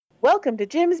Welcome to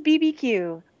Jim's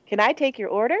BBQ. Can I take your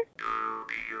order?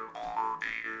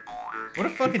 What a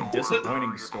fucking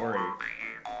disappointing story.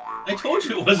 I told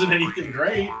you it wasn't anything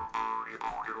great.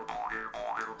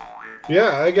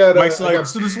 Yeah, I got.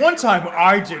 So this one time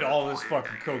I did all this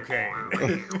fucking cocaine.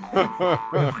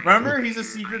 Remember, he's a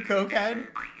secret cokehead.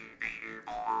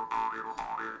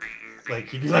 Like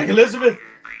he'd be like, Elizabeth,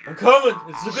 I'm coming.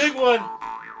 It's the big one.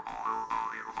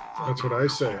 That's what I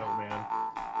say. Oh man.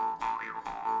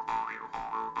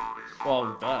 Well,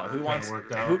 who wants?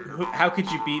 How could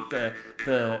you beat the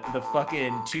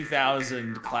fucking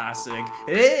 2000 classic?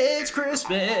 It's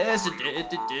Christmas.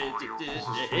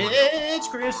 It's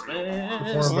Christmas.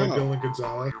 Performed by Dylan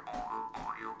Gonzalez.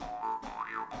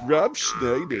 Rob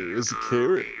Schneider is a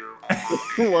carrot.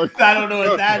 I don't know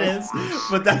what that is,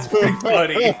 but that's pretty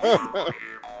funny.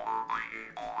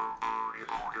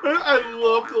 I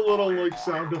love the little like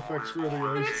sound effects for the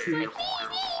ice cube.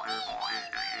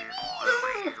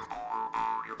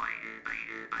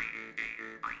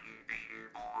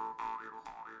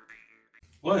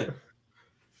 What?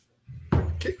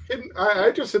 I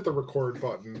just hit the record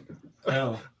button.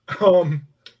 Oh.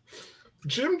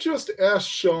 Jim just asked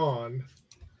Sean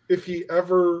if he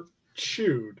ever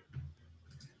chewed.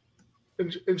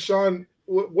 And Sean,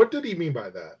 what did he mean by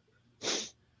that?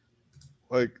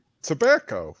 Like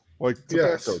tobacco. Like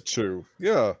tobacco chew.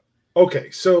 Yeah. Okay,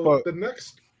 so the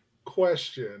next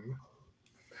question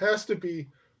has to be,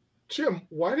 Jim,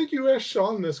 why did you ask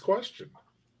Sean this question?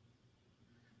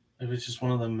 Maybe it's just one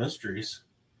of them mysteries.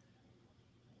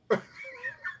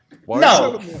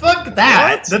 No, fuck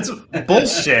that. That's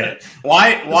bullshit.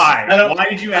 Why? Why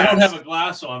did you ask? I don't have a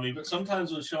glass on me, but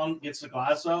sometimes when Sean gets the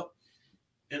glass out,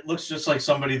 it looks just like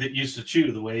somebody that used to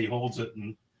chew the way he holds it.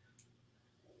 And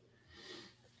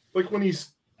like when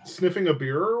he's sniffing a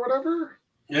beer or whatever?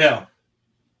 Yeah.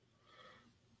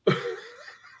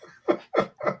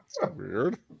 That's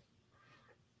weird.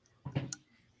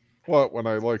 What, when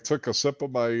I like took a sip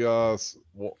of my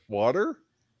water?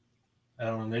 I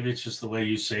don't know. Maybe it's just the way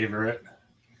you savor it.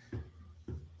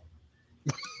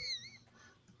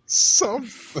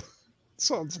 Sounds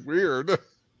weird.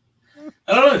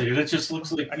 I don't know, dude. It just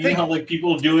looks like know how like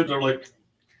people do it. They're like,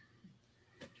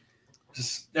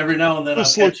 just every now and then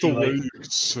Just I'll like catch the you. way Like, you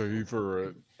savor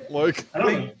it. Like I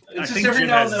don't know. It's just every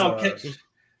now and then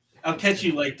I'll catch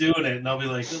you like doing it, and I'll be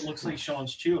like, it looks like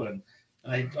Sean's chewing.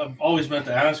 And I've always meant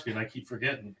to ask you, and I keep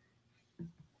forgetting.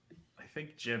 I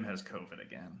think Jim has COVID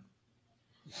again.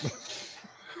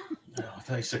 No, I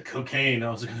thought you said cocaine.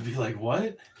 I was going to be like,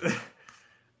 what?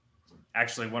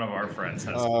 Actually, one of our friends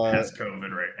has COVID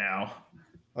right now.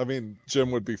 I mean, Jim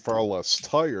would be far less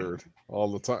tired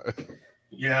all the time.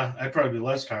 Yeah, I'd probably be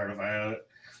less tired if I had it.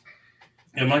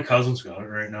 Yeah, my cousin's got it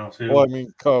right now, too. Well, I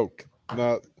mean, Coke,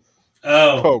 not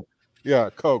Coke.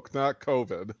 Yeah, Coke, not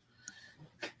COVID.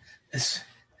 It's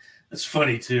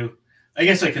funny, too. I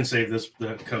guess I can save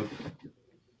the Coke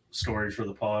story for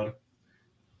the pod.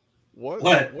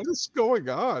 What is going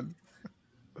on?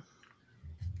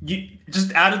 You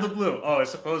just out of the blue. Oh, I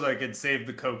suppose I could save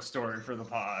the Coke story for the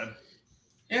pod.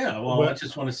 Yeah, well, I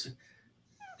just want to see.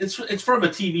 It's from a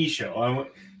TV show,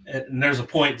 and there's a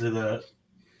point to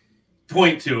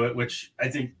it, which I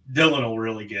think Dylan will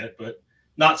really get. But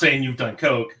not saying you've done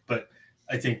Coke, but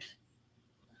I think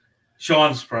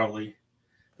Sean's probably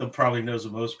knows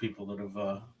of most people that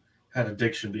have had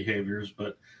addiction behaviors.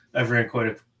 But I've ran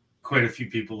quite a few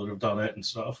people that have done it and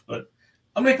stuff. But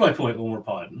I'll make my point when we're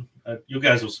podding. You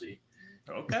guys will see.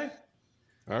 Okay.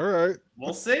 All right.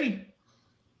 We'll see.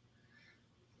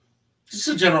 Just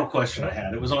a general question I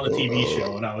had. It was on a TV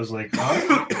show, and I was like,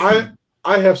 huh?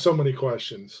 I have so many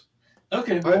questions.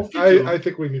 Okay. Well, I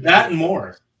think we need that and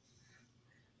more.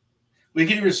 We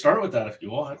can even start with that if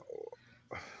you want.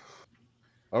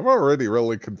 I'm already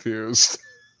really confused.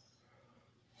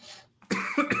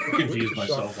 I confuse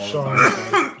myself all the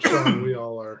time. Sean, we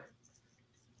all are.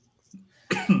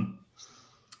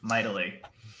 Mightily.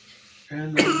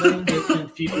 And the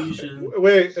confusion.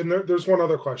 Wait, and there's one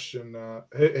other question.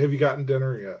 Have you gotten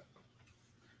dinner yet?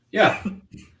 Yeah.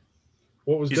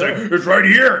 What was He's dinner? like, it's right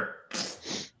here.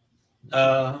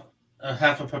 A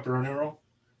half a pepperoni roll.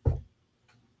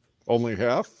 Only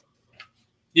half?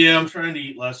 Yeah, I'm trying to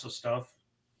eat less of stuff.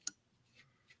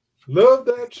 Love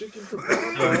that chicken for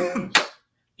breakfast.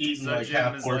 Eating So like Jim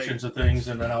half is portions of things,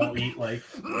 and then I'll eat like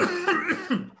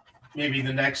maybe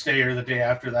the next day or the day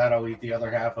after that, I'll eat the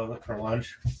other half of it for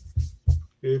lunch.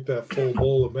 You ate that full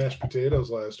bowl of mashed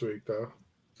potatoes last week, though.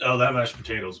 Oh, that mashed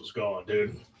potatoes was gone,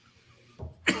 dude.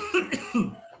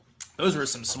 Those were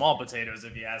some small potatoes,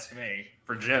 if you ask me.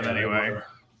 For Jim, anyway.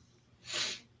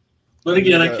 But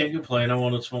again, I can't complain. I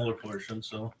want a smaller portion,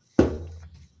 so.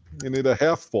 You need a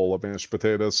half bowl of mashed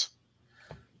potatoes.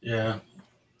 Yeah.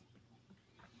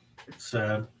 It's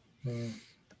sad. It'd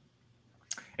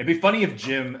be funny if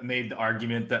Jim made the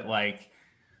argument that like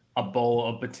a bowl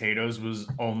of potatoes was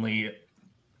only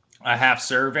a half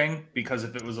serving, because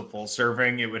if it was a full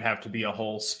serving, it would have to be a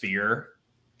whole sphere.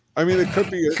 I mean, it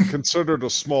could be considered a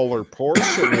smaller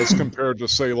portion as compared to,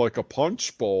 say, like a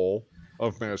punch bowl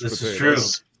of mashed potatoes. This is true.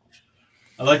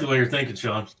 I like the way you're thinking,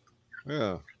 Sean.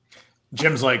 Yeah.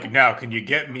 Jim's like, now, can you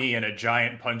get me in a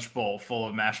giant punch bowl full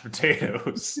of mashed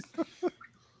potatoes?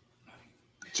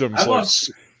 Jim's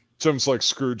like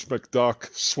Scrooge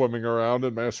McDuck swimming around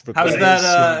in mashed potatoes.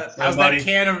 How's that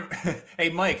can of... Hey,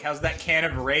 Mike, how's that can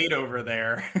of Raid over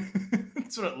there?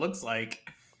 That's what it looks like.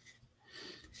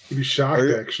 You'd be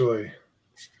shocked, actually.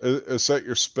 Is that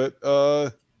your spit? Yeah.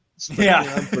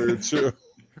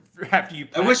 After you,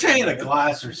 I wish I had a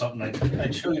glass or something.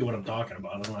 I'd show you what I'm talking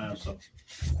about. I don't have some.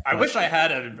 I wish I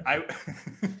had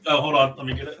Oh, hold on. Let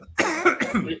me get it.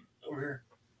 Wait, over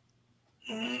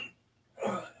here.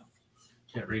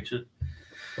 Can't reach it.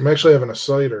 I'm actually having a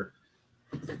cider.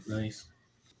 Nice.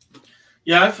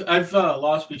 Yeah, I've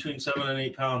lost between 7 and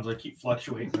 8 pounds. I keep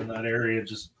fluctuating in that area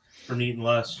just from eating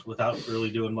less without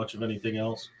really doing much of anything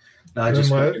else. Now I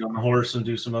just get on the horse and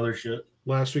do some other shit.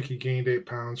 Last week you gained 8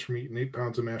 pounds from eating 8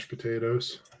 pounds of mashed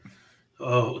potatoes.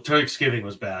 Oh, Thanksgiving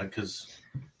was bad because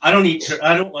I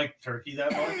don't like turkey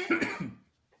that much,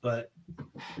 but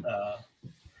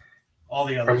all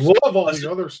the other. I love all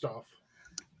the other stuff.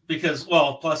 Because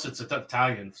plus it's an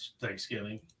Italian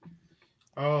Thanksgiving.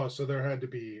 Oh, so there had to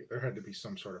be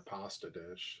some sort of pasta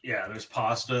dish. Yeah, there's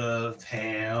pasta,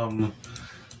 ham,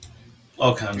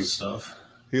 all kinds of stuff.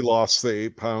 He lost the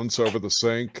 8 pounds over the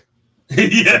sink.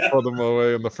 Yeah, put them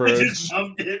away in the fridge. I just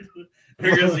dumped it.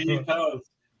 Here goes the 8 pounds.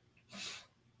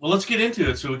 Well, let's get into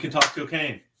it so we can talk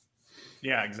cocaine.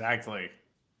 Yeah, exactly.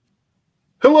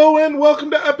 Hello and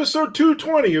welcome to episode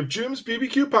 220 of Jim's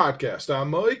BBQ podcast.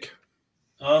 I'm Mike.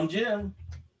 I'm Jim.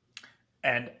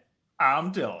 And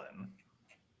I'm Dylan.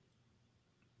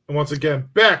 And once again,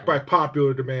 back by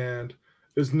popular demand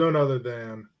is none other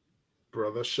than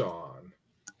Brother Sean.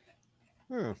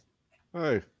 Yeah.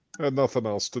 I had nothing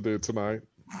else to do tonight.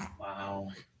 Wow.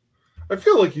 I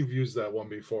feel like you've used that one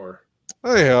before.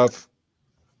 I have.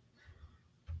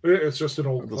 It's just an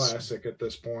old classic at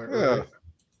this point, right?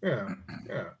 Yeah.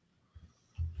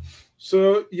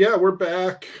 So, yeah, we're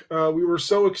back. We were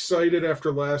so excited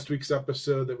after last week's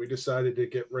episode that we decided to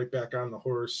get right back on the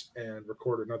horse and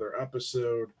record another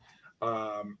episode.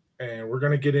 And we're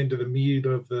going to get into the meat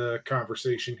of the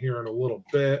conversation here in a little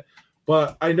bit.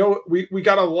 But I know we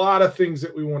got a lot of things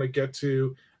that we want to get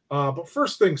to. But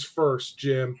first things first,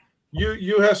 Jim,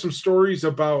 you have some stories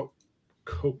about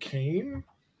cocaine?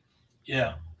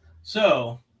 Yeah.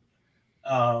 So,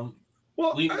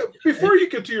 before you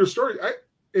get to your story,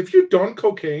 have you done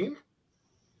cocaine?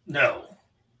 No.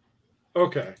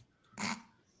 Okay.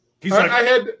 He's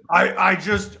I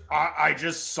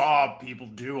just saw people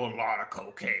do a lot of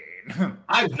cocaine.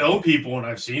 I've known people and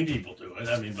I've seen people do it.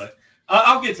 I mean, but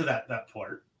I'll get to that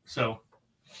part. So,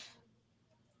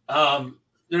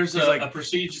 there's a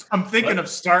procedure. I'm thinking of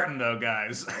starting though,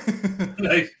 guys.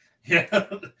 Yeah,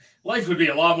 life would be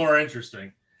a lot more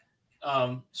interesting.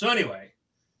 So anyway,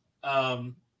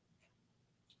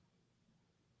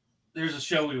 there's a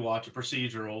show we watch, a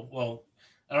procedural. Well,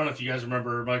 I don't know if you guys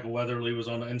remember Michael Weatherly was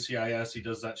on NCIS. He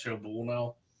does that show Bull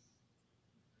now.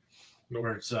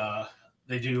 Where it's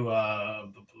they do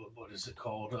what is it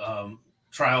called?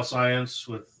 Trial science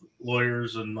with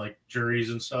lawyers and like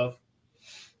juries and stuff.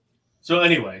 So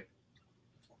anyway,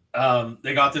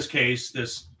 they got this case.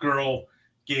 This girl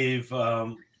gave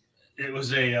it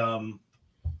was a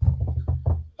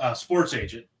sports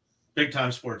agent, big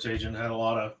time sports agent, had a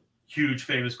lot of huge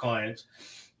famous clients,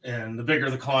 and the bigger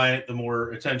the client, the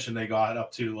more attention they got,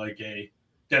 up to like a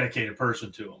dedicated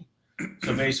person to them.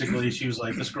 So basically she was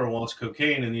like, this girl wants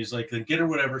cocaine, and he's like, then get her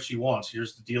whatever she wants.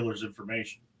 Here's the dealer's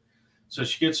information. So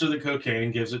she gets her the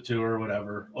cocaine, gives it to her,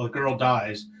 whatever. Well, the girl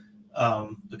dies.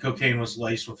 The cocaine was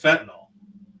laced with fentanyl.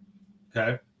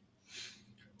 Okay.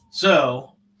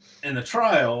 So in the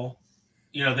trial,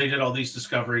 they did all these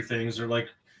discovery things. They're like,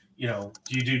 do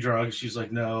you do drugs? She's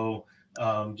like, no.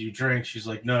 Do you drink? She's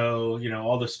like, no.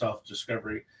 All this stuff,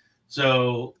 discovery.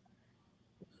 So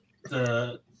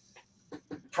the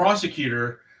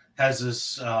prosecutor has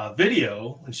this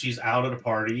video, and she's out at a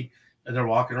party, and they're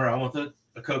walking around with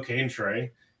a cocaine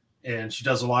tray, and she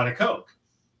does a line of coke.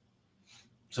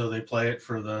 So they play it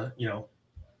for the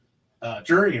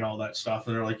jury and all that stuff,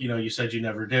 and they're like, you said you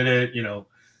never did it.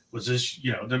 Was this?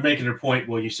 They're making their point.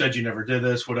 Well, you said you never did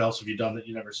this. What else have you done that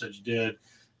you never said you did?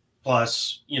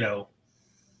 Plus, you know,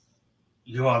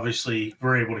 you obviously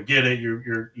were able to get it.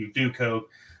 You do coke.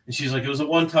 And she's like, it was a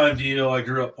one-time deal. I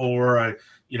grew up poor. I,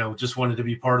 you know, just wanted to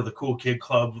be part of the cool kid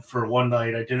club for one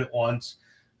night. I did it once,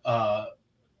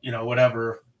 you know,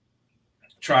 whatever.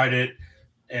 Tried it.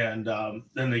 And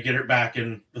then they get her back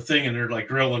in the thing, and they're like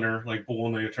grilling her, like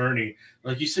bulling the attorney.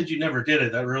 Like, you said you never did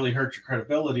it. That really hurt your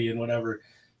credibility and whatever.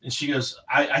 And she goes,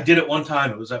 I did it one time.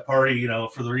 It was that party, you know,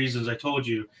 for the reasons I told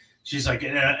you. She's like,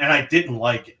 and I didn't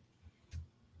like it.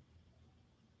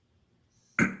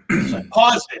 So I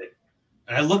paused it,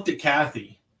 and I looked at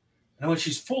Kathy, and I went,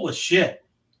 she's full of shit.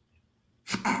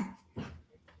 I'm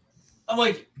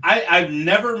like, I've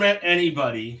never met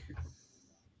anybody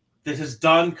that has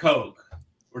done coke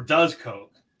or does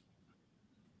coke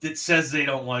that says they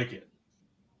don't like it.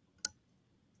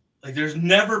 Like, there's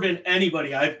never been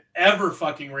anybody I've ever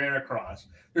fucking ran across.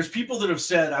 There's people that have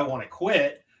said, I want to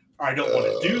quit, or I don't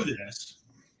want to do this,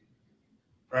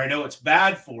 or I know it's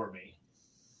bad for me.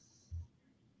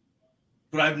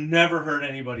 But I've never heard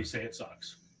anybody say it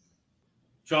sucks.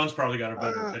 John's probably got a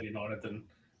better opinion on it than.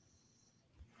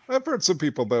 I've heard some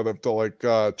people that have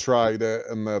tried it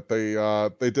and that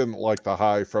they didn't like the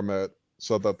high from it,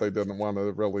 so that they didn't want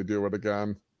to really do it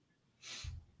again,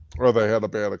 or they had a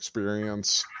bad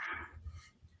experience.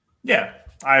 Yeah,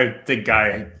 I think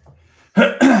I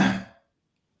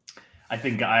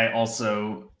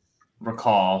also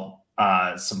recall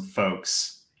some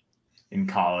folks in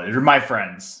college, or my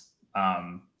friends,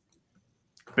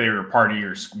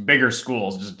 bigger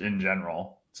schools just in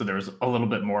general. So there was a little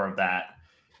bit more of that.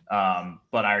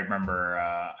 But I remember,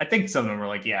 I think some of them were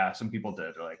like, yeah, some people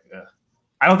did. They're like, ugh.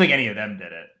 I don't think any of them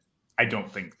did it. I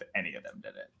don't think that any of them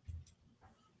did it.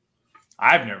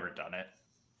 I've never done it.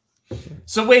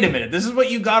 So wait a minute. This is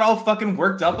what you got all fucking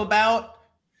worked up about?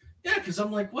 Yeah, because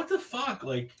I'm like, what the fuck?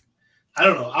 Like, I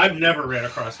don't know. I've never ran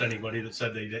across anybody that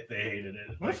said they hated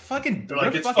it. What a fucking,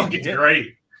 it's fucking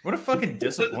great. What a fucking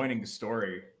disappointing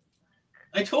story.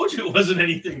 I told you it wasn't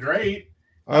anything great.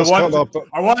 I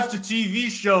watched a TV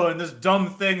show and this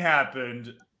dumb thing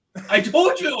happened. I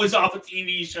told you it was off a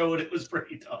TV show and it was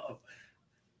pretty dumb.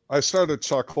 I started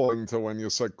chuckling to when you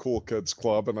said Cool Kids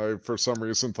Club, and I, for some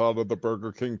reason, thought of the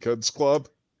Burger King Kids Club.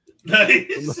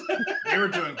 Nice. They were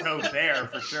doing coke there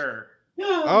for sure.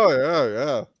 Yeah. Oh,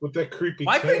 yeah. With that creepy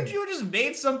Why king. couldn't you have just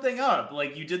made something up?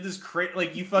 Like, you did this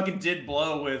like you fucking did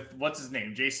blow with, what's his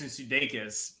name? Jason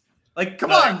Sudeikis. Like,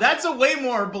 come on, that's a way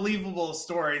more believable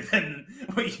story than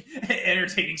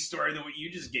entertaining story than what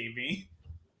you just gave me.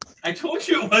 I told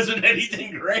you it wasn't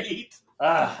anything great.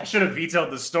 I should have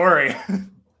vetoed the story.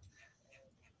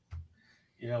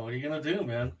 Yeah, what are you gonna do,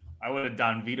 man? I would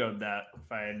have vetoed that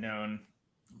if I had known.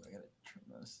 I gotta trim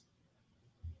this.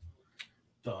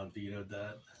 Don vetoed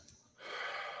that.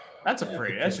 That's a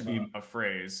phrase. That should be a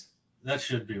phrase. That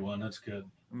should be one. That's good.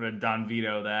 I'm gonna Don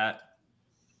veto that.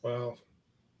 Well,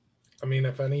 I mean,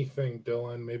 if anything,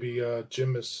 Dylan, maybe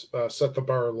Jim has set the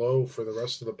bar low for the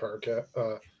rest of the podcast.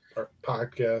 The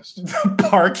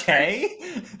parquet?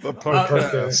 The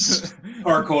podcast.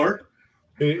 Parkour.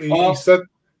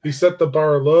 He set the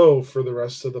bar low for the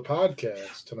rest of the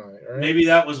podcast tonight, right? Maybe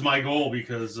that was my goal,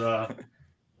 because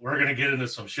we're going to get into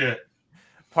some shit.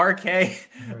 Parquet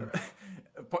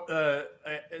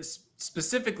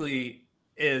specifically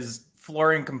is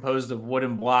flooring composed of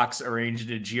wooden blocks arranged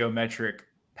in a geometric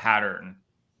pattern.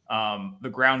 The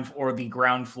ground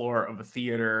floor of a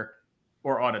theater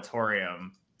or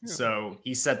auditorium. Yeah. So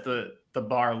he set the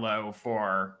bar low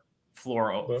for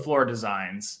floor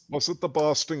designs. Was it the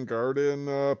Boston Garden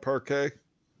parquet?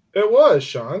 It was,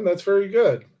 Sean. That's very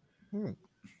good. I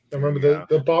remember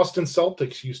the Boston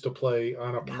Celtics used to play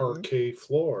on a parquet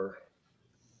floor.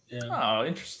 Yeah. Oh,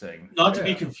 interesting. Not to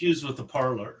be confused with the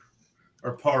parlor.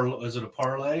 Or is it a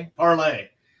parlay? Parlay.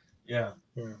 Yeah.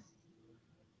 Is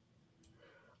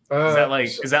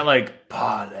that like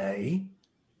parlay?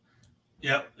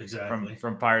 Yep, exactly.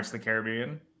 From Pirates of the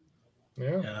Caribbean.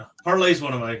 Yeah. Parlay is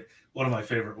one of my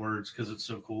favorite words because it's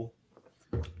so cool.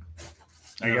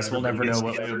 I guess we'll never know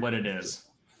what it is.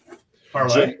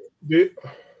 Parlay.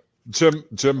 Jim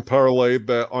parlayed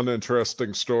that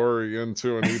uninteresting story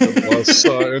into an even less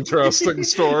interesting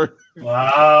story.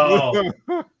 Wow.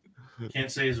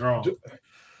 Can't say he's wrong.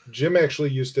 Jim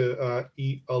actually used to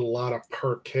eat a lot of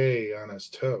parquet on his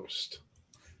toast.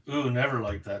 Ooh, never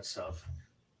liked that stuff.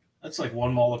 That's like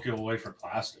one molecule away from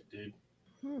plastic, dude.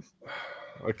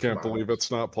 I can't believe it's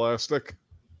not plastic.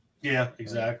 Yeah,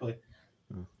 exactly.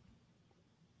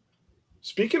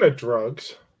 Speaking of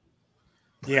drugs.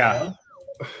 Yeah.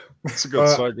 That's a good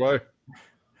segue.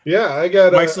 Yeah, I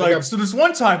got. Mike's like, so this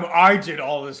one time I did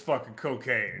all this fucking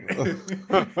cocaine.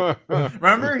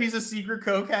 Remember, he's a secret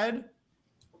cokehead.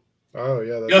 Oh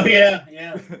yeah. Oh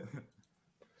yeah.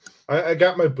 I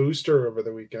got my booster over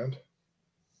the weekend.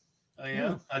 Oh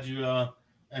yeah. How'd you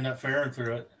end up faring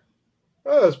through it?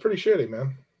 Oh, that's pretty shitty,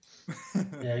 man.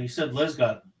 Yeah, you said Liz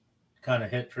got kind of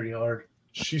hit pretty hard.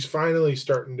 She's finally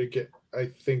starting to get, I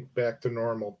think, back to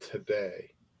normal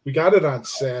today. We got it on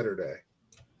Saturday.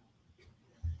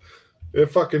 It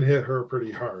fucking hit her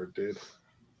pretty hard, dude.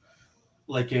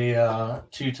 Like a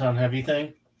 2-ton heavy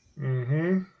thing?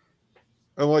 Mm-hmm.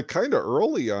 And like kind of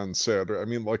early on Saturday. I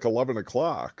mean, like 11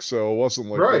 o'clock. So it wasn't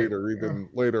like Right,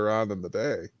 later on in the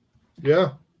day.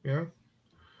 Yeah.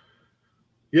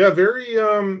 Very.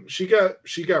 She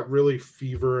got really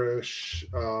feverish.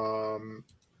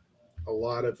 A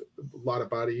lot of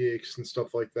body aches and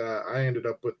stuff like that. I ended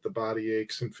up with the body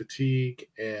aches and fatigue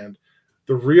and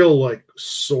the real like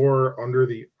sore under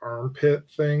the armpit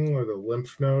thing where the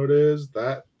lymph node is.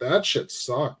 That shit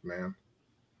sucked, man.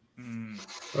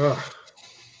 Ugh.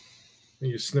 Are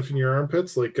you sniffing your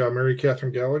armpits like Mary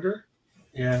Catherine Gallagher?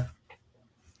 Yeah.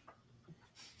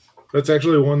 That's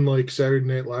actually one like Saturday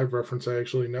Night Live reference I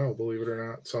actually know, believe it or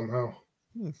not, somehow.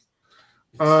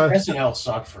 SNL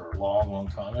sucked for a long, long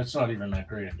time. It's not even that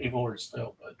great anymore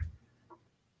still, but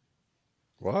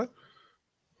What?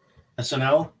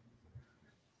 SNL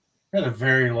had a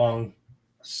very long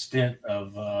stint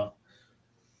of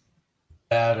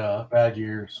bad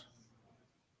years.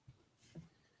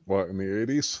 What, in the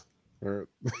 80s? Or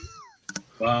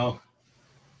Wow.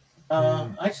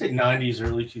 I'd say 90s,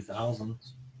 early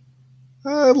 2000s.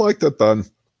 I liked it then.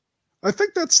 I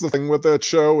think that's the thing with that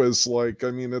show is like, I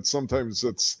mean, it's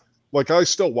like I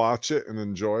still watch it and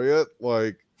enjoy it,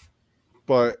 like,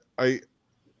 but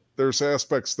there's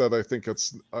aspects that I think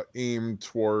it's aimed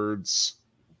towards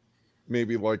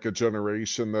maybe like a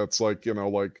generation that's like, you know,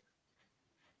 like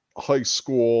high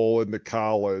school into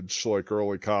college, like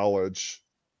early college.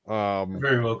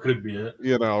 Very well could be it.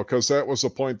 You know, because that was a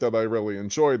point that I really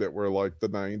enjoyed it, where like the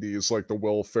 90s, like the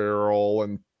Will Ferrell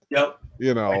and, Yep.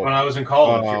 you know, Like when I was in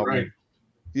college, you're right.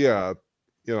 Yeah,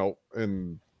 you know,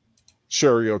 and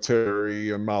Sherry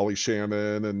O'Terry and Molly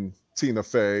Shannon and Tina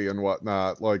Fey and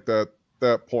whatnot, like that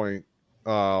point,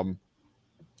 I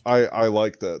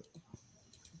liked it.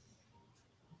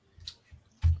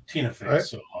 Tina Fey is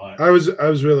so hot. I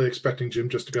was really expecting Jim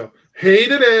just to go,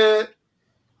 hated it,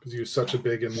 because he was such a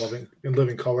big and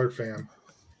Living Color fan.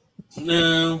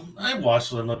 No, I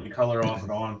watched In Living Color off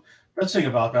and on. Best thing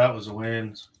about that was the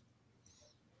wins.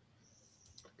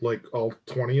 Like all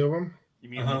 20 of them? You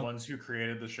mean the ones who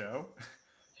created the show?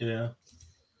 Yeah.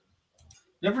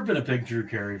 Never been a big Drew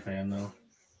Carey fan, though.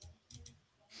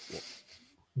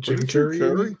 Jim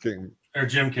Carrey? Or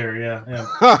Jim Carrey, yeah.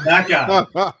 That guy.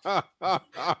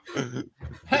 The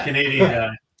Canadian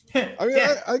guy. I mean,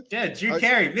 yeah, Drew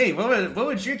Carey. Me. What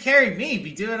would Drew Carey me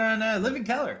be doing on Living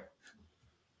Color?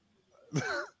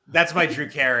 That's my Drew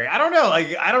Carey. I don't know.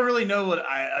 Like, I don't really know what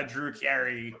a Drew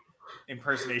Carey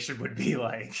impersonation would be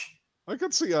like. I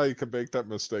could see how you could make that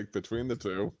mistake between the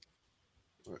two.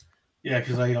 Yeah,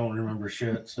 because I don't remember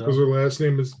shit. So. Because her last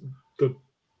name is the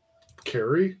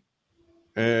Carey?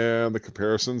 And the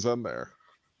comparisons on there.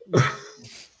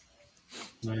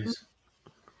 Nice.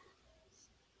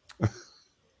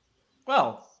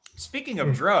 Well, speaking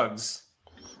of drugs,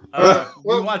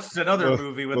 we watched another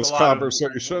movie with a lot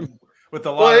conversation. With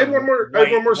a lot I had one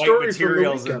more story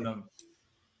materials from the in them.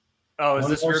 Oh, is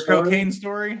this your cocaine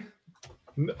story?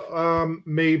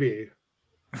 Maybe.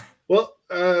 Well,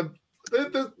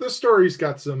 the story's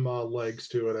got some legs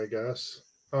to it, I guess.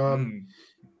 I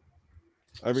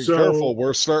mean, careful.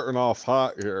 We're starting off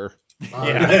hot here.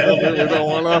 Yeah. We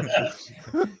don't want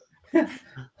to.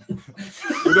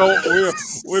 we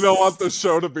don't want the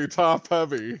show to be top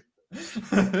heavy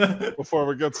before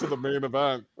we get to the main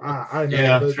event. I know.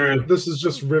 Yeah, true. This is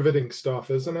just riveting stuff,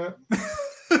 isn't it?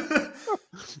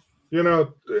 You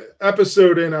know,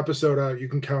 episode in, episode out, you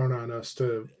can count on us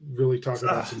to really talk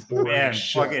about some boring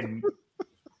shit.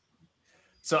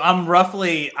 So I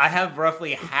have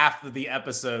roughly half of the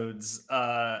episodes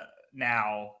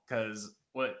now, because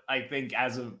what I think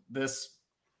as of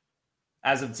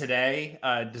today,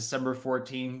 December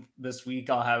 14th, this week,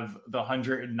 I'll have the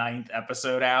 109th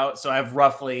episode out. So I have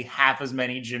roughly half as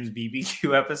many Jim's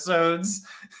BBQ episodes.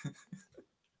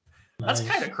 That's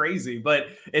kind of crazy, but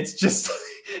it's just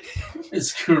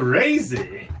it's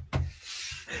crazy.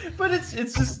 But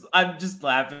it's just I'm just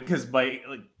laughing because like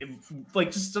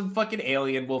just some fucking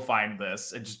alien will find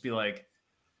this and just be like,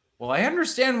 well, I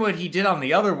understand what he did on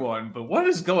the other one, but what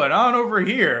is going on over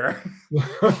here?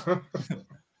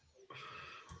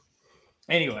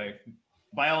 Anyway,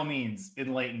 by all means,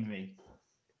 enlighten me.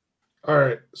 All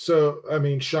right. So, I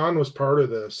mean, Sean was part of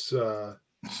this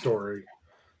story.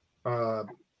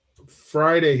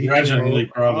 Friday, he came Grudgingly,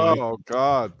 over. probably. Oh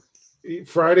God.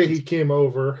 Friday he came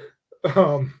over,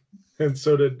 and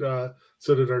so did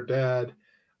our dad.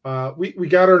 We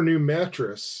got our new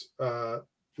mattress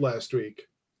last week,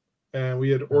 and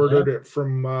we had ordered it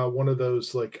from one of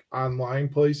those like online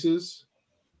places.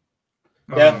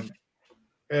 Yeah.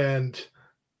 And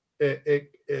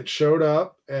it showed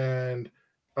up, and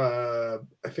I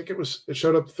think it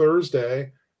showed up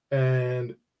Thursday,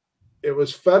 and it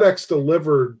was FedEx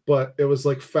delivered, but it was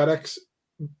like FedEx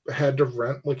had to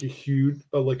rent like a huge,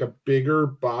 like a bigger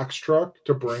box truck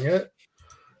to bring it.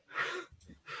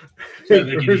 So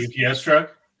they get a UPS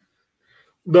truck?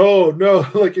 No,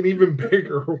 like an even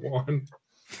bigger one.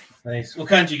 Nice. What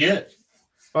kind did you get?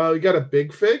 You got a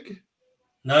Big Fig?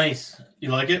 Nice. You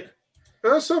like it?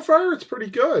 So far, it's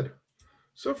pretty good.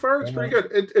 Pretty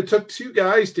good. It took 2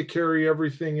 guys to carry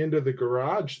everything into the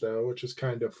garage, though, which is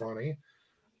kind of funny.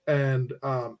 And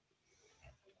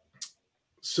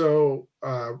so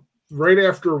right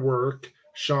after work,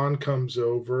 Sean comes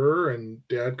over and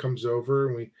Dad comes over,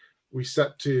 and we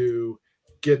set to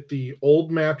get the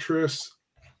old mattress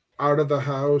out of the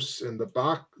house and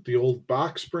the old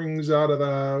box springs out of the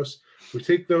house. We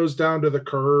take those down to the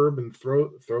curb and throw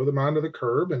them onto the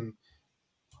curb and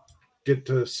get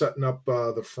to setting up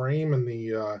the frame and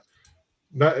the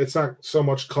it's not so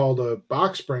much called a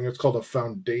box spring, it's called a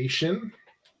foundation.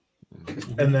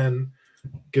 And then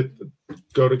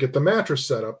go to get the mattress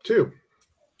set up too.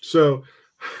 So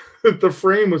the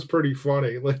frame was pretty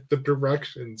funny. Like the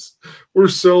directions were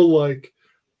so like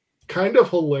kind of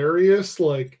hilarious.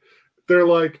 Like they're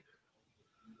like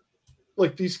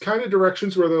these kind of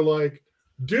directions where they're like,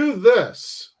 do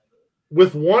this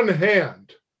with one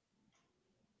hand.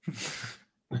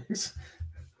 Does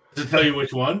it tell you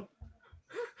which one?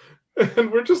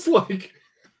 And we're just like,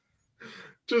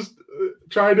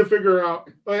 trying to figure out.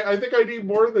 I think I need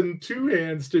more than 2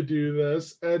 hands to do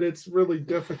this, and it's really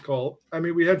difficult. I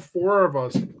mean, we had 4 of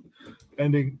us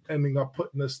ending up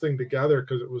putting this thing together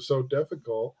because it was so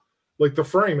difficult, like the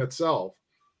frame itself.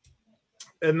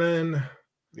 And then,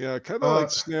 yeah, kind of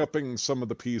like snapping some of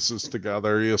the pieces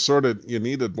together. You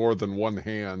needed more than one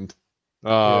hand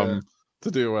to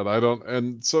do it.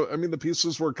 And so I mean, the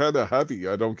pieces were kind of heavy.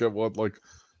 I don't get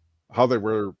how they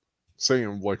were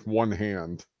saying like one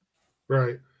hand.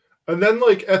 Right. And then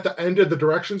like at the end of the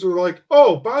directions were like,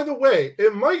 oh, by the way,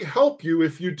 it might help you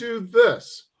if you do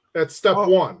this at step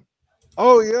 1.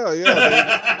 Oh yeah.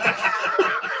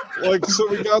 Like, so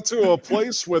we got to a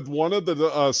place with one of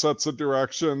the sets of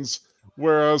directions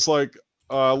where I was like,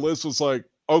 Liz was like,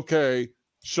 okay,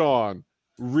 Sean,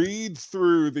 read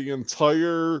through the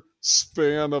entire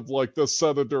span of like the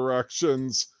set of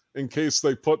directions in case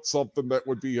they put something that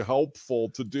would be helpful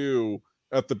to do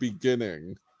at the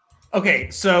beginning. Okay,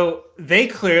 so they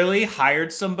clearly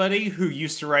hired somebody who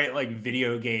used to write like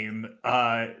video game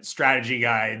strategy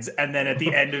guides, and then at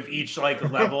the end of each like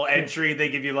level entry, they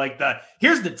give you like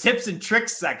here's the tips and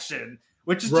tricks section,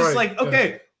 which is just like,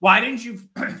 okay, why didn't you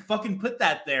fucking put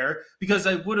that there? Because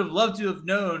I would have loved to have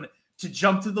known to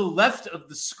jump to the left of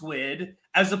the squid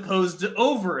as opposed to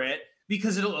over it,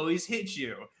 because it'll always hit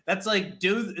you. That's like,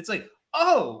 it's like,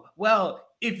 oh, well,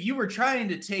 if you were trying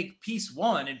to take piece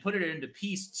 1 and put it into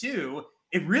piece 2,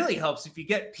 it really helps if you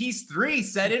get piece 3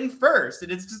 set in first.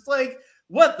 And it's just like,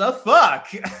 what the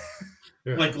fuck?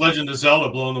 Like Legend of Zelda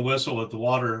blowing the whistle at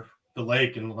the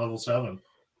lake in level 7.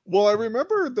 Well, I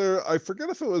remember I forget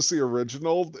if it was the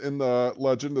original in the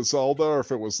Legend of Zelda or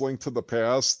if it was Link to the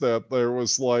Past, that there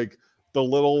was like the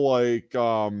little like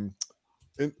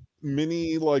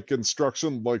mini like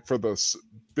instruction like for the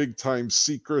big time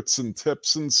secrets and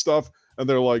tips and stuff. And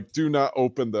they're like, do not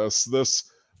open this.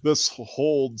 This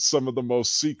holds some of the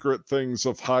most secret things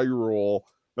of Hyrule.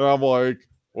 And I'm like,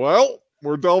 well,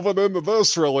 we're delving into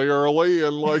this really early.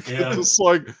 And like, it just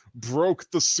like broke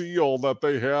the seal that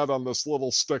they had on this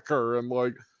little sticker and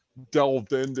like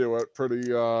delved into it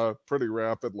pretty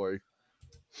rapidly.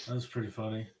 That was pretty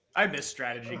funny. I miss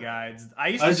strategy guides.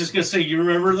 I was just going to say, you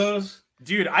remember those?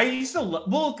 Dude, I used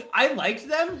to I liked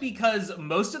them because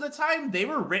most of the time they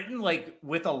were written like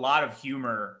with a lot of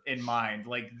humor in mind.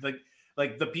 Like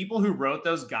the people who wrote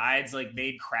those guides like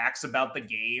made cracks about the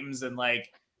games and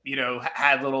like, you know,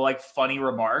 had little like funny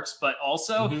remarks, but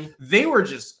also they were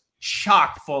just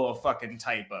chock full of fucking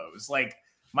typos. Like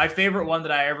my favorite one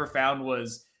that I ever found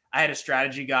was I had a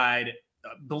strategy guide.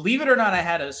 Believe it or not, I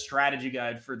had a strategy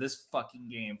guide for this fucking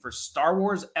game for Star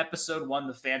Wars Episode 1,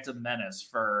 The Phantom Menace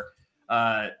for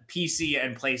PC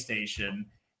and PlayStation,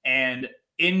 and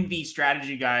in the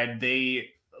strategy guide, they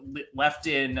left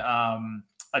in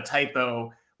a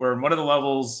typo where in one of the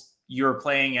levels you're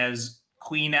playing as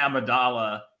Queen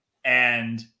Amidala,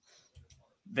 and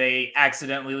they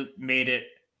accidentally made it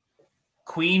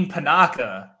Queen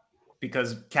Panaka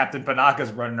because Captain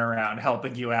Panaka's running around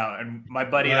helping you out. And my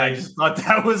buddy and I just thought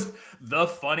that was the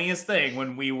funniest thing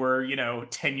when we were,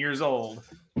 10 years old.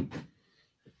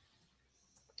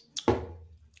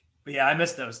 But yeah, I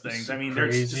miss those things. I mean,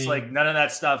 there's just like none of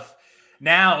that stuff.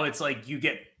 Now it's like you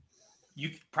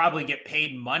probably get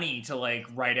paid money to like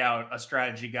write out a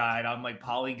strategy guide on like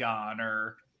Polygon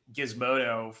or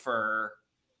Gizmodo for,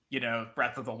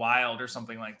 Breath of the Wild or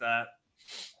something like that.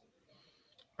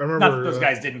 I remember, not that those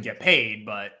guys didn't get paid,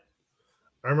 but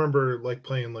I remember like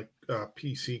playing like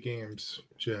PC games,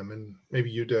 Jim, and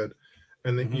maybe you did,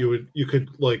 and then you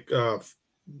could like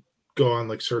go on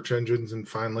like search engines and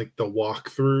find like the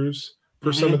walkthroughs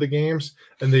for some of the games,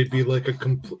 and they'd be like a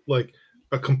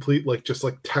complete like just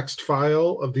like text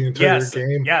file of the entire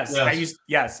game. Yes.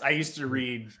 I used to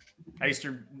read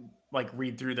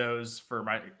through those for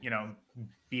my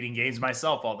beating games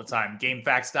myself all the time.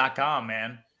 GameFAQs.com,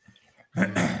 man.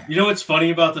 You know what's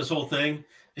funny about this whole thing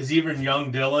is even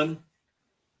young Dylan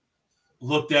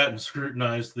looked at and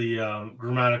scrutinized the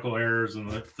grammatical errors and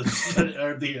the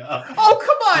oh,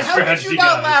 come on! How could you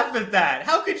not laugh at that?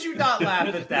 How could you not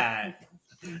laugh at that?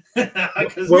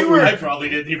 Because I probably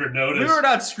didn't even notice. We were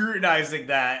not scrutinizing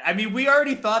that. I mean, we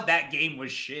already thought that game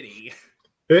was shitty.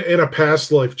 In a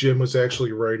past life, Jim was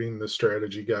actually writing the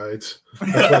strategy guides.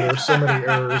 That's why there's so many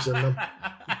errors in them.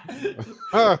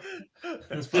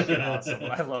 That's fucking awesome.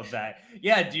 I love that.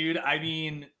 Yeah, dude. I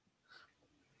mean,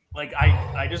 like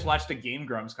I just watched a Game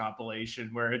Grumps compilation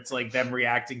where it's like them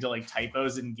reacting to like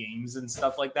typos in games and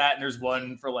stuff like that. And there's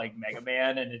one for like Mega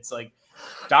Man, and it's like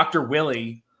Dr.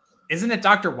 Willy. Isn't it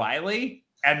Dr. Wily?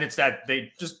 And it's that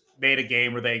they just made a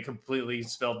game where they completely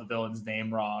spelled the villain's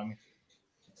name wrong.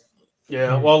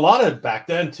 Yeah, well, a lot of back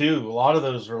then too. A lot of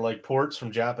those were like ports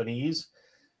from Japanese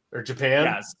or Japan,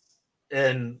 yes,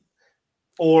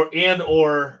 or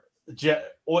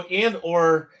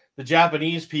the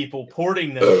Japanese people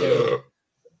porting them to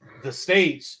the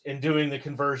States and doing the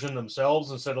conversion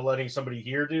themselves instead of letting somebody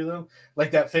here do them.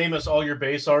 Like that famous "All Your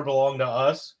Base are belong to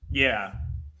us." Yeah,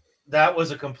 that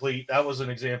was an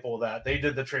example of that. They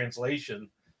did the translation,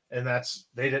 and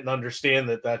they didn't understand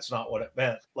that that's not what it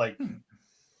meant. Like.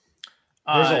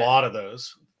 There's a lot of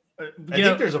those. I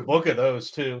think there's a book of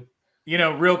those too.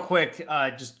 Real quick,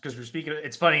 just because we're speaking,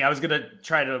 it's funny. I was gonna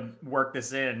try to work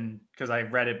this in because I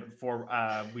read it before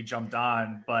we jumped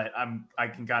on, but I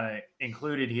can kind of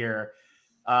include it here.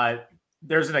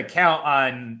 There's an account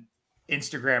on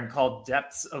Instagram called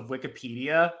Depths of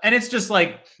Wikipedia, and it's just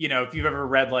like if you've ever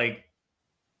read like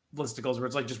listicles where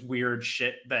it's like just weird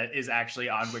shit that is actually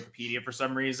on Wikipedia for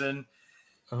some reason.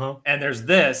 And there's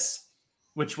this,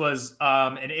 which was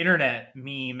an internet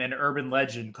meme and urban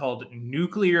legend called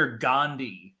Nuclear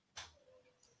Gandhi.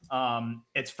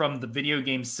 It's from the video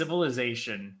game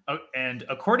Civilization. And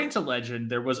according to legend,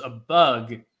 there was a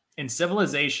bug in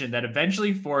Civilization that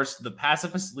eventually forced the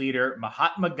pacifist leader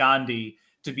Mahatma Gandhi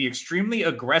to be extremely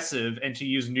aggressive and to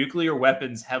use nuclear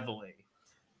weapons heavily.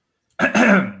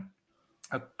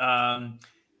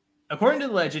 According to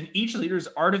the legend, each leader's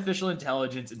artificial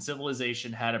intelligence in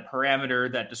Civilization had a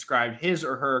parameter that described his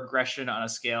or her aggression on a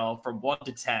scale from 1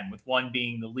 to 10, with 1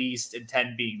 being the least and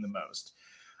 10 being the most.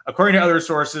 According to other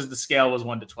sources, the scale was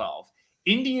 1 to 12.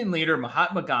 Indian leader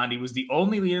Mahatma Gandhi was the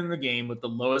only leader in the game with the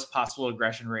lowest possible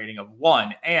aggression rating of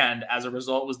 1, and as a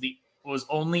result was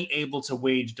only able to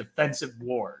wage defensive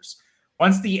wars.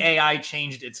 Once the AI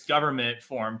changed its government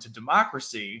form to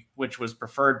democracy, which was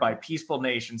preferred by peaceful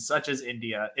nations such as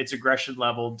India, its aggression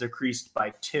level decreased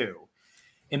by 2.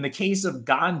 In the case of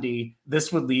Gandhi,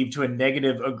 this would lead to a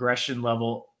negative aggression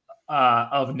level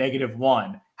of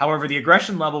 -1. However, the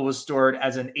aggression level was stored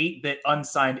as an 8-bit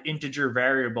unsigned integer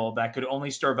variable that could only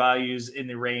store values in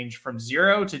the range from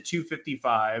 0 to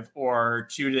 255 or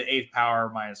 2 to the 8th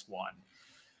power -1.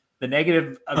 The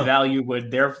negative value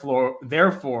would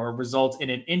therefore result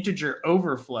in an integer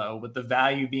overflow, with the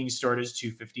value being stored as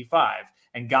 255,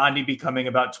 and Gandhi becoming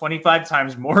about 25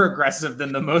 times more aggressive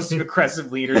than the most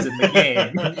aggressive leaders in the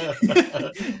game.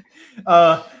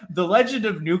 The legend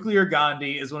of Nuclear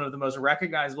Gandhi is one of the most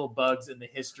recognizable bugs in the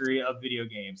history of video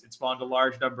games. It spawned a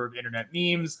large number of internet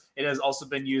memes. It has also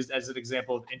been used as an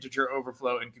example of integer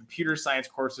overflow in computer science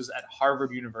courses at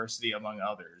Harvard University, among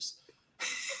others.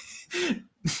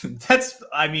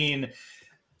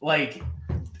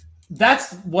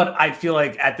 That's what I feel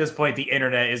like at this point the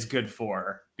internet is good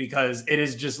for, because it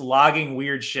is just logging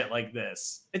weird shit like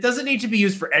this. It doesn't need to be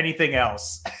used for anything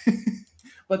else.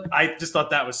 But I just thought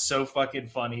that was so fucking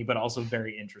funny, but also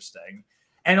very interesting.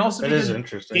 And also It is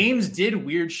interesting. games did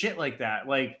weird shit like that.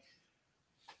 Like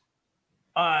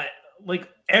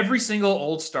every single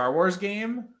old Star Wars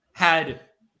game had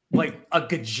like a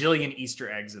gajillion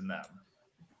Easter eggs in them.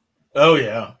 Oh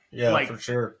yeah, Like, for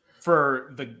sure.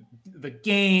 For the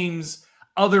games,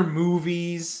 other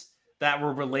movies that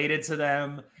were related to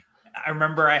them. I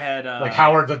remember I had Like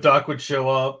Howard the Duck would show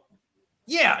up.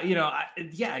 Yeah,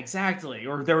 yeah, exactly.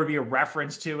 Or there would be a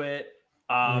reference to it.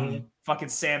 Fucking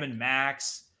Sam and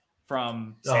Max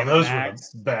from Sam those and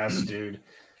Max. were the best, dude.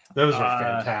 Those were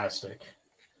fantastic.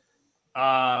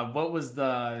 What was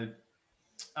the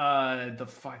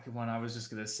fucking one I was just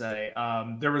gonna say? I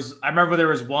remember there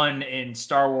was one in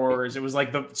Star Wars. It was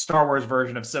like the Star Wars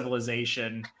version of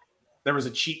Civilization. There was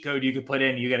a cheat code you could put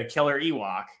in. You get a killer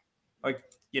Ewok. Like,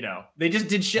 they just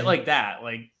did shit like that.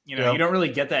 Like, you don't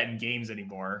really get that in games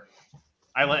anymore.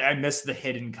 I miss the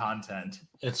hidden content.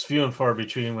 It's few and far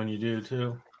between when you do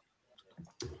too.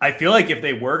 I feel like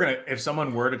if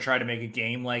someone were to try to make a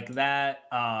game like that,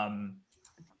 I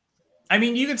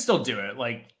mean, you could still do it.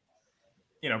 Like,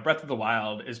 Breath of the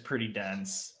Wild is pretty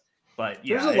dense, but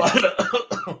yeah, there's a lot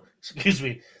of excuse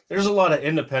me. There's a lot of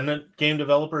independent game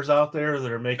developers out there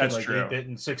that are making like 8-bit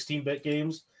and 16-bit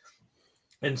games,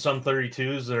 and some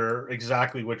 32s that are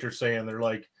exactly what you're saying. They're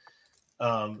like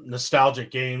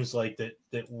nostalgic games like that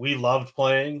we loved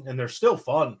playing, and they're still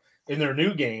fun in their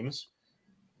new games,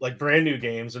 like brand new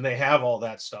games, and they have all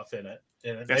that stuff in it.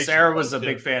 And Sarah was a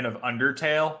big fan of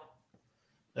Undertale.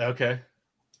 Okay.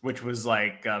 Which was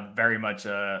like very much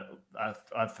a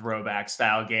throwback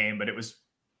style game, but it was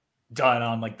done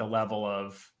on like the level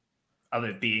of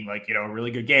it being like, a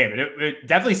really good game. And it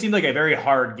definitely seemed like a very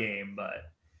hard game, but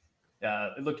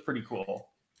it looked pretty cool.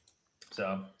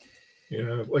 So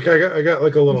yeah, like I got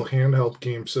like a little handheld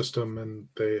game system, and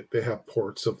they have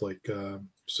ports of like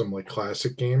some like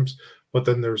classic games, but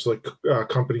then there's like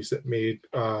companies that made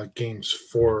games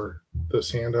for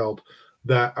this handheld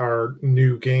that are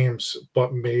new games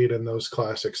but made in those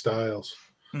classic styles.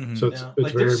 Mm-hmm. So it's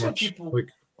like very much like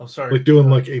doing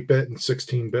like 8-bit and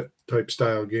 16-bit type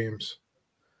style games.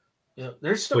 Yeah,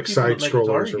 there's still like side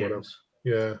scrollers or whatever.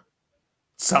 Yeah,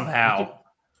 somehow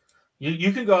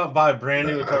you can go out and buy a brand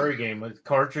new Atari game with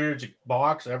cartridge,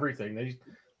 box, everything.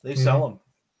 They sell them.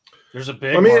 There's a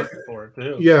big market for it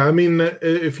too. Yeah, I mean,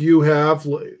 if you have,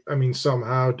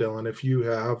 somehow, Dylan, if you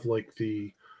have like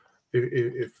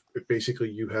if basically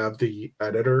you have the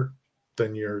editor,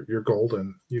 then you're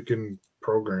golden. You can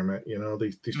program it.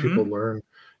 These people learn,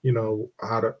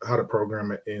 how to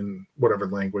program it in whatever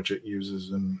language it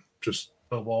uses, and just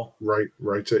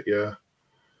writes it. Yeah.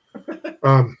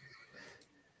 I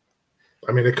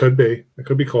mean, it could be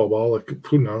COBOL. Like,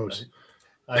 who knows?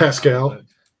 Pascal.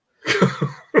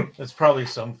 It's probably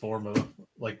some form of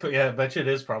like, yeah, I bet you it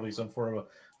is probably some form of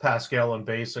Pascal and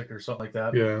BASIC or something like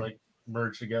that. Yeah. Like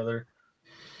merge together.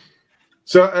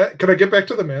 So can I get back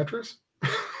to the mattress?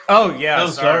 Oh yeah,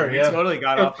 sorry. We totally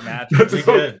got off the mattress.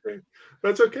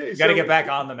 That's okay. You got to get back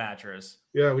on the mattress.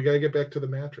 Yeah, we got to get back to the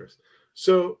mattress.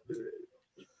 So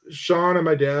Sean and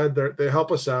my dad, they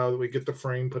help us out. We get the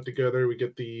frame put together. We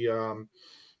get the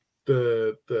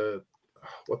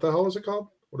what the hell is it called?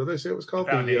 What did they say it was called?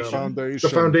 Foundation. The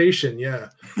foundation, yeah.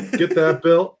 Get that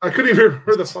built. I couldn't even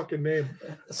remember the fucking name.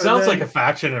 Sounds like a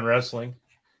faction in wrestling.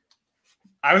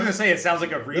 I was gonna say it sounds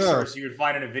like a resource you would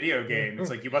find in a video game. It's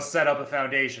like you must set up a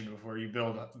foundation before you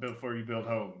build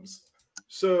homes.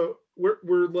 So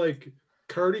we're like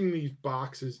carting these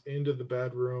boxes into the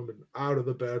bedroom and out of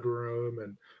the bedroom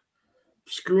and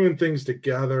screwing things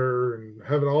together and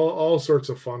having all sorts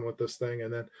of fun with this thing.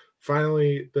 And then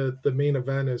finally the main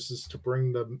event is to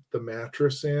bring the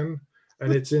mattress in,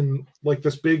 and it's in like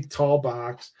this big tall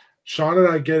box. Sean and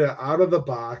I get it out of the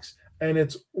box, and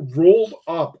it's rolled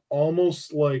up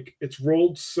almost like it's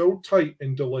rolled so tight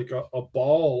into like a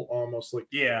ball, almost like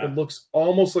it looks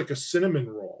almost like a cinnamon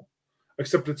roll,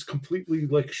 except it's completely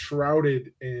like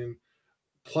shrouded in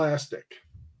plastic.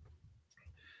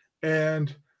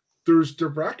 And there's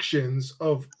directions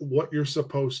of what you're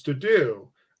supposed to do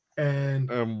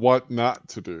and what not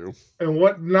to do.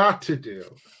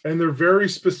 And they're very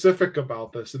specific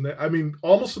about this. And I mean,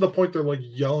 almost to the point they're like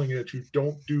yelling at you,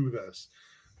 don't do this.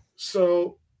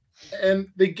 So, and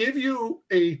they give you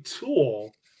a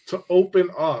tool to open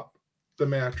up the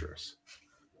mattress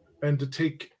and to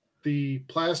take the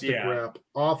plastic wrap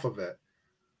off of it.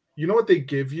 You know what they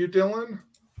give you, Dylan?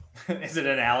 Is it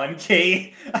an Allen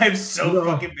key? I have so No.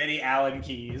 fucking many Allen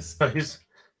keys. Nice.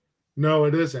 No,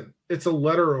 it isn't. It's a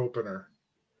letter opener.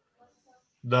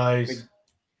 Nice.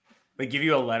 They give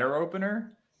you a letter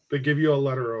opener? They give you a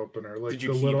letter opener. Like Did you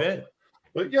the keep little, it?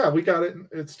 But yeah, we got it.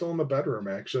 It's still in the bedroom.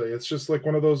 Actually, it's just like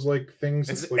one of those like things.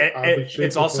 It's, That's like oddly shaped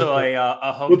it's with, also like,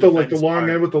 a home with the like the defense long part.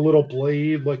 end with the little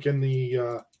blade like in the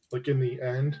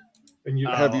end. And you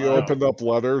Have you Oh. opened up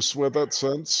letters with it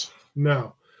since?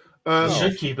 no. You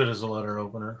should keep it as a letter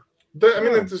opener. I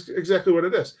mean, that's exactly what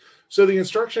it is. So the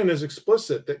instruction is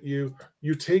explicit that you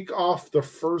take off the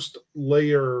first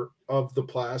layer of the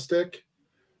plastic,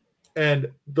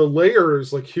 and the layer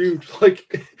is like huge.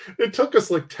 Like it took us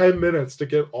like 10 minutes to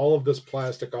get all of this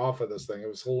plastic off of this thing. It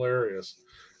was hilarious.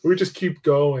 We just keep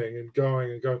going and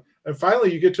going and going, and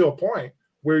finally you get to a point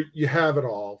where you have it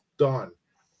all done,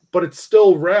 but it's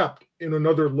still wrapped in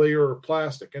another layer of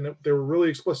plastic. And they were really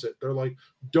explicit. They're like,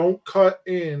 don't cut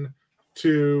in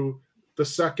to the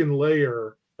second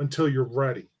layer until you're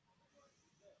ready.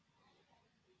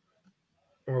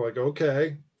 And we're like,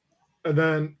 okay. And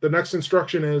then the next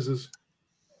instruction is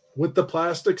with the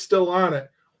plastic still on it,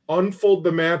 unfold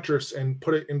the mattress and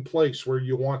put it in place where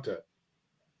you want it.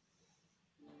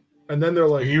 And then they're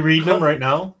like, Are you reading them right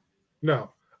now?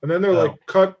 No. And then they're like,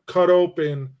 cut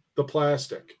open the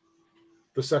plastic,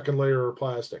 the second layer of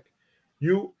plastic.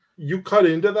 You cut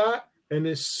into that, and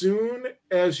as soon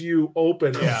as you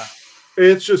open it,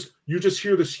 it's just you just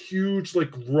hear this huge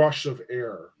like rush of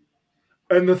air.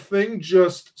 And the thing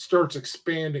just starts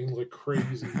expanding like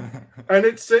crazy. And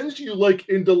it sends you like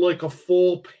into like a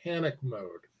full panic mode.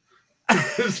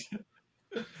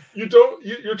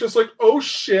 You're just like, oh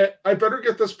shit, I better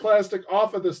get this plastic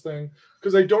off of this thing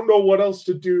because I don't know what else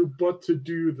to do but to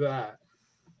do that.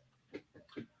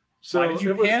 So why did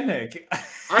you panic?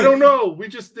 I don't know. We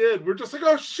just did. We're just like,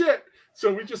 oh shit.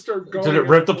 So we just start going. Did it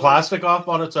rip the plastic off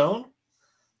on its own?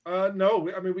 No.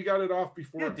 I mean, we got it off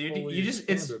before. Yeah, dude, you just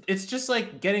it's just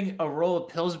like getting a roll of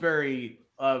Pillsbury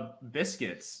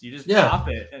biscuits. You just pop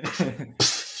it. And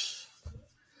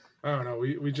I don't know.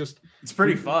 We just. It's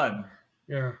pretty fun.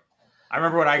 Yeah. I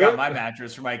remember when I got my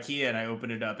mattress from IKEA and I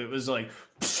opened it up. It was like,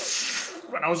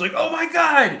 and I was like, oh my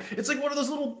god! It's like one of those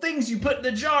little things you put in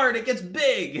a jar and it gets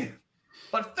big,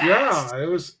 but fast. Yeah, it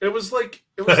was like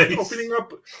Nice. opening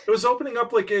up. It was opening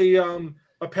up like a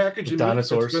package of meat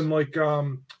Dinosaurs. that's been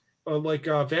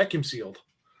vacuum sealed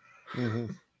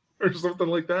or something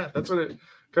like that. That's what it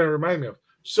kind of reminded me of.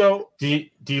 So Do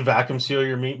you vacuum seal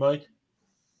your meat, Mike?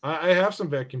 I have some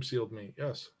vacuum sealed meat.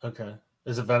 Yes. Okay.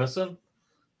 Is it venison?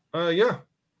 Yeah.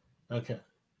 Okay.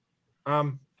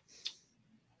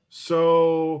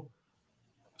 So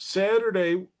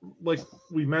Saturday, like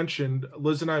we mentioned,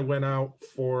 Liz and I went out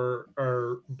for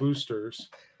our boosters,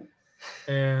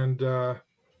 and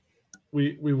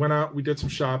we went out. We did some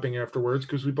shopping afterwards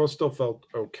because we both still felt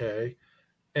okay.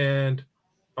 And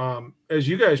as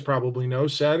you guys probably know,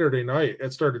 Saturday night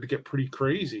it started to get pretty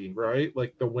crazy, right?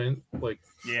 Like the wind, like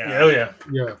Yeah.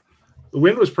 the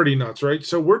wind was pretty nuts, right?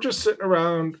 So we're just sitting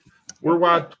around. We're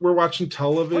watching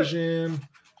television.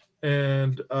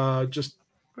 And just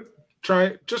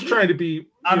trying to be.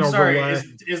 I'm sorry.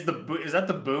 Relaxed. Is that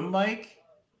the boom mic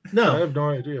I No. have no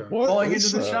idea. What falling is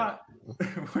into the that? shot?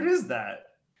 What is that?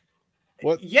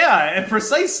 What Yeah, and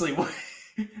precisely.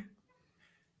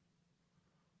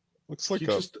 looks like He a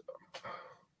just,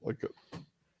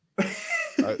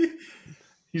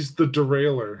 he's the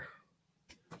derailer.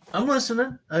 I'm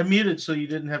listening. I muted so you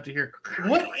didn't have to hear.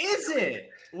 What is it?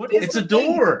 What is It's a the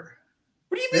thing? door.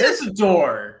 What do you mean it's a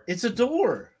door? It's a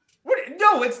door. What?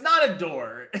 No, it's not a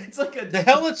door. It's like a. The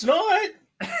hell it's not.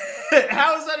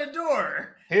 How is that a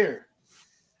door? Here.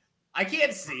 I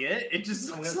can't see it. It just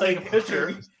I'm looks gonna like take a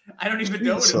picture. I don't even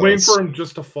know what it So- is. Waiting for him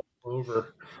just to fall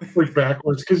over, like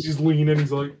backwards, because he's leaning.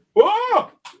 He's like,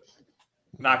 whoa!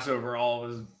 Knocks over all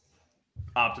of his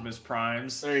Optimus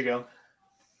Primes. There you go.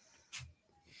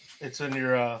 It's in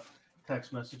your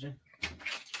text messaging.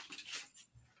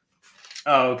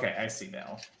 Oh, okay. I see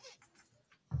now.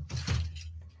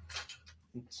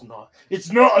 It's not.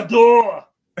 It's not a door.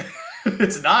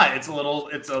 It's not. It's a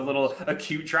little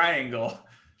acute triangle.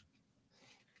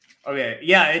 Okay.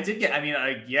 Yeah, it did get. I mean,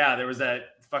 there was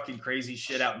that fucking crazy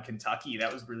shit out in Kentucky.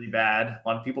 That was really bad. A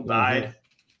lot of people died.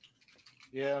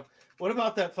 Yeah. What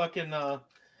about that fucking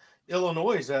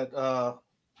Illinois? That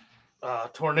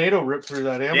tornado ripped through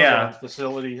that Amazon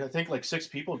facility. I think like 6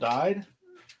 people died.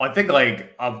 Well, I think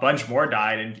like a bunch more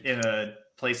died in a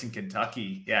place in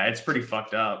Kentucky. Yeah, it's pretty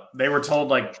fucked up. They were told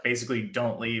like basically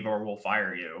don't leave or we'll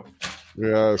fire you.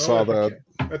 Yeah, I saw at that.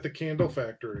 at the candle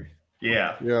factory.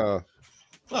 Yeah. Yeah.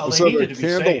 Well, Was they it needed a to be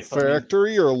candle safe. I mean,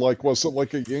 factory or like was it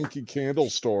like a Yankee candle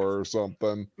store or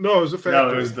something? No, it was a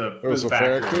factory. No, it was a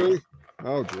factory. factory.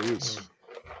 Oh, jeez.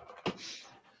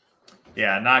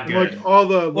 Yeah, not And good. like all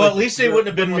the Well, at least they wouldn't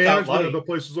have been the without management light. of the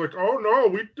place was like, oh no,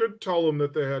 we did tell them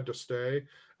that they had to stay,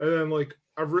 and then like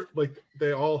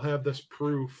they all have this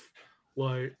proof,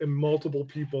 like, and multiple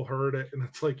people heard it, and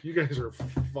it's like, you guys are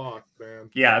fucked, man.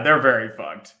 Yeah, they're very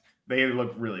fucked. They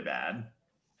look really bad.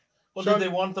 Well, Sean- did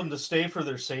they want them to stay for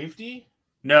their safety?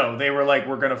 No, they were like,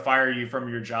 we're gonna fire you from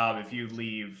your job if you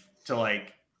leave to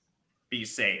like be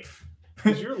safe.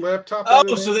 Is your laptop? Oh, at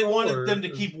an so they angle, wanted or them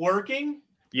to is- keep working?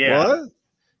 Yeah. What?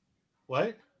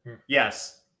 What?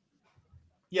 Yes.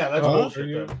 Yeah, that's Oh, are bullshit.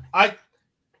 you- Then.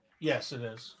 Yes, it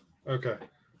is. Okay.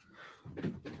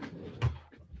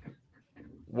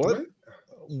 What?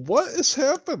 What is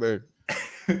happening?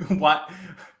 What?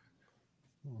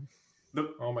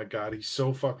 Oh my god, he's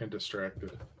so fucking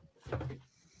distracted.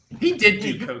 He did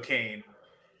do cocaine.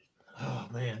 Oh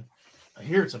man, I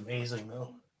hear it's amazing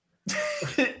though.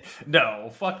 No,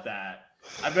 fuck that.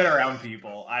 I've been around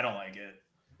people. I don't like it.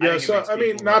 Yeah, think it so makes I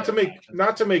mean, people not to really make obnoxious.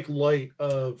 not to make light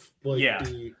of like Yeah.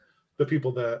 the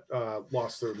people that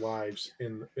lost their lives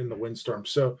in the windstorm.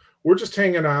 So we're just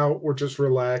hanging out, we're just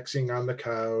relaxing on the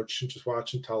couch and just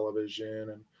watching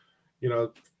television and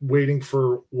waiting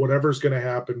for whatever's going to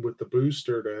happen with the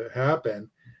booster to happen.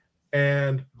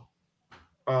 And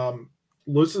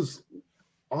Liz is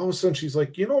all of a sudden she's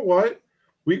like, you know what?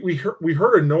 We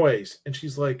heard a noise, and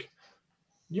she's like,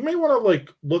 you may want to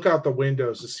like look out the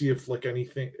windows to see if like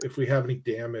anything, if we have any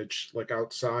damage like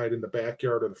outside in the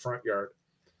backyard or the front yard.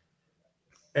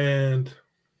 And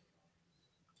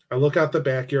I look out the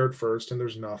backyard first and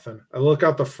there's nothing. I look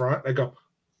out the front, I go,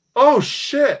 oh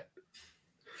shit.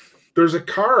 There's a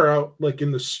car out like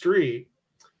in the street,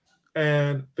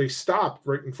 and they stopped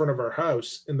right in front of our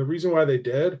house. And the reason why they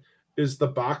did is the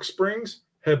box springs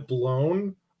had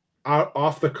blown out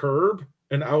off the curb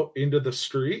and out into the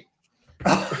street.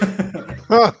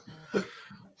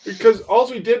 Because all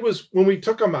we did was when we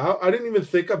took them out, I didn't even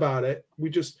think about it. We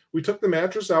took the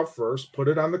mattress out first, put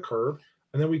it on the curb,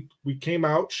 and then we came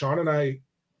out. Sean and I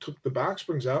took the box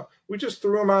springs out. We just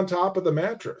threw them on top of the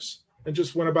mattress and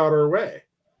just went about our way.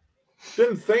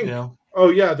 Didn't think, oh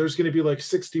yeah, there's going to be like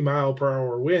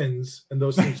 60-mile-per-hour winds, and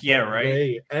those things Yeah, don't right.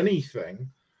 weigh anything.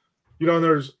 And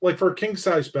there's like for a king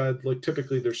size bed, like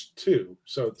typically there's two,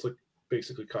 so it's like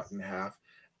basically cut in half,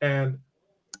 and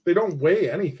they don't weigh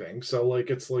anything. So like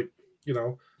it's like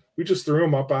we just threw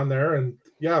them up on there, and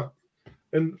yeah,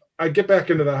 and I get back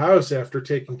into the house after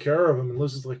taking care of them, and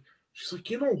Liz is like, she's like,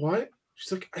 you know what?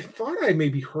 She's like, I thought I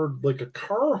maybe heard like a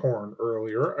car horn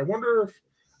earlier. I wonder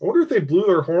if they blew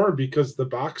their horn because the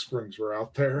box springs were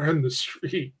out there in the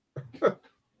street.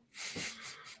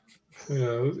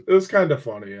 It was kind of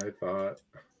funny, I thought.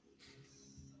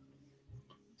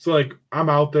 So like I'm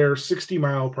out there,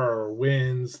 60-mile-per-hour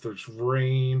winds, there's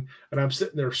rain, and I'm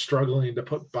sitting there struggling to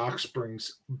put box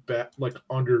springs back like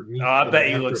underneath. Oh, I the bet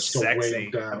you looked mattress to weigh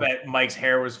sexy. them I down. bet Mike's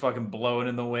hair was fucking blowing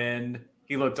in the wind.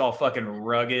 He looked all fucking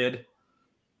rugged.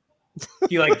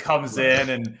 He like comes in,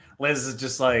 and Liz is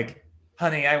just like,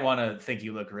 honey, I want to think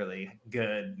you look really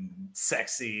good and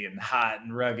sexy and hot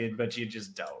and rugged, but you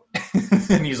just don't.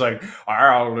 And he's like, all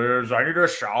right, Liz, I need a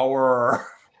shower.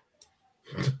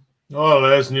 Oh,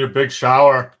 Liz, need a big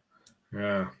shower.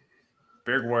 Yeah.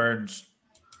 Big words.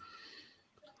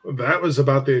 That was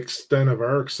about the extent of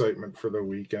our excitement for the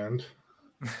weekend.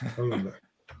 Other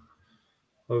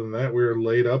than that, we were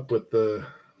laid up with the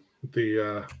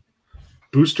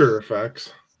booster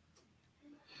effects.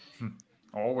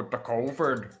 Oh, with the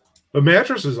COVID. The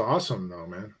mattress is awesome, though,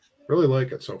 man. Really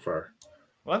like it so far.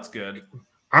 Well, that's good.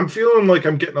 I'm feeling like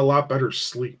I'm getting a lot better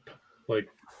sleep. Like,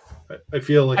 I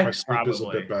feel like my sleep is a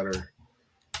Probably. bit better.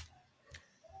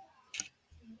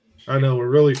 I know. We'll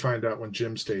really find out when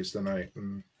Jim stays tonight,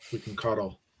 and we can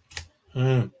cuddle.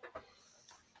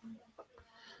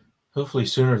 Hopefully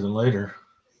sooner than later.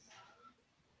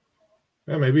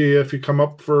 Yeah, maybe if you come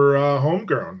up for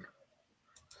homegrown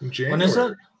in January. When is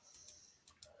it?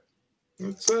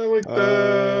 It's like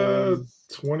the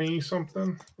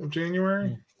 20-something of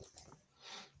January.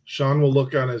 Sean will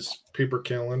look on his paper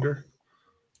calendar.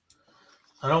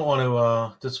 I don't want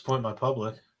to disappoint my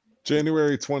public.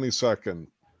 January 22nd.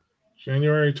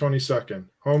 January 22nd.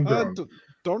 Homegrown.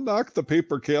 Don't knock the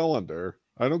paper calendar.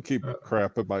 I don't keep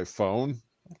crap in my phone.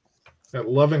 At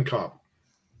Loving Cup.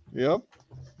 Yep.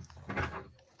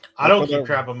 I don't keep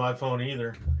crap on my phone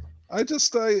either.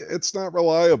 It's not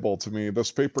reliable to me.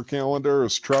 This paper calendar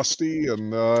is trusty,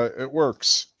 and it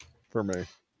works for me.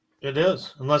 It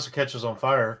is, unless it catches on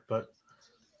fire. But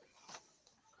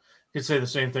You could say the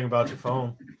same thing about your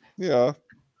phone, Yeah.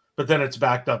 but then it's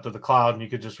backed up to the cloud, and you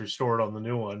could just restore it on the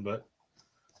new one. But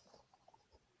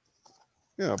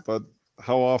Yeah, but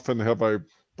how often have I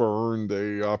burned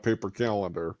a paper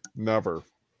calendar? Never.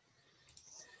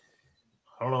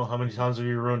 I don't know how many times have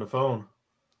you ruined a phone.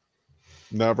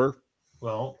 Never.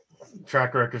 Well,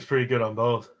 track record's pretty good on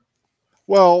both.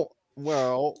 Well,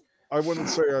 I wouldn't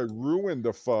say I ruined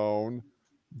a phone,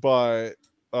 but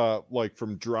like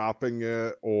from dropping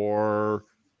it or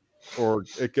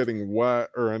it getting wet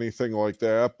or anything like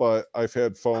that. But I've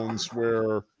had phones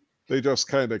where they just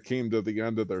kind of came to the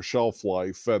end of their shelf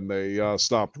life and they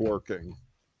stopped working.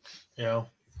 Yeah.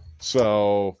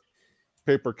 So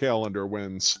paper calendar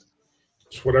wins.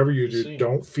 It's whatever you do. See.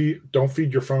 Don't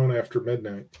feed your phone after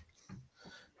midnight.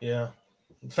 Yeah.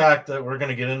 In fact, we're going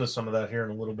to get into some of that here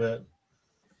in a little bit.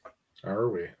 Are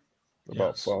we?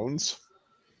 About Yes. phones.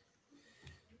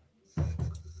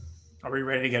 Are we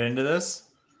ready to get into this?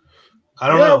 I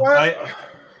don't Yeah, know. why-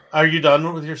 Are you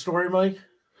done with your story, Mike?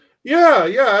 Yeah.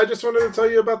 I just wanted to tell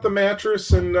you about the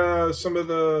mattress and some of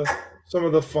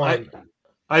the fun.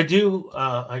 I do.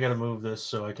 I got to move this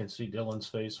so I can see Dylan's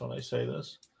face when I say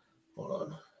this.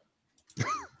 Hold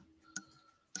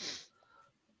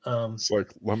on. It's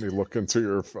like, let me look into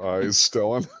your eyes,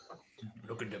 Dylan.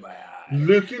 Look into my eye.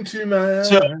 Look into my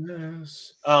So-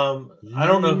 eyes. I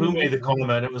don't know who made the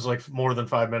comment. It was like more than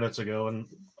 5 minutes ago, and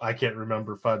I can't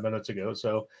remember 5 minutes ago.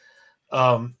 So,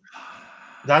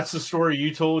 that's the story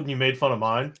you told, and you made fun of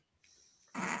mine.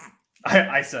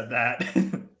 I said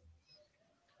that.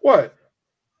 What?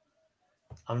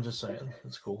 I'm just saying,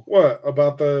 it's cool. What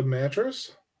about the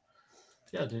mattress?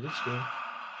 Yeah, dude, it's good.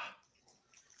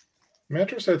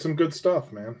 Mattress had some good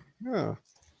stuff, man. Yeah.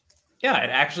 Yeah, it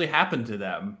actually happened to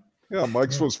them. Yeah,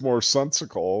 Mike's was more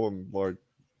sensical and like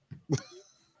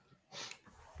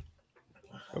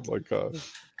had like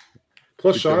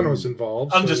Plus, Sean Beginning- was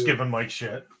involved. I'm so just giving Mike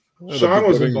shit. Sean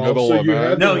was beginning, involved, middle, so and you end.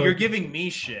 had No, to, you're giving me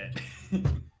shit.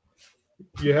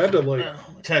 you had to like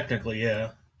Technically,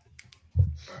 yeah.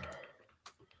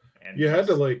 And you had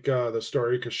to like the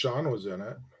story because Sean was in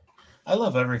it. I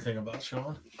love everything about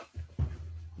Sean.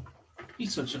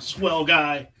 He's such a swell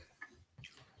guy.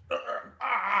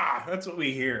 That's what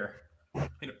we hear.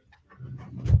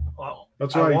 Wow.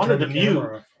 That's I why he wanted turned to the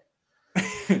camera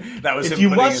off. That was If him you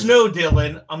putting must his- know,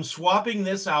 Dylan, I'm swapping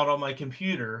this out on my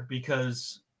computer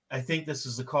because I think this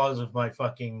is the cause of my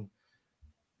fucking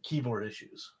keyboard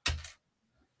issues.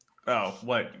 Oh,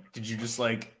 what? Did you just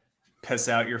like piss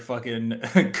out your fucking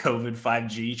COVID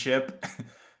 5G chip?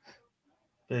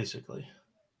 Basically.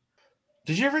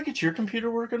 Did you ever get your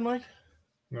computer working, Mike?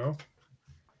 No.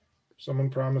 Someone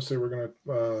promised they were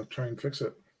gonna try and fix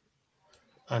it.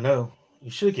 I know. You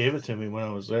should have gave it to me when I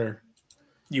was there.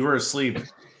 You were asleep.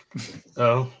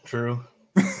 Oh, true.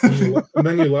 And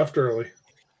then you left early.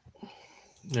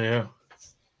 Yeah.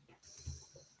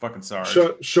 Fucking sorry.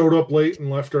 Showed up late and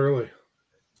left early.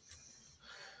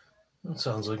 That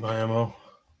sounds like my MO.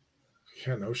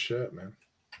 Yeah, no shit, man.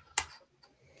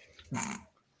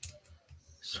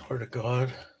 Swear to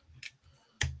God.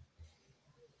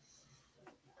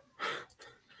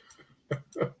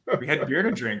 We had beer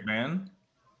to drink, man.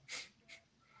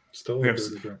 Still We a have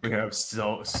dirty drink. we have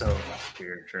so much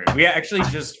beer to drink. We actually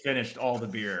just finished all the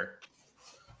beer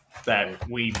that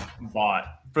we bought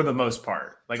for the most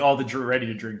part. Like all the ready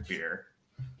to drink beer.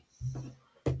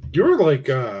 You were like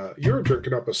you were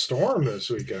drinking up a storm this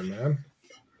weekend, man.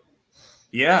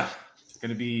 Yeah.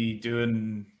 Gonna be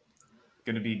doing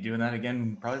that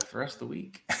again probably for the rest of the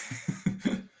week.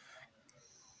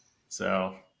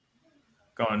 So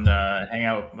going to hang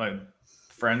out with my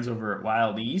friends over at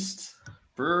Wild East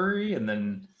Brewery and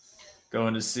then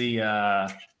going to see a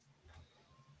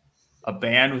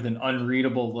band with an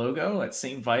unreadable logo at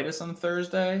St. Vitus on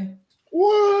Thursday.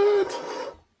 What?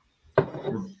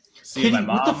 See my Kitty, mom.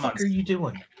 what the fuck are you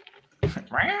doing?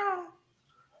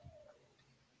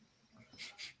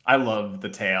 I love the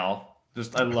tail.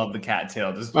 I love the cat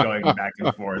tail just going back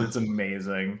and forth. It's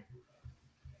amazing.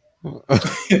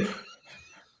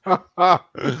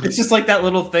 It's just like that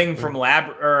little thing from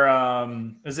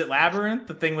is it Labyrinth,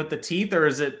 the thing with the teeth, or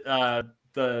is it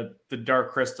the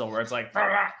Dark Crystal where it's like It's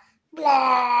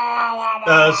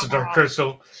a Dark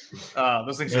Crystal.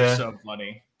 those things Yeah. are so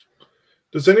funny.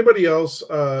 Does anybody else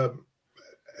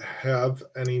have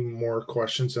any more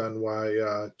questions on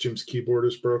why Jim's keyboard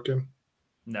is broken?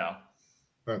 No,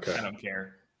 Okay. I don't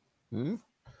care. Yeah.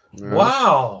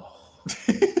 Wow.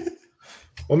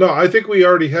 Well, no, I think we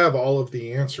already have all of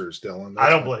the answers, Dylan. I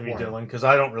That's don't my blame you, point. Dylan, because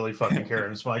I don't really fucking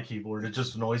care. It's my keyboard. It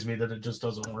just annoys me that it just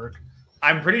doesn't work.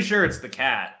 I'm pretty sure it's the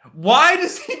cat. Why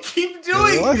does he keep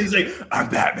doing What? it? He's like, I'm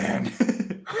Batman.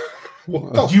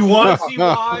 What the Do you want to fuck? see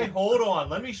why? Hold on.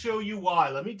 Let me show you why.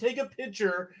 Let me take a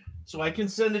picture so I can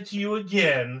send it to you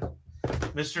again,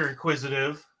 Mr.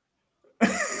 Inquisitive.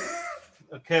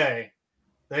 Okay.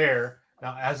 There.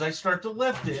 Now, as I start to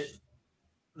lift it,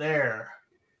 there.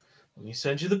 Let me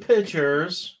send you the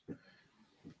pictures.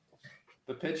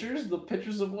 The pictures? The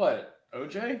pictures of what?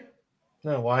 OJ?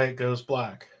 No, why it goes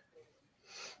black.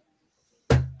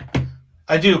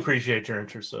 I do appreciate your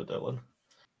interest, though, Dylan.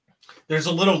 There's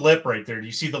a little lip right there. Do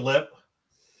you see the lip?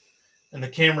 And the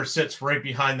camera sits right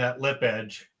behind that lip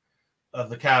edge of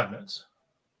the cabinets.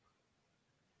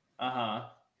 Uh-huh.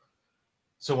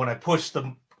 So when I push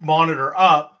the monitor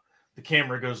up, the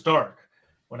camera goes dark.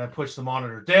 When I push the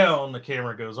monitor down, the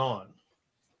camera goes on.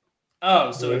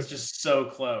 Oh, so it's just so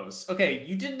close. Okay,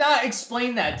 you did not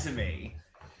explain that to me.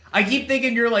 I keep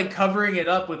thinking you're like covering it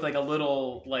up with like a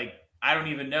little, like, I don't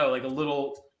even know, like a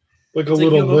little, Like a It's like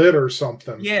little you look- lid or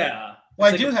something. yeah.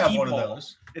 Well, It's I like do a have one of peephole.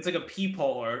 those. It's like a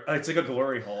peephole or it's like a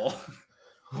glory hole.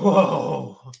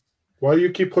 Whoa. Why do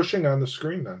you keep pushing on the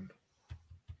screen then?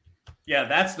 Yeah,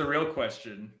 that's the real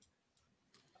question.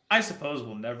 I suppose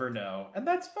we'll never know, and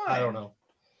that's fine. I don't know.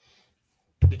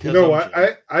 You Because know I'm what?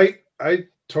 Jim. I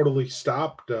totally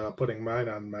stopped putting mine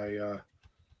on my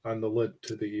on the lid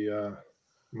to the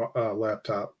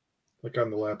laptop, like on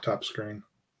the laptop screen.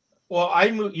 Well, I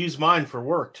use mine for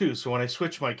work too. So when I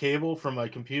switch my cable from my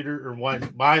computer or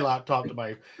my laptop to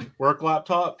my work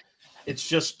laptop, it's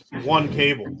just one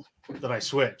cable that I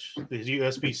switch. The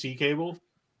USB-C cable,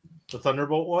 the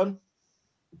Thunderbolt one.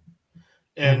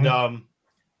 And Mhm.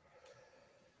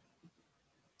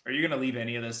 Are you gonna leave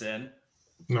any of this in?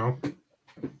 No.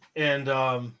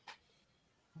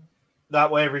 That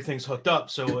way everything's hooked up.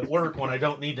 So at work, when I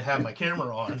don't need to have my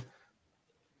camera on,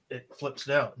 it flips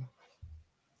down.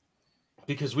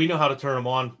 Because we know how to turn them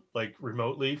on like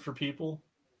remotely for people.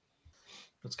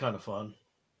 It's kind of fun.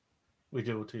 We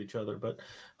do it to each other. But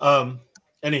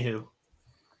anywho.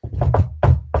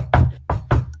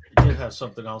 I did have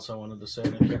something else I wanted to say,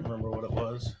 and I can't remember what it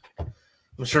was.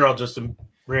 I'm sure I'll just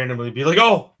randomly be like,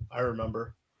 oh, I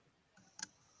remember.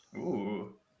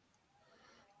 Ooh.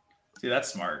 See,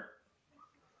 that's smart.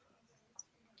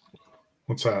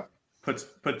 What's that?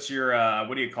 Puts your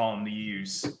what do you call them to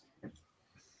use?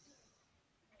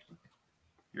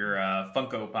 Your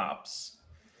Funko Pops.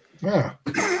 Yeah.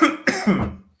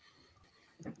 I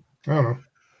don't know.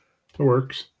 It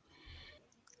works.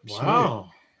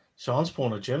 Wow. Sean's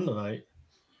pulling a gym tonight.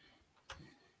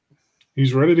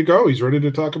 He's ready to go. He's ready to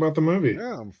talk about the movie.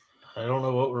 Yeah. I don't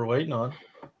know what we're waiting on.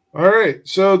 All right.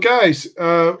 So guys,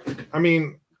 while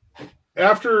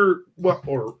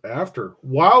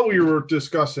we were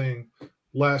discussing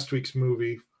last week's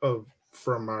movie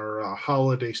from our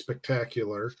holiday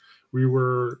spectacular, we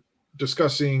were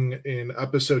discussing in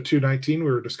episode 219,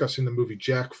 we were discussing the movie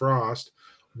Jack Frost.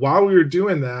 While we were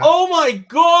doing that, Oh my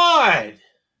God!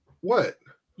 what?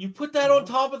 You put that on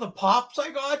top of the Pops I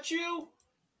got you?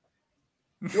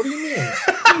 What do you mean?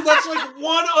 Dude, that's like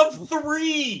one of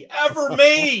 3 ever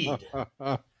made.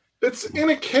 It's in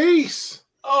a case.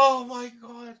 Oh my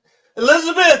God.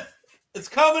 Elizabeth! It's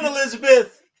coming,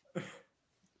 Elizabeth!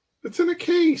 It's in a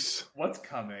case. What's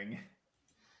coming?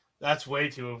 That's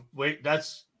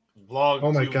that's long.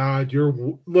 Oh my God,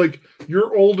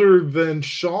 you're older than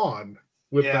Sean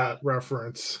with Yeah. that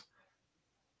reference.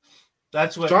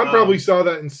 That's what Sean probably saw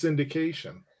that in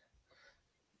syndication.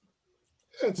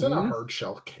 Yeah, it's in a Mhm. hard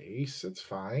shell case. It's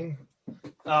fine.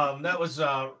 that was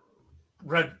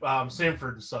Red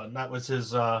Sanford and Son. That was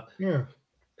Yeah.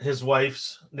 his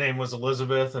wife's name was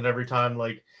Elizabeth, and every time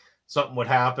like something would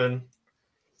happen,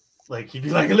 like he'd be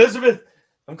like, Elizabeth,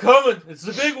 I'm coming. It's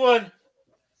the big one.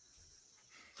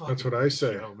 That's what I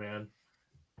say. Oh man.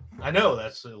 I know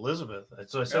that's Elizabeth.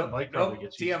 That's what I said. Mike probably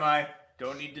gets you. TMI.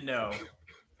 Don't need to know.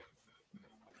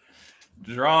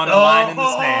 Drawing a line in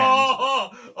the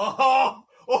sand.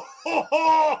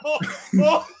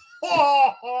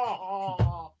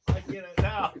 I get it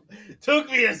now. Took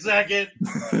me a second.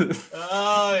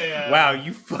 Oh yeah. Wow,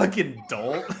 you fucking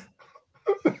dolt.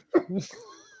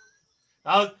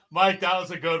 Mike, that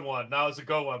was a good one. That was a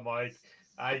good one, Mike.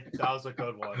 That was a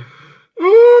good one.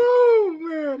 Oh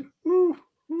man. Ooh.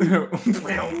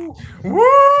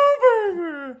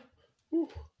 Woo, baby.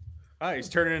 Ah, he's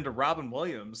turning into Robin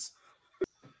Williams.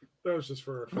 That was just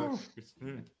for effect. It's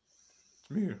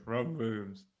me, Robin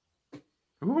Williams.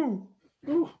 Ooh.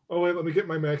 Ooh. Oh wait, let me get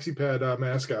my maxi pad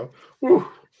mask out. Ooh.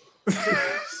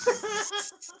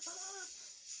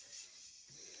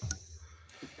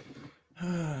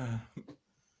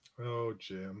 Oh,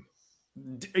 Jim.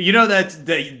 You know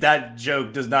that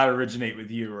joke does not originate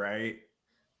with you, right?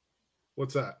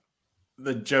 What's that?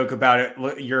 The joke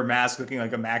about your mask looking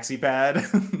like a maxi pad.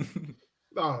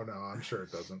 Oh no, I'm sure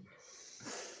it doesn't.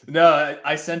 No,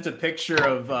 I sent a picture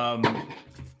of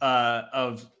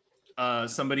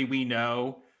somebody we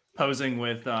know posing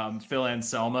with Phil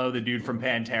Anselmo, the dude from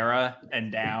Pantera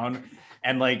and Down,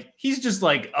 and like he's just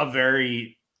like a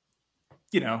very,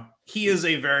 he is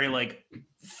a very like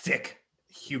thick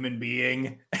human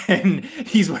being, and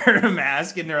he's wearing a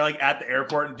mask, and they're like at the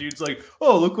airport, and dude's like,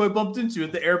 "Oh, look who I bumped into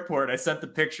at the airport." I sent the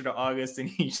picture to August, and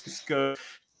he just goes,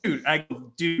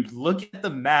 dude, look at the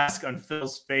mask on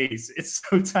Phil's face. It's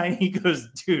so tiny. He goes,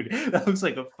 dude, that looks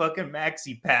like a fucking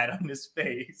maxi pad on his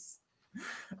face.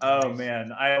 Oh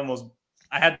man, I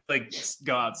had to like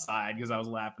go outside because I was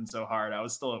laughing so hard. I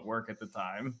was still at work at the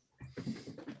time.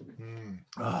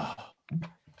 Oh,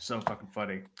 so fucking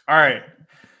funny. All right.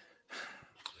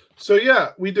 So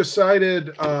yeah, we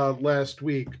decided last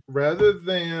week, rather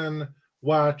than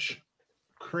watch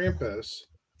Krampus,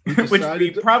 which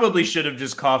we probably should have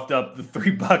just coughed up the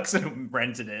 $3 and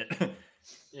rented it.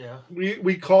 Yeah.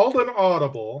 We called an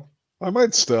audible. I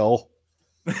might still.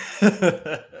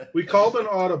 We called an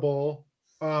audible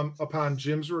upon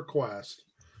Jim's request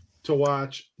to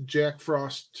watch Jack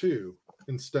Frost 2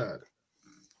 instead.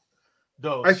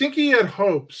 I think he had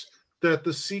hopes that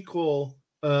the sequel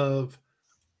of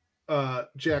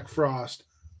Jack Frost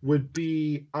would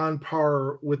be on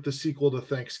par with the sequel to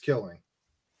Thanksgiving.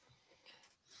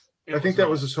 I think that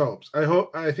was his hopes.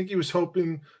 I think he was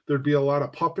hoping there'd be a lot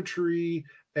of puppetry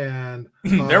and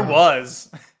there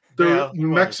was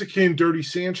Mexican Dirty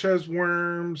Sanchez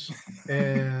worms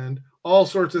and all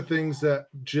sorts of things that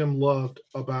Jim loved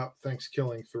about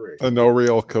Thanksgiving 3. And no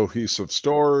real cohesive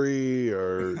story,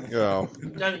 or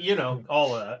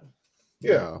all of that.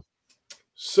 Yeah.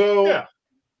 So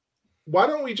why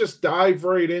don't we just dive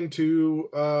right into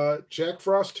Jack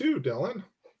Frost 2, Dylan?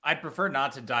 I'd prefer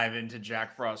not to dive into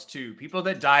Jack Frost 2. People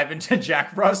that dive into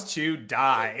Jack Frost 2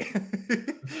 die.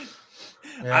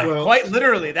 Quite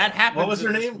literally, that happened. What was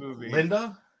her name? Movie.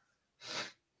 Linda?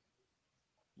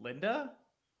 Linda?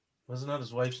 Wasn't that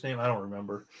his wife's name? I don't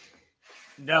remember.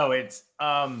 No, it's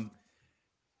I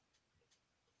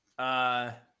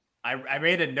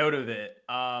made a note of it.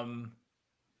 I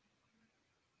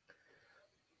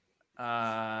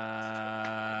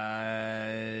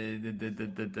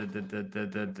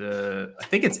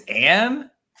think it's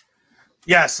Anne.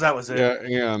 Yes, that was it. Yeah,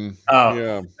 Anne.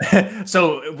 Oh, yeah.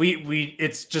 So we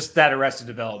it's just that Arrested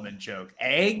Development joke.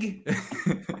 Egg.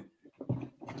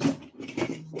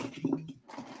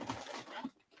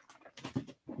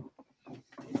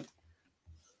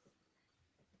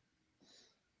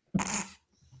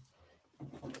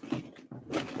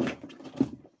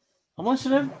 How much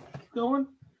of them going?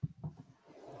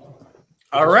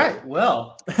 All right.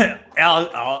 Well,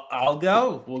 I'll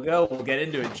go. We'll go. We'll get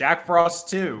into it. Jack Frost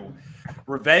 2,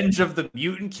 Revenge of the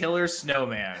Mutant Killer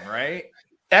Snowman. Right.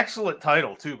 Excellent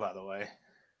title too, by the way.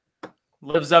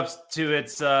 Lives up to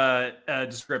its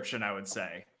description, I would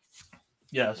say.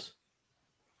 Yes.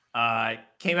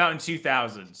 Came out in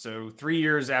 2000, so 3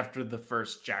 years after the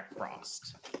first Jack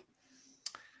Frost.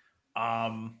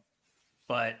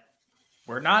 But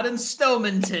we're not in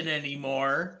Snowminton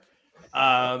anymore.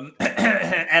 And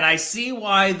I see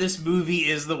why this movie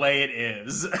is the way it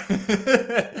is.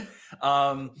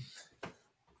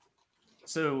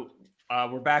 So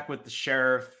we're back with the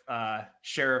sheriff,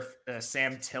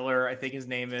 Sam Tiller, I think his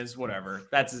name is. Whatever.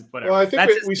 That's whatever. Well, I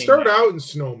think we start out in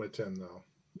Snowminton, though.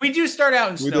 We do start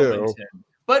out in Snowminton,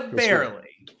 but barely,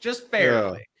 just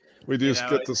barely. Yeah. We just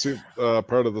get to see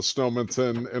part of the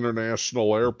Snowminton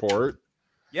International Airport.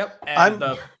 Yep, and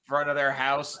the front of their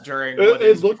house during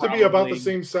it looked to be about the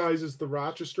same size as the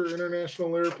Rochester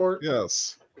International Airport.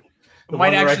 Yes, the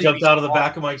one where I jumped out of the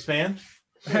back of Mike's van.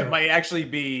 It might actually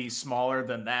be smaller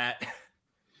than that.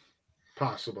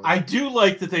 Possibly. I do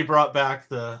like that they brought back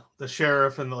the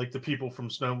sheriff and like the people from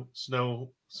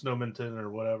Snowminton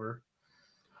or whatever.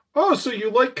 Oh, so you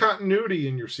like continuity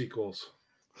in your sequels?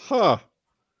 Huh.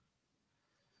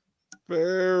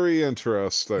 Very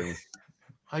interesting.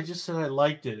 I just said I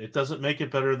liked it. It doesn't make it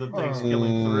better than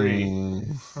Thanksgiving 3.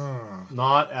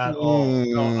 Not at all.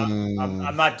 No,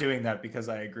 I'm not doing that because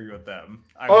I agree with them.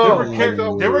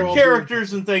 There were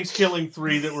characters in Thanksgiving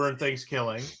 3 that were in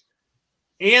Thanksgiving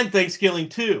and Thanksgiving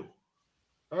 2.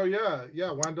 Oh,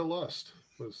 yeah. Wanda Lust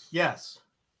was. Yes.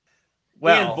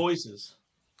 And voices.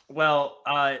 Well,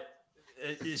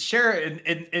 Sheriff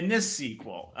in this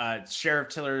sequel, Sheriff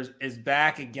Tiller is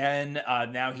back again.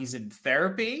 Now he's in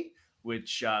therapy,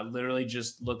 which literally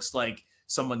just looks like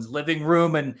someone's living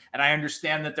room. And I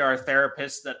understand that there are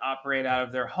therapists that operate out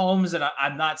of their homes. And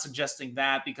I'm not suggesting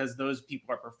that, because those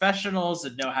people are professionals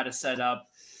and know how to set up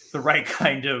the right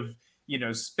kind of,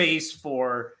 space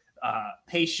for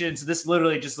patients. This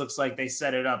literally just looks like they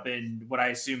set it up in what I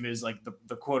assume is like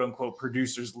the quote unquote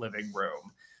producer's living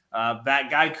room.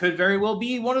 That guy could very well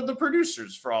be one of the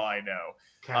producers for all I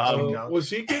know. Was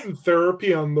he getting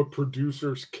therapy on the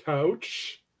producer's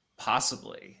couch?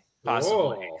 Possibly.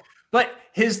 Whoa. But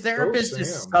his therapist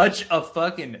is Sam. such a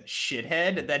fucking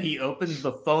shithead that he opens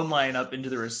the phone line up into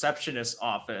the receptionist's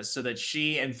office so that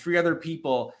she and 3 other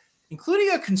people,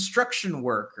 including a construction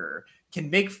worker, can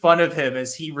make fun of him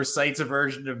as he recites a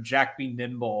version of Jack Be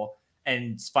Nimble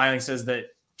and finally says that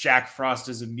Jack Frost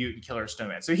is a mutant killer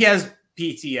snowman. So he has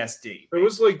PTSD. It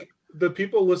was like the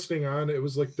people listening on, it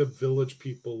was like the village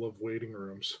people of waiting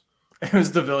rooms. It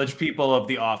was the village people of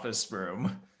the office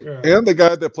room. Yeah. And the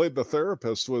guy that played the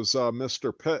therapist was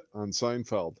Mr. Pitt on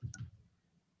Seinfeld.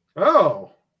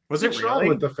 Oh. Was it what's wrong really?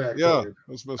 with the fact? Yeah, it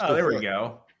was Mr. Oh, there Pitt. we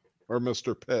go. Or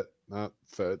Mr. Pitt, not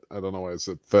Fit. I don't know why I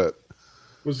said Fit.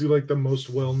 Was he like the most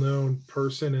well-known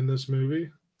person in this movie?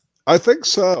 I think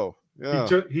so. Yeah.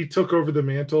 He took over the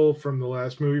mantle from the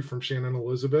last movie from Shannon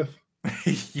Elizabeth.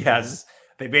 Yes,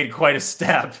 they made quite a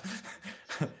step.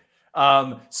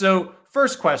 So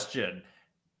first question.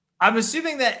 I'm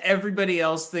assuming that everybody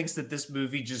else thinks that this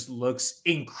movie just looks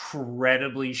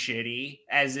incredibly shitty,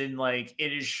 as in like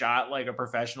it is shot like a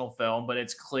professional film, but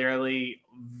it's clearly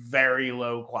very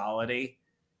low quality.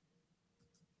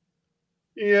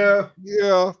 Yeah,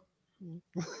 Yeah.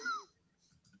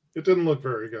 it didn't look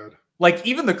very good. Like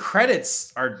even the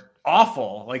credits are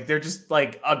awful. Like they're just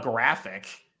like a graphic.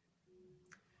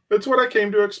 That's what I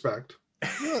came to expect.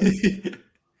 I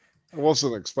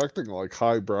wasn't expecting like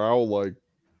highbrow, like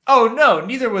Oh no,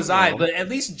 neither was I. No. But at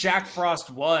least Jack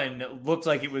Frost 1 looked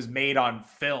like it was made on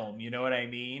film. You know what I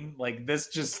mean? Like this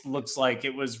just looks like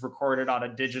it was recorded on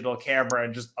a digital camera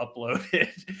and just uploaded.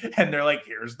 And they're like,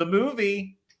 "Here's the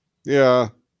movie." yeah.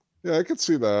 Yeah, I could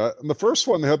see that. And the first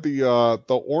one had the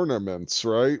ornaments,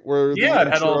 right? Where Yeah, the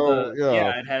it had all intro-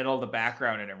 the it had all the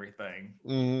background and everything.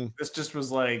 Mhm. This just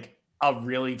was like a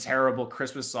really terrible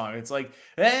Christmas song. It's like,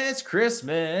 it's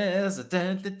Christmas.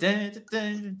 It's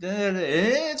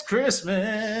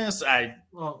Christmas.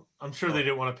 Well, I'm sure they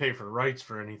didn't want to pay for rights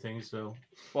for anything, so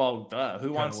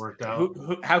Who wants worked out.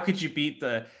 who how could you beat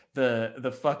the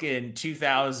fucking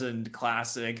 2000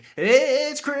 classic?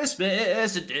 It's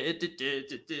Christmas.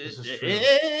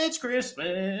 It's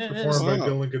Christmas. Performed by Wow.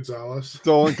 Dylan Gonzalez.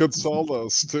 Dylan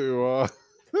Gonzalez to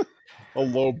a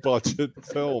low budget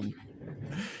film.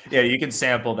 Yeah, you can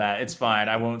sample that. It's fine.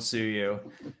 I won't sue you.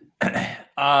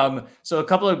 So a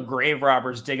couple of grave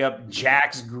robbers dig up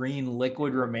Jack's green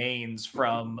liquid remains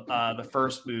from the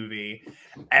first movie,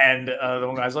 and the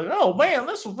one guy's like, "Oh man,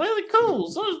 this is really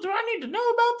cool. So do I need to know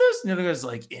about this?" And the other guy's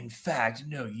like, "In fact,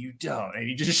 no, you don't." And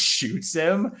he just shoots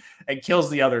him and kills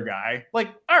the other guy. Like,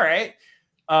 all right,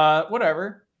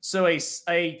 whatever. So a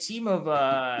team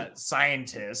of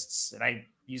scientists, and I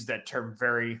use that term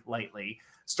very lightly,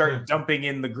 start dumping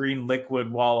in the green liquid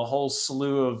while a whole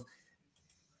slew of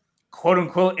quote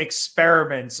unquote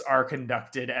experiments are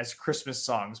conducted as Christmas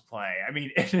songs play. I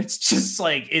mean, it's just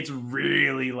like, it's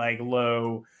really like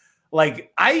low.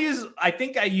 Like I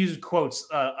think I used quotes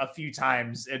a few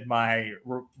times in my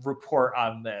report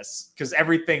on this, because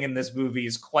everything in this movie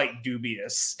is quite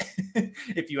dubious,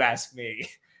 if you ask me.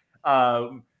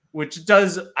 Which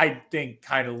does, I think,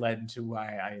 kind of led to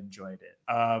why I enjoyed it.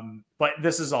 But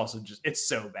this is also just, it's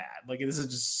so bad. Like, this is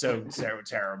just so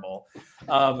terrible.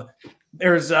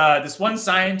 There's this one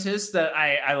scientist that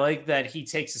I like, that he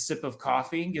takes a sip of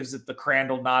coffee and gives it the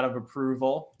Crandall nod of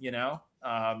approval, you know?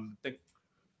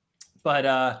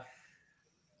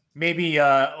 Maybe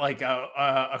like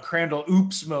a Crandall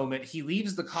oops moment. He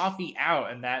leaves the coffee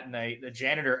out, and that night, the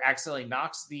janitor accidentally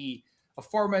knocks the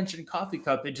aforementioned coffee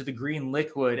cup into the green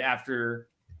liquid after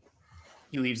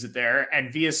he leaves it there,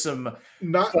 and via some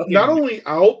not only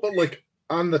out, but like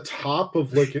on the top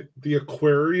of like the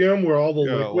aquarium where all the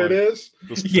liquid is.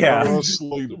 Just Yeah.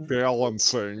 carelessly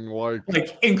balancing, like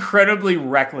incredibly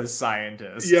reckless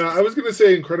scientist. Yeah, I was gonna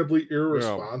say incredibly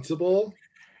irresponsible.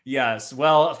 Yes.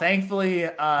 Well, thankfully,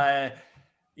 we're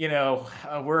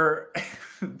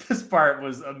this part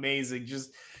was amazing.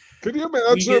 Just Could you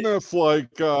imagine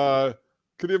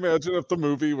if the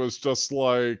movie was just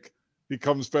like, he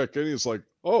comes back in, he's like,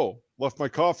 "Oh, left my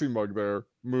coffee mug there,"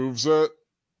 moves it,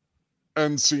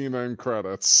 end scene, end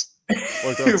credits.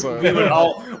 Like that's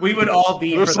it. we would all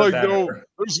be. There's for the like better.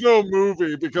 there's no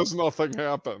movie because nothing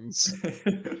happens.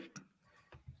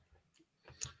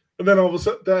 And then all of a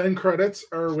sudden, the end credits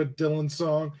are with Dylan's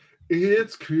song.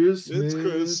 It's Christmas. It's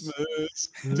Christmas.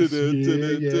 Yeah.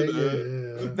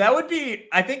 That would be,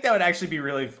 I think that would actually be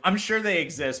really, I'm sure they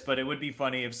exist, but it would be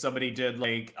funny if somebody did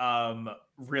like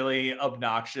really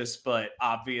obnoxious but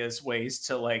obvious ways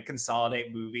to like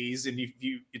consolidate movies. And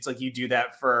it's like you do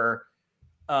that for,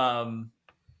 I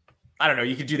don't know,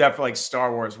 you could do that for like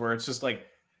Star Wars, where it's just like,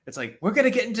 it's like, we're going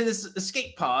to get into this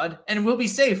escape pod and we'll be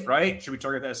safe, right? Should we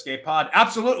target that escape pod?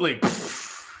 Absolutely.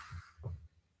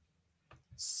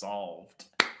 Solved.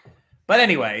 But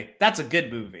anyway, that's a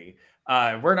good movie.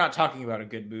 We're not talking about a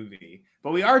good movie,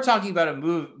 but we are talking about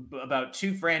about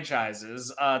two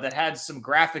franchises that had some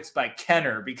graphics by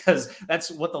Kenner, because that's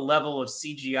what the level of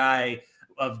CGI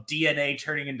of DNA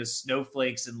turning into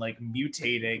snowflakes and like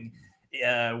mutating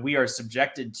we are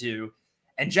subjected to.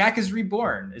 And Jack is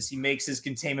reborn as he makes his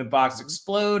containment box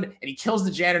explode, and he kills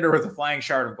the janitor with a flying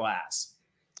shard of glass.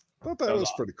 I thought that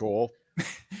was pretty cool.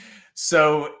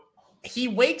 So he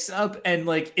wakes up and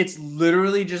like it's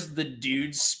literally just the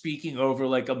dude speaking over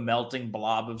like a melting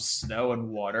blob of snow and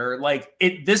water. Like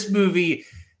this movie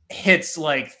hits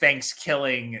like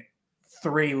Thanksgiving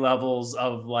 3 levels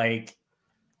of like,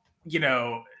 you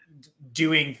know,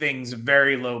 doing things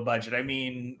very low budget. I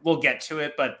mean, we'll get to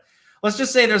it, but let's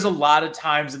just say there's a lot of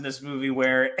times in this movie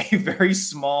where a very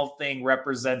small thing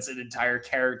represents an entire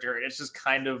character. And it's just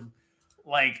kind of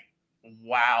like,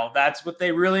 wow, that's what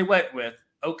they really went with.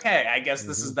 Okay, I guess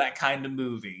this is that kind of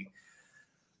movie.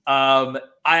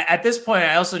 At this point,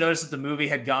 I also noticed that the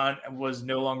movie was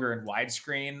no longer in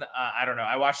widescreen. I don't know.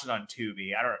 I watched it on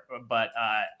Tubi. But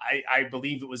I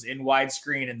believe it was in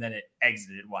widescreen and then it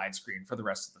exited widescreen for the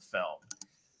rest of the film.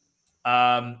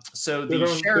 So they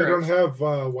don't have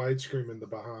widescreen in the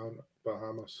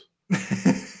Bahamas.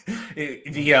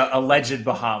 The alleged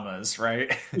Bahamas,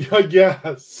 right?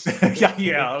 Yes.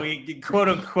 yeah, quote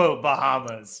unquote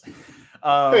Bahamas.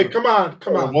 Hey, come on.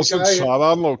 It wasn't shot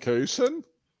on location?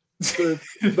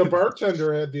 The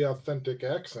bartender had the authentic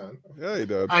accent. Yeah, he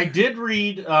did. I did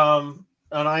read on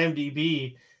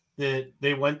IMDb that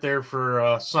they went there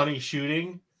for sunny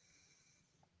shooting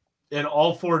in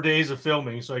all 4 days of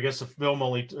filming. So I guess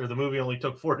the movie only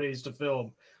took 4 days to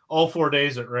film. All 4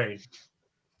 days it rained.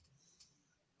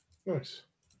 Nice.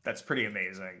 That's pretty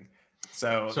amazing.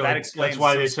 So that explains. That's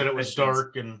why they said it was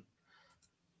dark and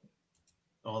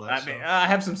all that. I mean, I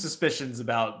have some suspicions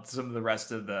about some of the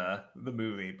rest of the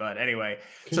movie, but anyway.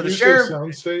 So the sheriff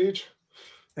soundstage.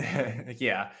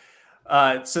 Yeah.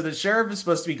 So the sheriff is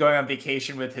supposed to be going on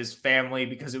vacation with his family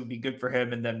because it would be good for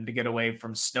him and them to get away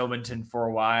from Snowmonton for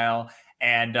a while.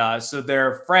 And so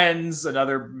their friends,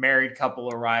 another married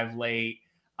couple, arrive late.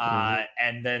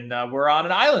 And then we're on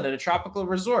an island at a tropical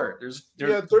resort.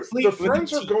 The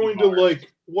friends are going to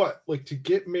like to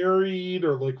get married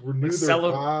or like renew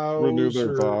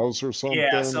their vows or something.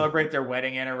 Yeah, celebrate their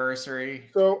wedding anniversary.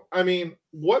 So, I mean,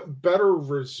 what better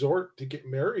resort to get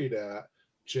married at,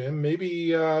 Jim?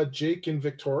 Maybe Jake and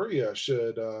Victoria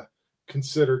should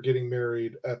consider getting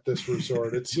married at this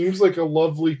resort. It seems like a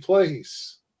lovely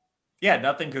place. Yeah,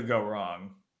 nothing could go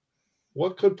wrong.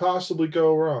 What could possibly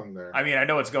go wrong there? I mean, I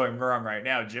know what's going wrong right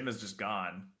now. Jim is just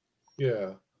gone.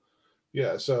 Yeah.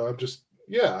 So I'm just,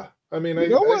 I mean, you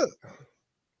know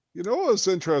what was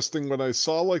interesting when I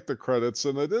saw like the credits,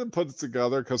 and I didn't put it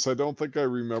together because I don't think I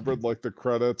remembered like the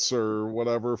credits or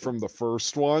whatever from the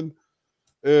first one,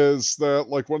 is that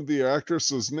like one of the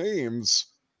actresses' names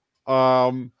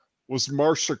was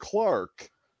Marcia Clark.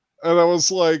 And I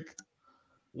was like,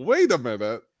 wait a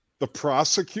minute. The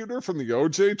prosecutor from the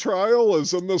OJ trial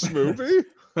is in this movie?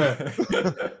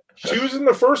 She was in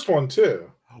the first one too.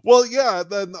 Well, yeah,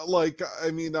 then like I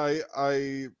mean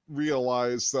I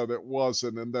realized that it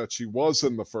wasn't and that she was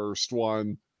in the first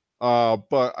one.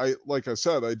 But I like I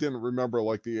said, I didn't remember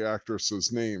like the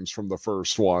actresses' names from the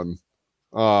first one.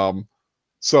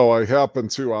 So I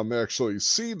happened to actually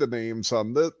see the names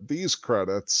on these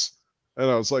credits, and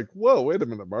I was like, whoa, wait a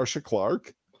minute, Marcia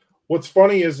Clark. What's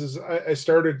funny is I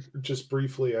started just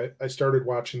briefly. I started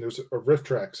watching. There's a riff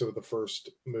tracks of the first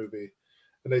movie,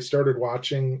 and I started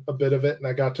watching a bit of it, and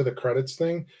I got to the credits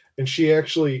thing, and she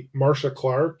actually Marcia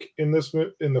Clark in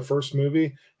the first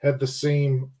movie had the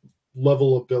same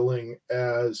level of billing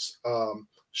as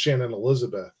Shannon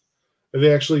Elizabeth. And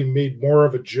they actually made more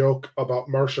of a joke about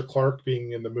Marcia Clark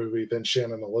being in the movie than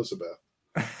Shannon Elizabeth.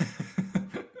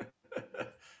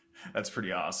 That's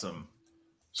pretty awesome.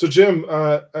 So, Jim,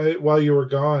 while you were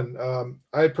gone,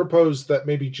 I proposed that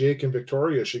maybe Jake and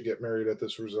Victoria should get married at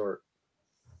this resort.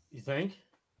 You think?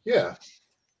 Yeah.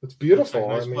 It's beautiful.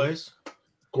 Nice place.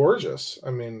 Gorgeous.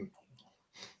 I mean,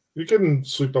 you can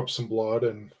sweep up some blood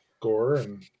and gore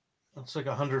and It's like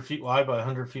 100 feet wide by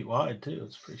 100 feet wide too.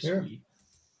 It's pretty Yeah. sweet.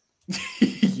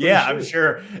 Yeah, I'm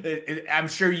sure. I'm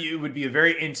sure you would be a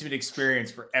very intimate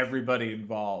experience for everybody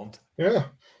involved. Yeah.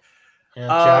 Yeah,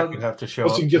 Jack would have to show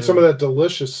Plus, up. you can get too. some of that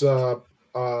delicious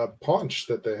punch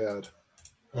that they had.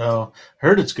 Oh,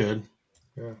 heard it's good.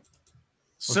 Yeah.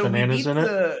 So bananas we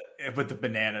meet in with the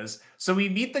bananas. So we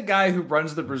meet the guy who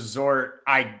runs the resort,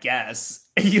 I guess.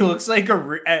 He looks like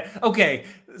okay.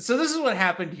 So this is what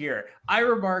happened here. I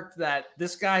remarked that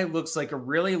this guy looks like a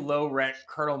really low rent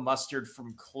Colonel Mustard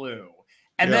from Clue.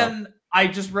 And then I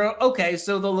just wrote, okay,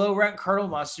 so the low rent Colonel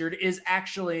Mustard is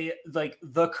actually like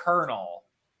the Colonel.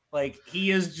 Like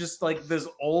he is just like this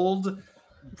old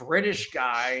British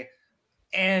guy.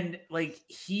 And like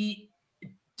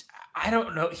I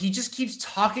don't know. He just keeps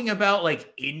talking about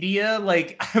like India.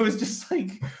 Like I was just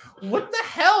like, what the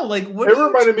hell? Like what? It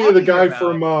reminded me of the guy about?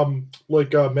 from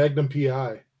Magnum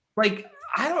PI. Like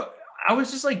I was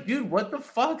just like, dude, what the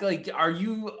fuck? Like, are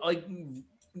you like?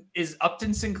 Is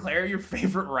Upton Sinclair your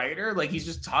favorite writer? Like he's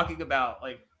just talking about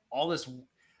like all this.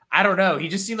 I don't know. He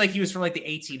just seemed like he was from like the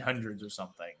 1800s or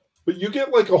something. But you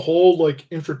get like a whole like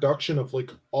introduction of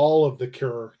like all of the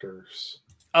characters.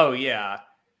 Oh yeah.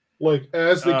 Like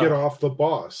as they get off the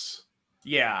bus.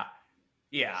 Yeah.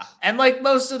 Yeah. And like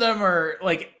most of them are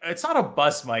like, it's not a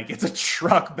bus, Mike. It's a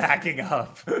truck backing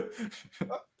up.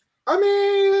 I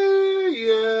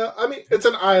mean, it's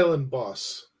an island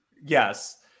bus.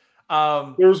 Yes.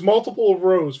 There's multiple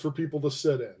rows for people to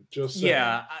sit in. Just saying.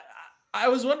 Yeah. I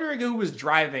was wondering who was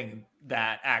driving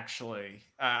that actually.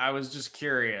 I was just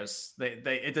curious.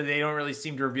 They don't really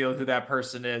seem to reveal who that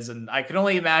person is, and I can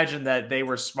only imagine that they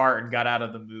were smart and got out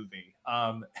of the movie.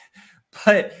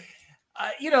 But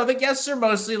the guests are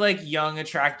mostly like young,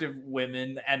 attractive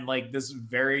women and like this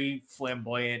very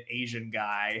flamboyant Asian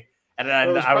guy. And I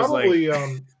was probably,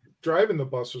 like, driving the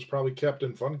bus was probably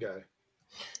Captain Fun Guy.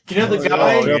 You know the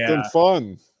guy. Captain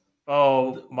Fun.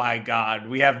 Oh my God,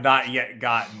 we have not yet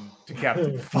gotten to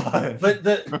Captain Fun. But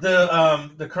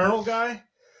the Colonel guy.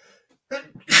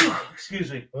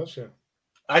 Excuse me.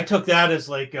 I took that as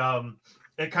like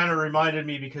it kind of reminded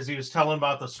me because he was telling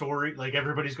about the story. Like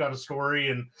everybody's got a story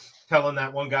and telling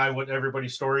that one guy what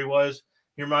everybody's story was.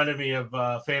 He reminded me of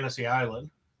Fantasy Island.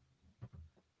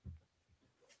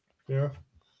 Yeah.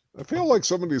 I feel like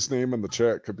somebody's name in the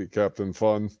chat could be Captain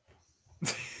Fun.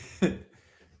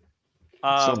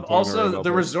 Also,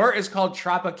 the resort is called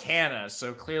Tropicana,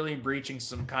 so clearly breaching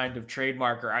some kind of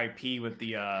trademark or IP with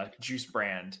the juice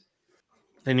brand.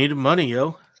 They needed money,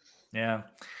 yo. Yeah.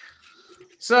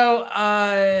 So,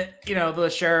 the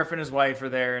sheriff and his wife are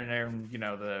there, and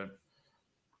they're,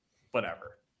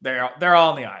 whatever. They're all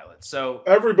on the island. So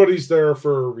everybody's there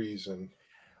for a reason.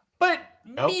 But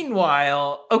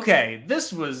meanwhile, okay,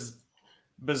 this was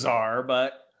bizarre,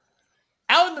 but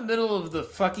out in the middle of the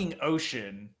fucking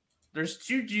ocean, there's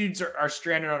two dudes are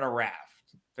stranded on a raft.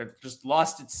 They're just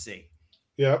lost at sea.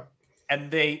 Yep.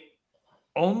 And they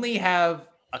only have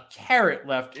a carrot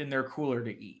left in their cooler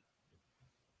to eat.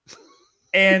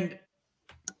 And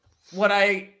what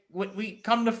we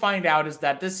come to find out is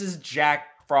that this is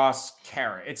Jack Frost's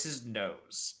carrot. It's his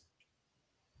nose.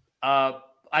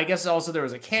 I guess also there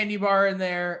was a candy bar in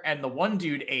there, and the one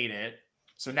dude ate it.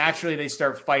 So naturally they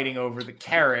start fighting over the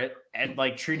carrot and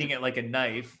like treating it like a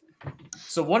knife.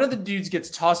 So one of the dudes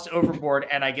gets tossed overboard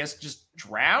and I guess just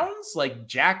drowns. Like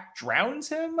Jack drowns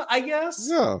him, I guess.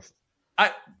 Yeah.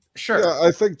 Sure. Yeah,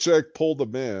 I think Jack pulled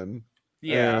him in.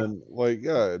 Yeah. And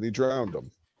and he drowned him.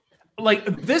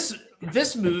 Like this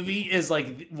movie is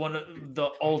like one of the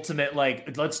ultimate,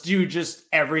 like, let's do just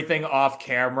everything off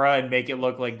camera and make it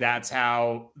look like that's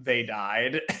how they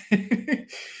died.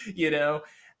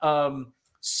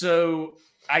 So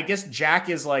I guess Jack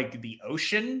is like the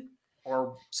ocean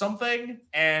or something,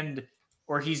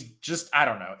 or he's just, I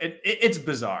don't know. It's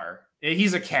bizarre.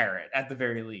 He's a carrot at the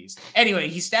very least. Anyway,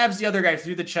 he stabs the other guy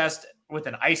through the chest with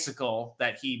an icicle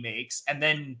that he makes, and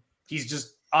then he's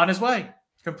just on his way.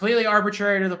 Completely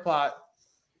arbitrary to the plot.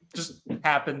 Just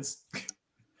happens.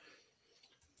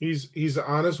 He's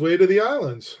on his way to the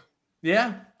islands.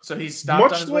 Yeah. So he's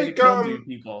stopped on his way to kill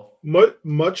people.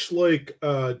 Much like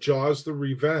Jaws the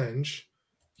Revenge,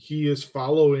 he is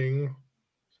following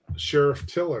Sheriff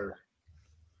Tiller.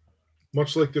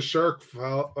 Much like the shark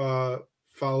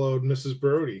followed Mrs.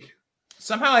 Brody.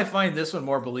 Somehow I find this one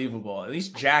more believable. At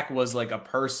least Jack was like a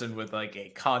person with like a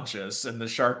conscience, and the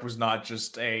shark was not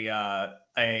just a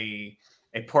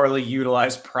poorly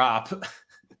utilized prop.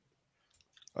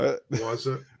 Was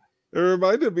it? It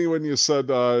reminded me when you said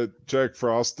Jack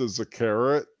Frost is a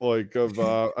carrot, like of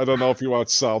I don't know if you watch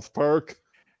South Park.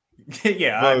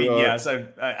 Yeah, but, I mean, yes,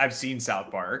 I've seen South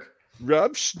Park.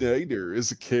 Rob Schneider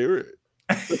is a carrot.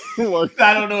 I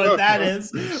don't know what that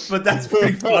is, but that's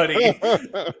pretty funny.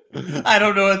 I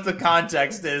don't know what the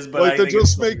context is, but like I they're think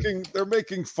just it's they're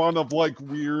making fun of like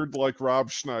weird like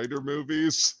Rob Schneider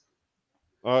movies.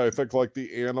 I think like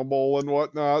The Animal and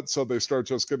whatnot, so they start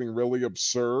just getting really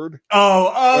absurd.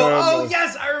 Oh,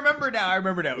 yes, I remember now.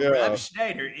 Yeah. Rob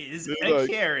Schneider is a like,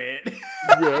 carrot.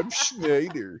 Rob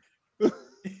Schneider.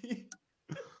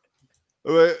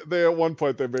 They at one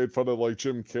point they made fun of like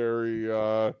Jim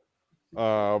Carrey,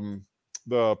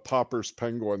 the Popper's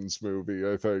Penguins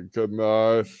movie, I think, and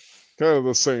kind of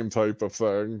the same type of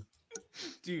thing.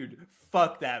 Dude,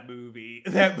 fuck that movie.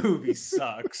 That movie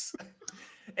sucks.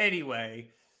 Anyway,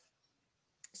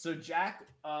 so Jack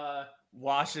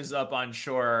washes up on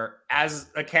shore as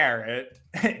a carrot.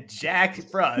 Jack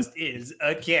Frost is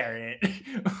a carrot.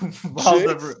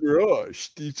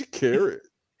 Frost is a carrot.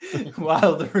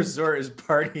 While the resort is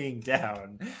partying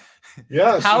down.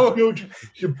 Yes,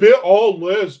 you bit all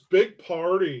Liz, big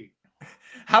party.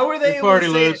 How are they able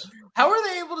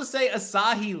to say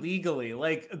Asahi legally?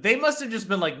 Like, they must have just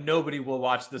been like, nobody will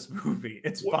watch this movie.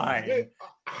 It's fine. Yeah,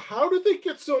 how did they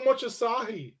get so much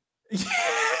Asahi?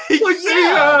 They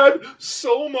had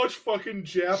so much fucking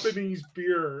Japanese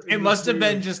beer. It must have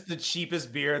been just the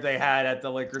cheapest beer they had at the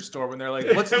liquor store when they're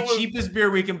like, what's the cheapest beer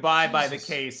we can buy by the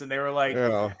case? And they were like,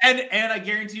 and I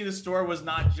guarantee you the store was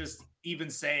not just even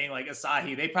saying like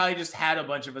Asahi. They probably just had a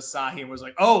bunch of Asahi and was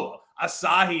like, oh,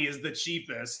 Asahi is the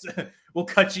cheapest. We'll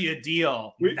cut you a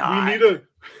deal. We need a...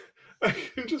 I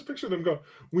can just picture them go,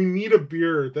 we need a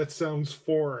beer that sounds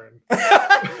foreign.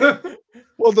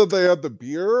 Well, did they have the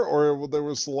beer, or there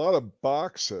was a lot of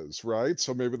boxes, right?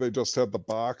 So maybe they just had the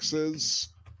boxes.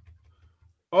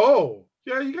 Oh,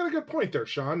 yeah, you got a good point there,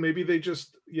 Sean. Maybe they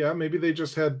just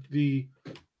had the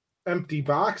empty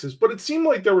boxes, but it seemed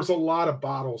like there was a lot of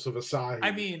bottles of Asahi.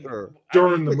 I mean,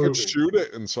 during the they movie, could shoot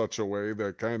it in such a way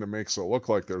that kind of makes it look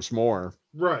like there's more.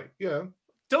 Right? Yeah.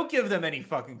 Don't give them any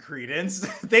fucking credence.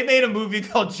 They made a movie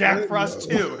called Jack Frost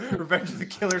 2, Revenge of the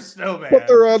Killer Snowman. But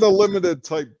they're on a limited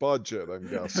type budget, I'm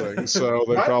guessing. So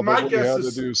they probably had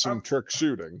to do some trick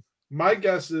shooting. My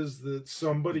guess is that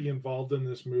somebody involved in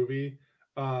this movie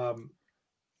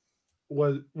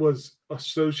was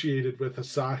associated with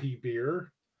Asahi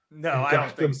beer. No, I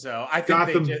don't think so. I think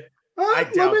they did. I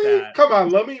doubt that. Come on,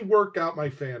 let me work out my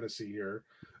fantasy here.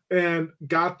 And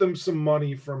got them some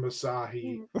money from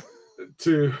Asahi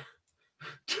to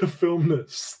film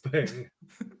this thing.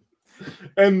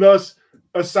 And thus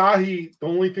Asahi, the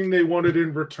only thing they wanted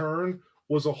in return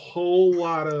was a whole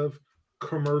lot of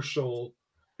commercial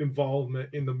involvement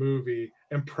in the movie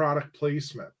and product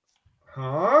placement.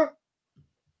 Huh?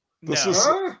 This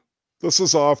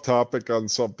is off topic on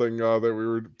something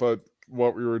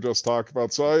what we were just talking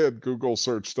about. So I had Google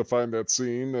search to find that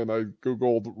scene, and I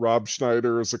Googled Rob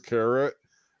Schneider as a carrot.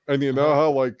 And you know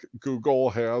how like Google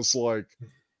has like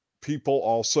people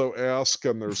also ask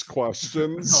and there's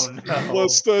questions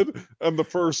listed, and the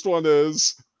first one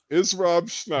is Rob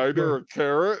Schneider a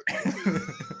carrot?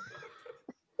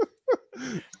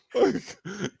 Like,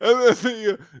 and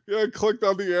then I clicked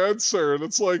on the answer, and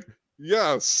it's like,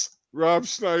 yes, Rob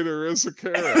Schneider is a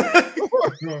carrot.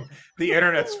 The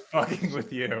internet's fucking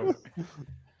with you.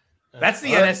 That's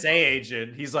the NSA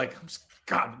agent. He's like,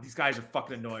 God, these guys are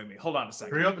fucking annoying me. Hold on a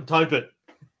second. Hurry up and type it.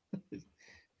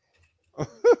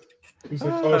 He's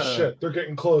like, oh shit, they're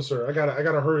getting closer. I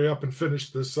gotta hurry up and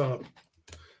finish this up.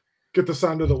 Get this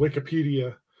onto the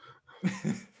Wikipedia.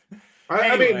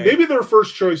 I mean, maybe their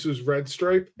first choice was Red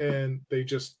Stripe, and they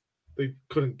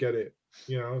couldn't get it.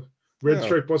 You know, Red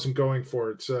Stripe wasn't going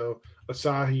for it, so the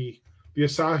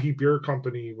Asahi Beer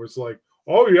Company was like,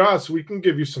 "Oh yes, we can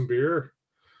give you some beer."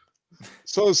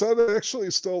 So is that actually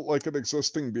still like an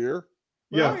existing beer?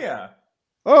 Yeah. Oh yeah.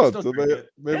 Oh, do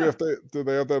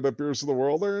they have that at Beers of the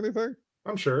World or anything?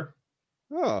 I'm sure.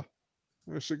 Oh,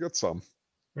 I should get some.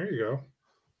 There you go.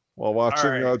 While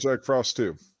watching Jack Frost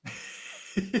 2.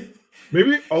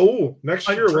 Maybe next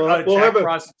year we'll have Jack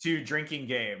Frost 2 drinking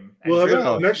game.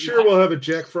 Next year we'll have a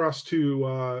Jack Frost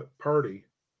 2 party.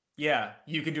 Yeah,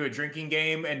 you can do a drinking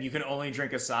game, and you can only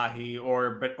drink Asahi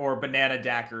or banana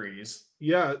daiquiris.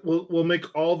 Yeah, we'll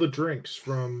make all the drinks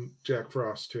from Jack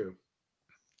Frost 2.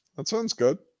 That sounds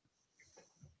good.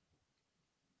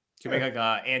 To make like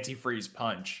a antifreeze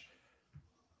punch.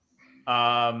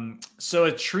 So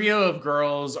a trio of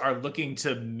girls are looking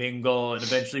to mingle and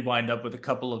eventually wind up with a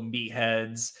couple of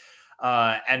meatheads.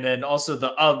 And then also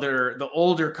the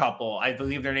older couple, I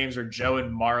believe their names are Joe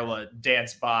and Marla,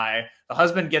 dance by. The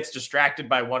husband gets distracted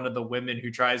by one of the women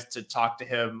who tries to talk to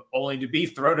him, only to be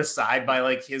thrown aside by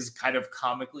like his kind of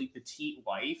comically petite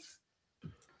wife.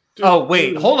 Oh,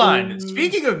 wait, hold on.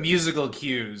 Speaking of musical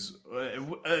cues,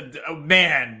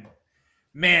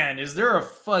 man, is there a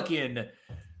fucking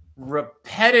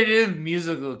repetitive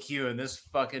musical cue in this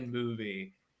fucking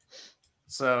movie?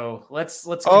 So let's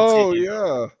continue.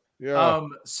 Oh yeah.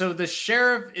 So the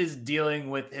sheriff is dealing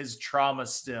with his trauma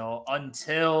still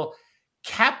until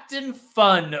Captain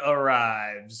Fun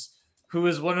arrives, who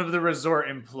is one of the resort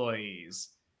employees.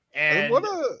 And what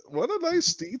a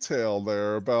nice detail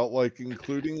there about like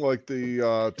including like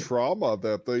the trauma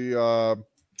that the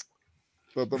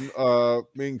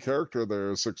main character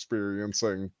there is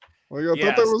experiencing. Like I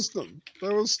thought that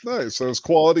was nice. That was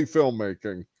quality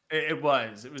filmmaking. It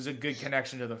was a good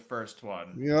connection to the first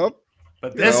one. Yep.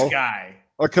 But this guy,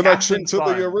 a connection Captain to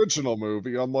Fun. the original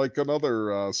movie, unlike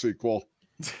another sequel.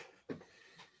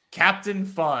 Captain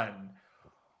Fun.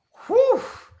 Whew.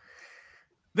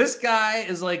 This guy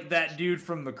is like that dude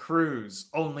from The Cruise,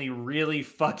 only really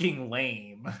fucking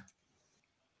lame.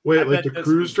 Wait, like the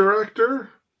cruise director?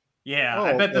 Yeah,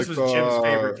 I bet this like was Jim's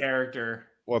favorite character.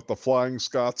 What, the Flying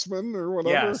Scotsman or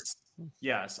whatever?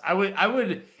 Yes. I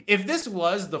would if this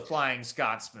was the Flying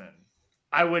Scotsman,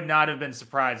 I would not have been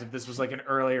surprised if this was like an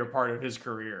earlier part of his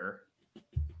career.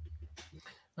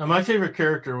 My favorite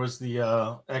character was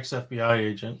the ex-FBI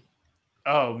agent.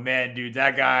 Oh man, dude,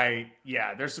 that guy,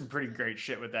 yeah, there's some pretty great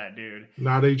shit with that dude.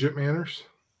 Not Agent Manners?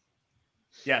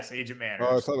 Yes, Agent Manners.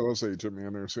 Oh, I thought it was Agent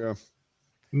Manners, yeah.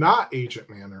 Not Agent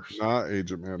Manners. Not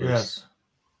Agent Manners. Yes.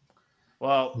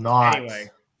 Well, anyway,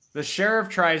 the sheriff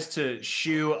tries to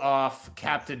shoo off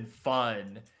Captain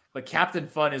Fun, but Captain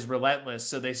Fun is relentless,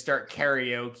 so they start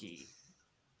karaoke.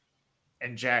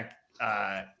 And Jack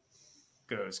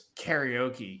goes,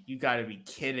 "Karaoke? You gotta be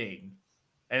kidding."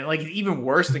 And like even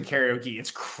worse than karaoke, it's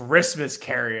Christmas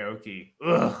karaoke.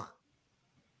 Ugh.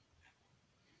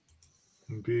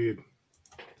 Indeed.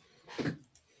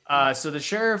 So the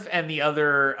sheriff and the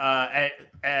other,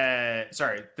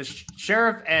 the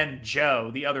sheriff and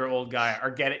Joe, the other old guy,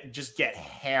 get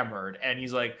hammered, and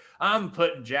he's like, "I'm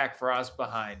putting Jack Frost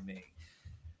behind me."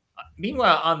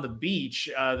 Meanwhile, on the beach,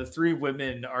 the three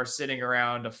women are sitting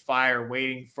around a fire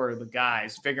waiting for the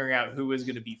guys, figuring out who is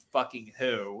going to be fucking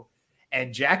who.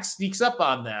 And Jack sneaks up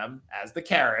on them as the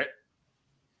carrot.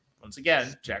 Once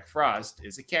again, Jack Frost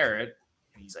is a carrot.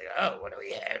 And he's like, "Oh, what do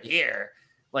we have here?"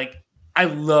 Like, I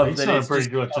love that it's pretty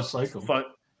good, just like him.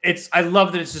 I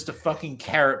love that it's just a fucking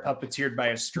carrot puppeteered by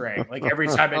a string. Like every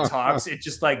time it talks, it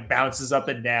just like bounces up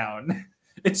and down.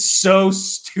 It's so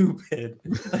stupid.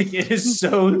 Like it is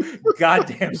so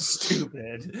goddamn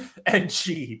stupid and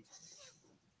cheap.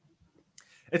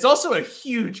 It's also a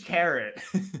huge carrot.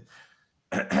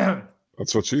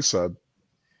 That's what she said.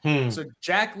 So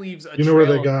Jack leaves a You know where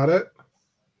they got it?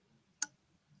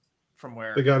 From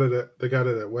where? They got it at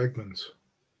Wegmans.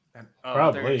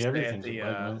 Probably everything's at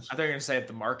Wegmans. I thought you were going to say at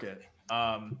the market.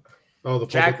 The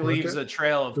Jack public leaves market? a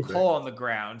trail of coal on the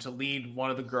ground to lead one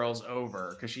of the girls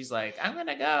over because she's like, "I'm going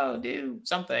to go do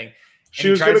something." And She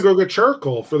was going to go get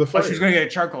charcoal for the fire. Oh, she was going to get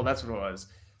charcoal. That's what it was.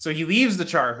 So he leaves the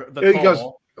coal. He goes,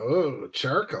 "Oh,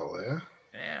 charcoal, yeah."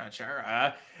 Yeah, sure.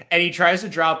 And he tries to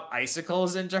drop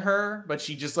icicles into her, but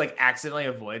she just like accidentally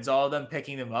avoids all of them,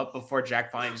 picking them up before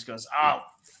Jack finally just goes, "Oh,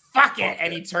 fuck it!"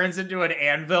 And he turns into an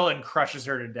anvil and crushes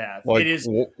her to death. Like it is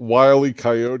Wile E.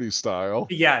 Coyote style.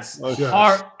 Yes,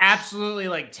 Yes. absolutely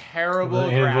like terrible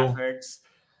The anvil. graphics.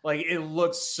 Like it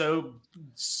looks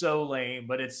so lame,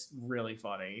 but it's really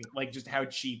funny. Like just how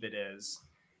cheap it is.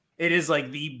 It is like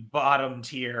the bottom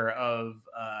tier of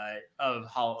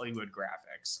Hollywood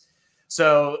graphics.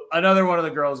 So another one of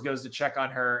the girls goes to check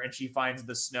on her, and she finds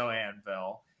the snow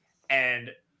anvil,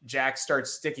 and Jack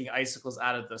starts sticking icicles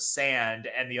out of the sand,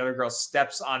 and the other girl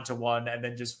steps onto one and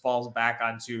then just falls back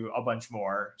onto a bunch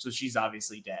more. So she's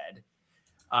obviously dead.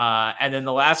 And then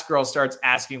the last girl starts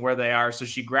asking where they are. So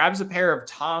she grabs a pair of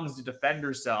tongs to defend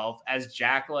herself as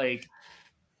Jack, like,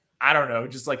 I don't know,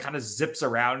 just like kind of zips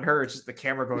around her. It's just the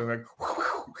camera going like,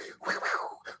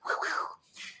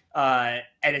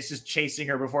 and it's just chasing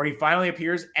her before he finally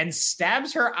appears and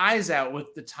stabs her eyes out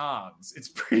with the tongs. It's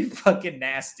pretty fucking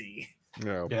nasty.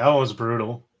 Yeah, that was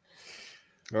brutal.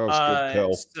 That was a good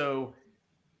kill. So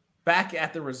back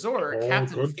at the resort,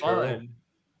 Captain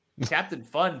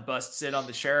Fun busts in on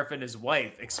the sheriff and his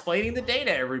wife, explaining the day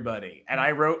to everybody. And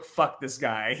I wrote, "Fuck this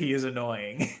guy. He is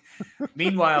annoying."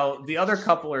 Meanwhile, the other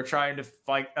couple are trying to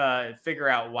figure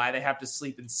out why they have to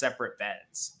sleep in separate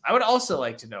beds. I would also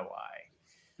like to know why.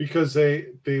 Because they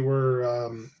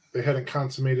hadn't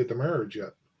consummated the marriage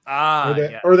yet.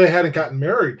 Yeah. Or they hadn't gotten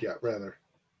married yet, rather.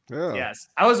 Yeah. Yes.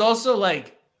 I was also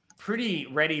like pretty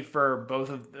ready for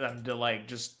both of them to like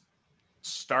just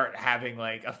start having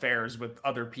like affairs with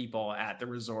other people at the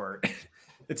resort.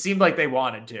 It seemed like they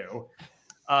wanted to.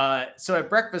 So at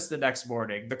breakfast the next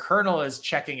morning, the Colonel is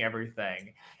checking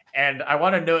everything. And I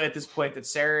want to note at this point that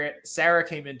Sarah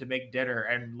came in to make dinner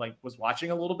and like was watching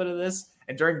a little bit of this.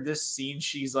 And during this scene,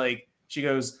 she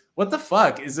goes, "What the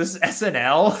fuck is this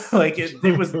SNL?" Like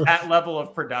it was that level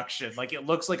of production. Like it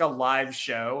looks like a live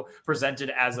show presented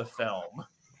as a film.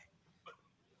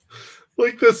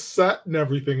 Like the set and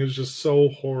everything is just so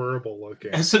horrible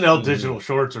looking. SNL digital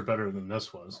shorts are better than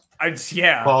this was.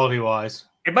 Yeah, quality wise.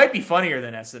 It might be funnier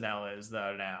than SNL is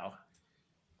though now.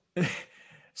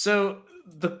 So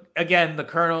the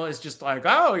Colonel is just like,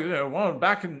 "Oh,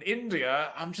 back in India."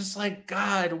 I'm just like,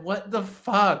 God, what the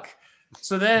fuck?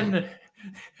 So then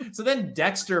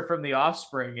Dexter from The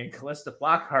Offspring and Callista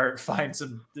Flockhart find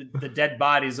the dead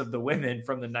bodies of the women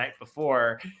from the night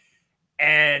before,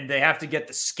 and they have to get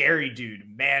the scary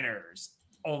dude Manners.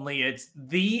 Only it's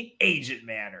the Agent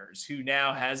Manners, who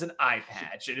now has an eye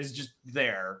patch and is just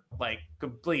there, like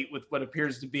complete with what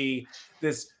appears to be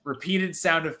this repeated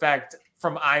sound effect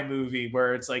from iMovie,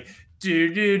 where it's like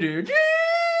do do do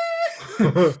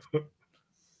do.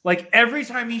 Like every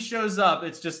time he shows up,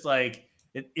 it's just like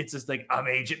it's just like, I'm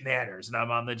Agent Manners and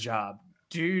I'm on the job.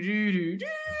 Do do do do.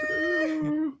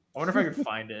 I wonder if I could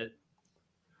find it.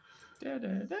 Da,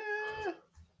 da, da.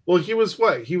 Well, he was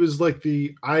what? He was like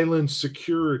the island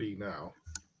security now,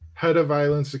 head of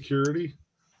island security,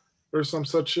 or some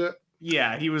such shit.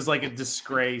 Yeah, he was like a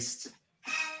disgraced.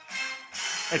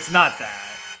 It's not that.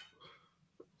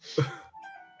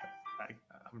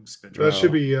 I'm just gonna. That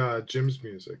should be Jim's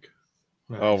music.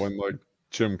 Oh, when like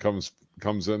Jim comes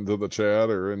into the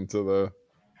chat or into the.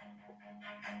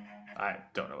 I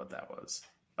don't know what that was.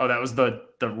 Oh, that was the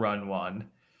run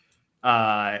one.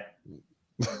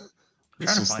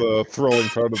 This is the thrilling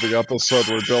part of the episode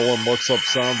where Dylan looks up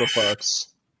sound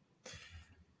effects.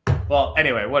 Well,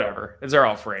 anyway, whatever. They're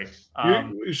all free.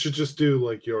 You should just do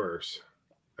like yours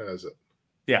as it.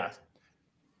 Yeah.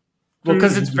 Well,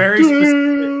 because it's very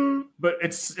specific, but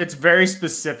it's very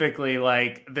specifically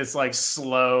like this like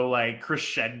slow like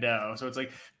crescendo. So it's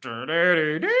like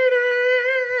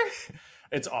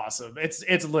it's awesome.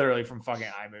 It's literally from fucking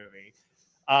iMovie.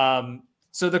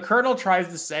 So the Colonel tries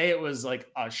to say it was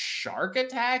like a shark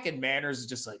attack, and Manners is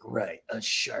just like, right, a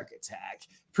shark attack,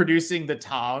 producing the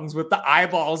tongs with the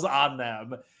eyeballs on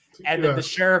them. And then the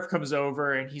sheriff comes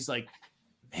over and he's like,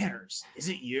 Manners, is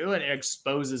it you? And it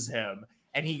exposes him.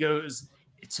 And he goes,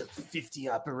 it took 50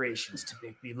 operations to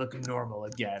make me look normal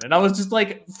again. And I was just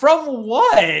like, from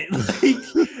what? like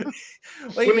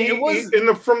it was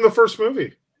from the first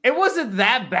movie. It wasn't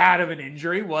that bad of an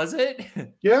injury, was it?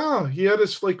 Yeah, he had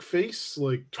his like face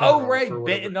like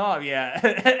bitten off. Yeah,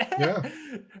 yeah.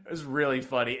 It was really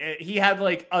funny. He had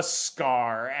like a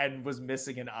scar and was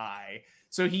missing an eye.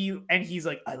 So he's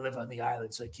like, I live on the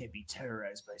island, so I can't be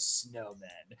terrorized by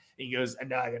snowmen. And he goes, and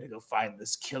now I gotta go find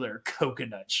this killer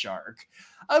coconut shark.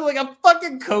 I was like, a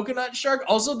fucking coconut shark.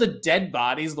 Also, the dead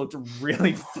bodies looked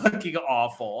really fucking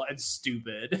awful and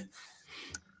stupid.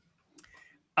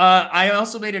 I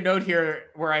also made a note here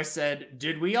where I said,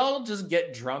 did we all just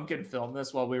get drunk and film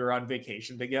this while we were on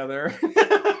vacation together?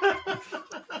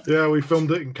 Yeah, we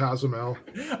filmed it in Cozumel.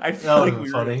 I feel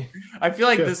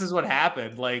like this is what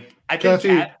happened. Like I think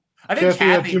Kathy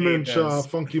had Jim and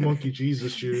Funky Monkey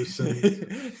Jesus juice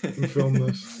and filmed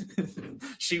this.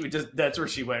 That's where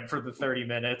she went for the 30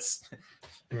 minutes.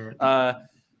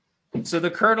 So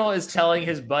the Colonel is telling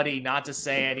his buddy not to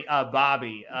say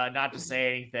Bobby, not to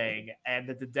say anything, and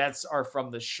that the deaths are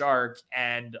from the shark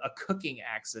and a cooking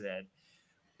accident.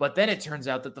 But then it turns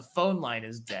out that the phone line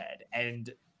is dead,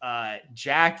 and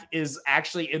Jack is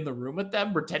actually in the room with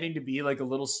them, pretending to be like a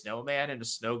little snowman in a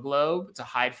snow globe to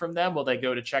hide from them while they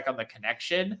go to check on the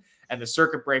connection, and the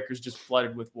circuit breaker's just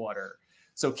flooded with water.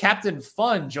 So Captain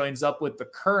Fun joins up with the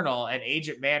Colonel and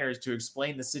Agent Manners to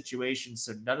explain the situation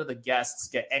so none of the guests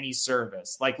get any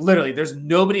service. Like literally, there's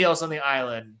nobody else on the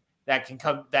island that can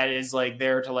come that is like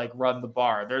there to like run the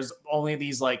bar. There's only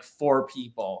these like 4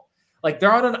 people. Like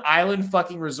they're on an island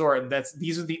fucking resort, and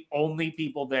these are the only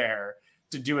people there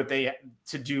to do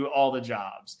all the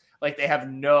jobs. Like they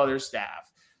have no other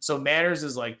staff. So Manners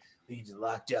is like, we need to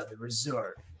lock down the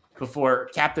resort. Before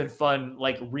Captain Fun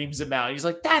like reams him out. He's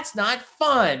like, that's not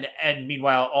fun. And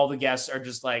meanwhile, all the guests are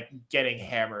just like getting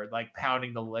hammered, like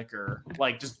pounding the liquor,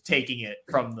 like just taking it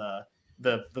from the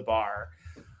bar.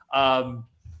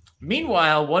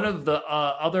 Meanwhile, one of the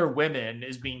other women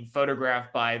is being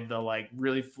photographed by the like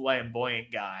really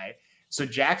flamboyant guy. So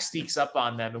Jack sneaks up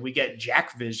on them and we get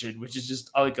Jack Vision, which is just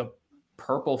like a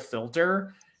purple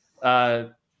filter.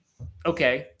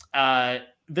 Okay.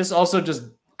 this also just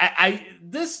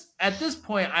at this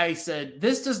point I said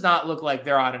this does not look like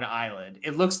they're on an island.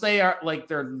 It looks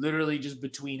they're literally just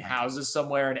between houses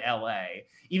somewhere in LA.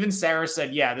 Even Sarah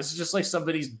said, yeah, this is just like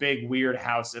somebody's big weird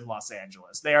house in Los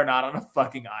Angeles. They are not on a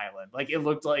fucking island. Like it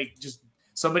looked like just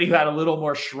somebody who had a little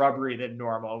more shrubbery than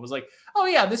normal. It was like, oh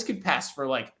yeah, this could pass for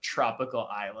like tropical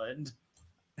island.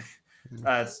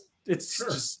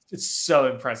 It's so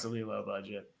impressively low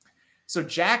budget. So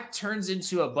Jack turns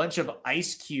into a bunch of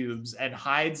ice cubes and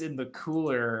hides in the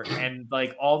cooler, and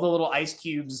like all the little ice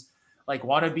cubes like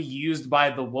want to be used by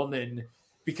the woman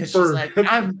because she's like,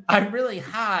 I'm really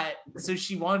hot, so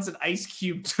she wants an ice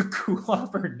cube to cool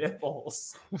off her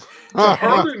nipples. To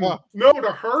harden her nipples.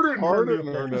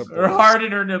 Or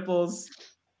harden her nipples.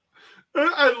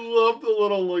 I love the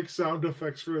little like sound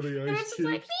effects for the ice It's cubes.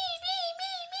 like me.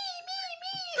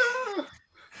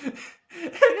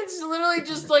 And it's literally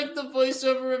just like the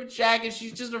voiceover of Jack, and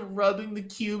she's just rubbing the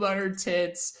cube on her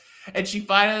tits, and she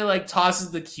finally like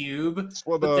tosses the cube. That's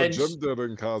what Jim did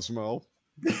in Cosmo.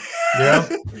 Yeah.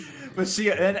 But she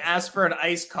then asks for an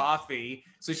iced coffee,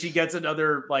 so she gets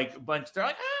another like bunch. They're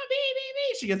like,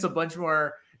 me. She gets a bunch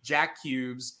more Jack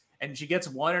cubes, and she gets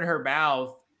one in her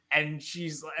mouth, and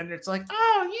it's like,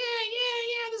 oh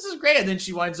yeah, this is great. And then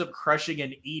she winds up crushing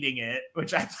and eating it,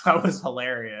 which I thought was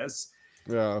hilarious.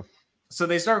 Yeah. So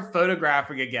they start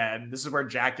photographing again. This is where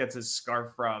Jack gets his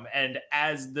scarf from. And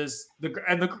as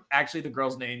actually the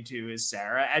girl's name too is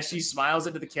Sarah. As she smiles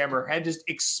into the camera, her head just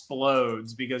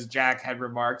explodes because Jack had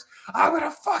remarked, "I'm gonna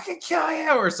fucking kill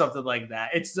you," or something like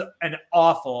that. It's an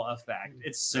awful effect.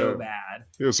 It's so bad.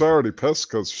 He was already pissed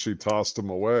because she tossed him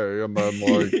away, and then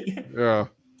like, yeah.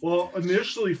 Well,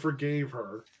 initially forgave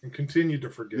her and continued to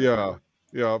forgive her.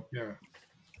 Yeah.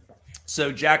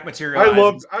 So Jack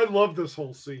materializes. I loved this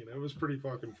whole scene. It was pretty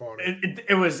fucking funny.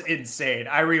 It was insane.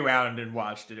 I rewound and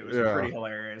watched it. It was pretty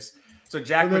hilarious. So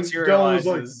Jack and then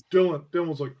materializes. Dylan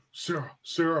was like,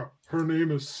 Sarah. Her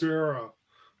name is Sarah.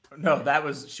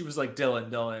 No, she was like Dylan.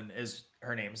 Dylan is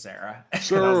her name, Sarah.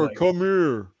 Sarah, like, come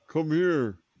here.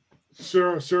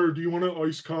 Sarah, do you want an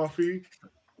iced coffee?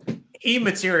 He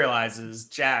materializes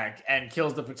Jack and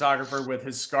kills the photographer with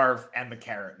his scarf and the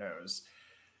carrot nose.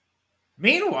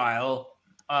 Meanwhile,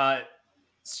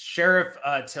 Sheriff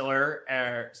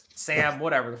Tiller, Sam,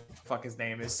 whatever the fuck his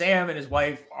name is, Sam and his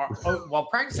wife, while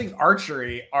practicing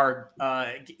archery,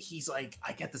 he's like,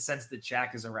 I get the sense that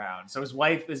Jack is around. So his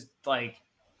wife is like,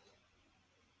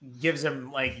 gives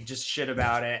him like just shit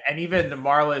about it. And even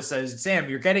Marla says, Sam,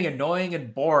 you're getting annoying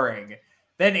and boring.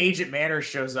 Then Agent Manners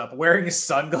shows up wearing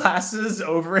sunglasses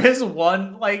over his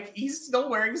one, like he's still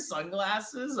wearing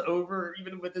sunglasses over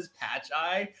even with his patch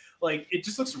eye. Like it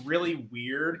just looks really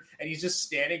weird. And he's just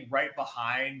standing right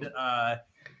behind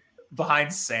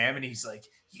Sam. And he's like,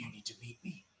 you need to meet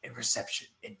me in reception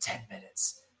in 10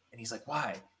 minutes. And he's like,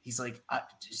 why? He's like,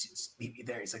 just meet me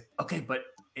there. He's like, okay, but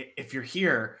if you're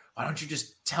here, why don't you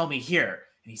just tell me here?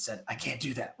 And he said, I can't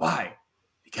do that. Why?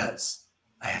 Because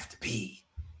I have to pee.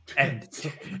 And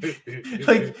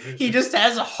like he just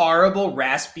has a horrible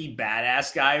raspy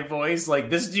badass guy voice. Like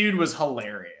this dude was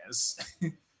hilarious.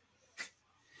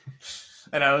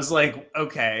 And I was like,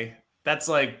 okay, that's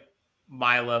like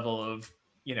my level of,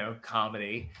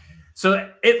 comedy.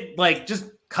 So it like just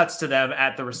cuts to them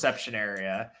at the reception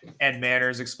area, and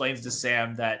Manners explains to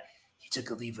Sam that he took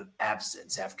a leave of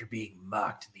absence after being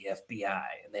mocked in the FBI,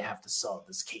 and they have to solve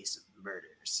this case of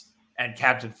murders. And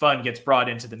Captain Fun gets brought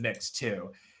into the mix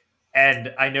too.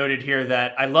 And I noted here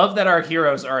that I love that our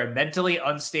heroes are a mentally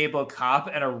unstable cop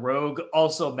and a rogue,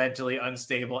 also mentally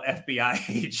unstable FBI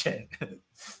agent.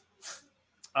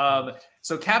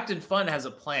 So Captain Fun has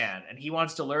a plan, and he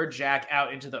wants to lure Jack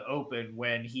out into the open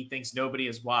when he thinks nobody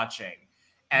is watching.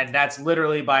 And that's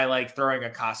literally by like throwing a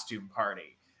costume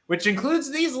party, which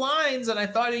includes these lines. And I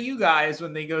thought of you guys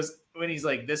when he's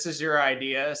like, this is your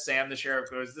idea. Sam, the sheriff,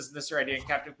 goes, this is your idea. And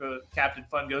Captain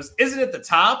Fun goes, isn't it the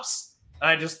Tops?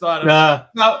 I just thought of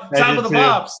Top of the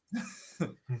Pops.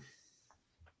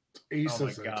 Aces, oh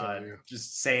my God.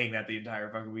 Just saying that the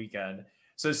entire fucking weekend.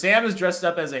 So Sam is dressed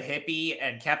up as a hippie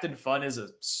and Captain Fun is a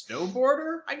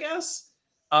snowboarder, I guess.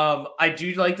 I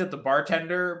do like that the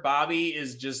bartender, Bobby,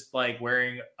 is just like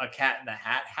wearing a Cat in the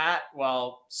hat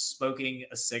while smoking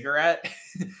a cigarette.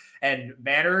 And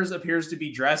Manners appears to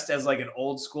be dressed as like an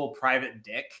old school private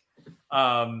dick.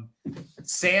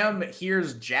 Sam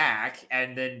hears Jack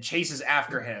and then chases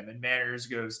after him, and Manners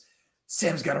goes,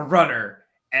 Sam's got a runner.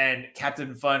 And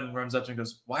Captain Fun runs up to him and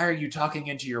goes, why are you talking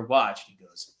into your watch? And he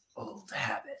goes, old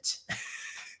habit.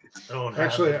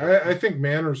 Actually, I think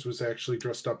Manners was actually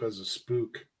dressed up as a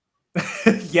spook.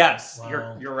 Yes,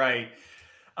 wow. you're right.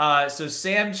 So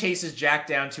Sam chases Jack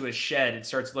down to a shed and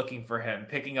starts looking for him,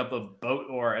 picking up a boat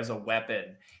oar as a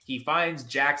weapon. He finds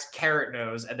Jack's carrot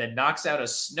nose and then knocks out a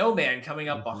snowman coming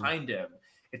up behind him.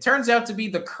 It turns out to be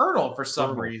the Colonel for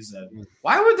some reason.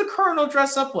 Why would the Colonel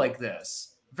dress up like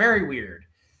this? Very weird.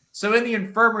 So in the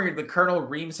infirmary, the Colonel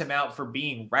reams him out for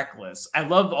being reckless. I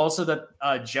love also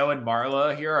that Joe and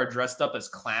Marla here are dressed up as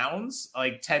clowns,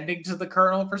 like tending to the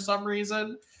Colonel for some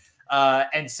reason.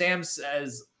 And Sam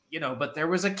says, but there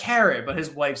was a carrot, but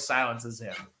his wife silences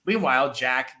him. Meanwhile,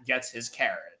 Jack gets his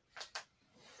carrot.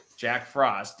 Jack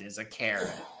Frost is a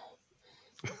carrot.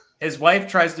 His wife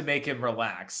tries to make him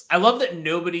relax. I love that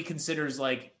nobody considers,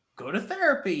 like, go to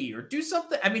therapy or do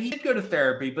something. I mean, he did go to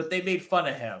therapy, but they made fun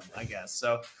of him, I guess.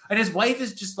 So, and his wife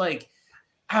is just like,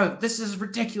 oh, this is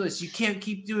ridiculous. You can't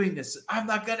keep doing this. I'm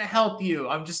not going to help you.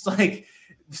 I'm just like,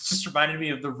 this just reminded me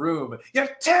of The Room. You're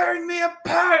tearing me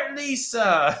apart,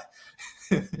 Lisa.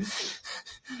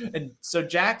 And so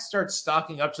Jack starts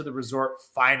stalking up to the resort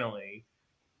finally.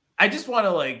 I just want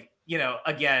to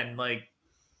again,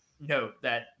 note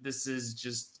that this is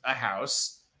just a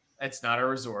house. It's not a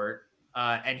resort.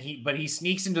 But he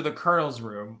sneaks into the Colonel's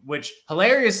room, which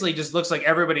hilariously just looks like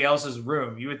everybody else's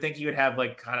room. You would think he would have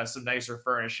kind of some nicer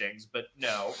furnishings, but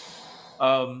no.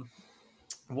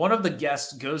 One of the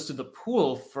guests goes to the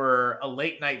pool for a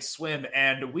late night swim,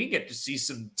 and we get to see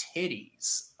some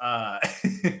titties.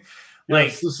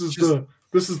 Yes,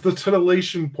 this is the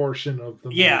titillation portion of the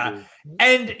movie.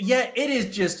 And yet it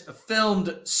is just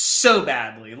filmed so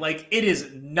badly. Like, it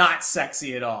is not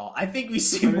sexy at all. I think we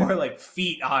see more like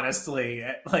feet, honestly.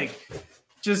 It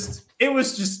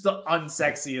was just the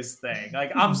unsexiest thing.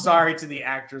 Like, I'm sorry to the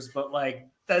actors, but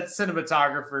that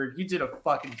cinematographer, you did a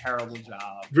fucking terrible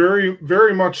job. Very,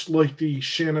 very much like the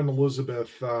Shannon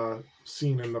Elizabeth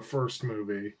scene in the first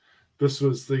movie. This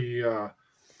was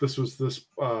this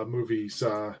movie's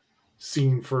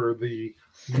scene for the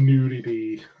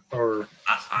nudity, or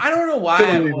I don't know why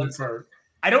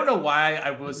I don't know why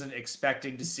I wasn't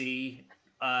expecting to see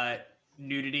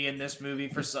nudity in this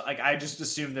movie I just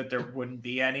assumed that there wouldn't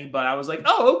be any, but I was like,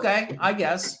 oh, okay, I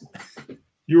guess.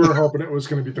 You were hoping it was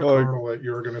going to be the Colonel that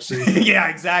you were going to see. Yeah,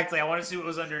 exactly. I want to see what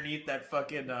was underneath that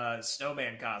fucking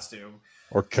snowman costume.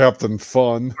 Or Captain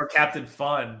Fun.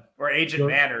 Or Agent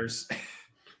Manners.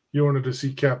 You wanted to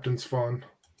see Captain's Fun.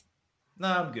 No,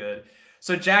 I'm good.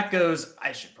 So Jack goes,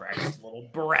 I should practice a little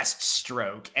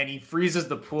breaststroke. And he freezes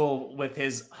the pool with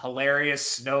his hilarious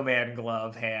snowman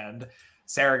glove hand.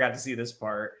 Sarah got to see this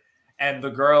part. And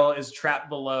the girl is trapped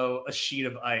below a sheet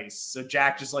of ice. So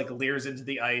Jack just leers into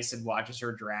the ice and watches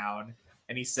her drown.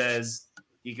 And he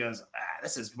goes,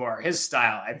 this is more his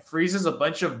style. And freezes a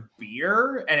bunch of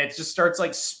beer. And it just starts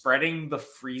spreading the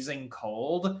freezing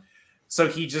cold. So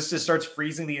he just starts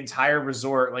freezing the entire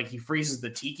resort. He freezes the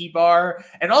tiki bar.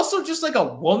 And also just a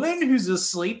woman who's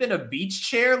asleep in a beach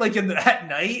chair, at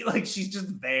night. She's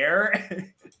just there.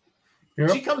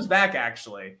 Yep. She comes back,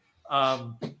 actually.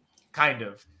 Kind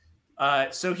of.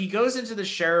 So he goes into the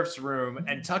sheriff's room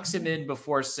and tucks him in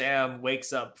before Sam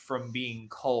wakes up from being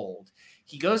cold.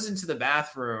 He goes into the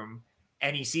bathroom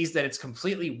and he sees that it's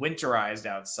completely winterized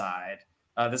outside.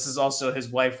 This is also his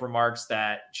wife remarks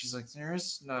that she's like,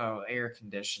 there's no air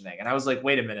conditioning. And I was like,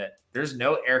 wait a minute. There's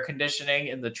no air conditioning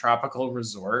in the tropical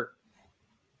resort?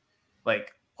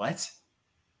 What?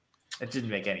 That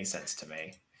didn't make any sense to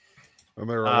me. And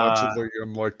they're allegedly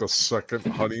in the second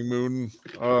honeymoon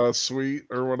suite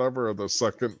or whatever, or the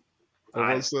second.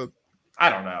 What was it? I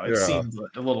don't know. It seemed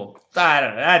a little. I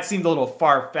don't know. That seemed a little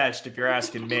far fetched, if you're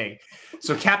asking me.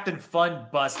 So Captain Fun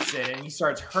busts in and he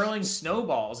starts hurling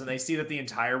snowballs, and they see that the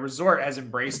entire resort has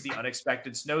embraced the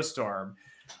unexpected snowstorm.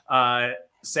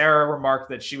 Sarah remarked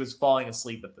that she was falling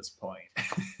asleep at this point.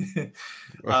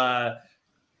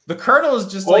 The Colonel is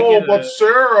just but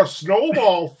Sarah,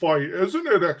 snowball fight, isn't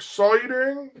it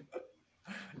exciting?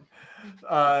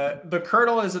 The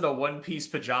Colonel is in a one-piece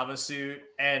pajama suit,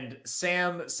 and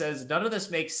Sam says none of this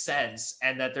makes sense,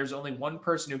 and that there's only one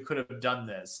person who could have done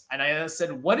this. And I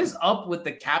said, what is up with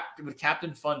with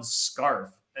Captain Fun's scarf?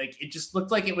 It just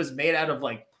looked like it was made out of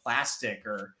plastic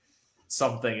or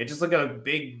something. It just looked like a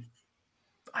big,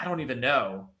 I don't even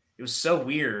know. It was so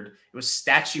weird. It was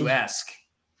statuesque.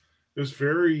 It was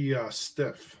very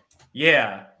stiff.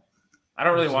 Yeah. I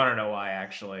don't really want to know why,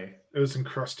 actually. It was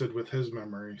encrusted with his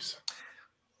memories.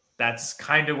 That's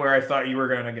kind of where I thought you were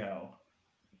going to go.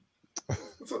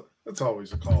 That's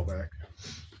always a callback.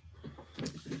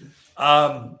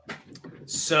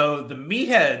 So the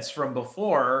meatheads from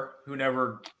before, who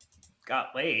never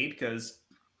got laid, because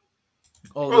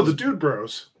the dude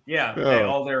bros. Yeah.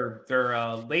 All their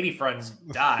lady friends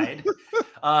died.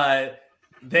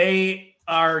 They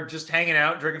are just hanging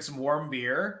out, drinking some warm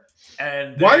beer.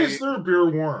 And Why is their beer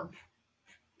warm?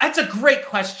 That's a great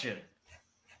question.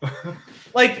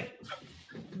 Like,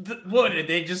 what did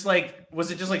they just like? Was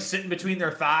it just like sitting between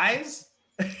their thighs?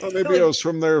 Well, maybe Like- it was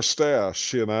from their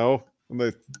stash, you know? And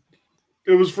they,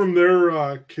 It was from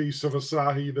their case of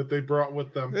Asahi that they brought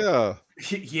with them. yeah,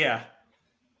 Yeah.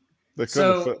 they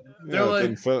So, couldn't fit. they're Yeah, like, it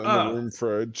didn't fit in "Oh." the room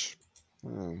fridge.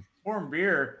 Oh. Warm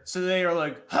beer. So they are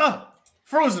like, huh,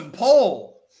 frozen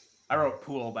pole. I wrote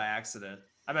pool by accident.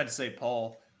 I meant to say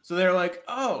pole. So they're like,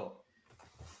 oh,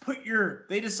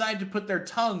 they decide to put their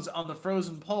tongues on the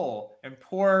frozen pole and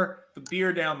pour the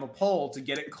beer down the pole to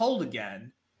get it cold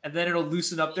again. And then it'll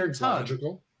loosen up their Seems tongue.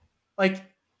 logical. Like,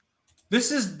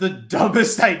 this is the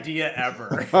dumbest idea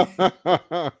ever.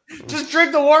 Just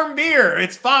drink the warm beer.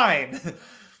 It's fine.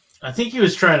 I think he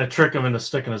was trying to trick him into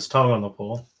sticking his tongue on the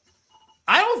pole.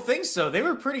 I don't think so. They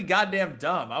were pretty goddamn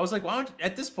dumb. I was like, why don't you,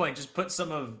 at this point, just put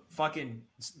some of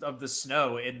the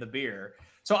snow in the beer?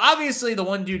 So obviously the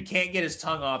one dude can't get his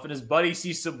tongue off, and his buddy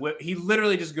sees some whip. He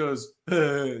literally just goes,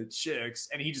 chicks,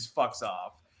 and he just fucks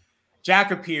off.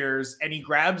 Jack appears, and he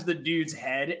grabs the dude's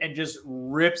head and just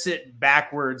rips it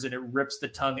backwards, and it rips the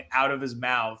tongue out of his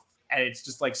mouth, and it's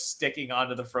just like sticking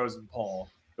onto the frozen pole.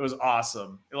 It was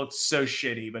awesome. It looked so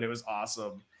shitty, but it was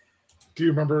awesome. Do you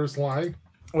remember his line?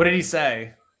 What did he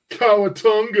say?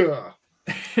 Kawatunga.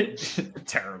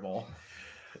 Terrible.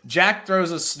 Jack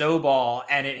throws a snowball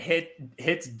and it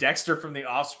hits Dexter from the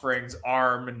Offspring's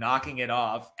arm, knocking it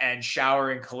off and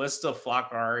showering Callista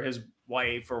Flockhart, his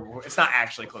wife, or it's not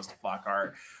actually Callista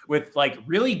Flockhart, with like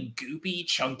really goopy,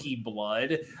 chunky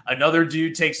blood. Another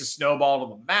dude takes a snowball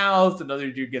to the mouth. Another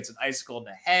dude gets an icicle in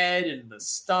the head and the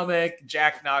stomach.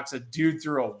 Jack knocks a dude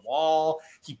through a wall.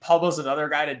 He pummels another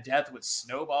guy to death with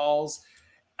snowballs.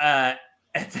 And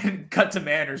then cut to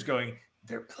Manners going,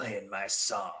 they're playing my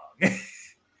song.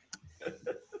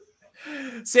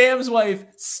 Sam's wife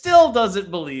still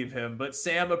doesn't believe him, but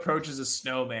Sam approaches a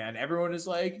snowman. Everyone is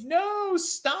like, no,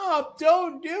 stop,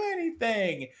 don't do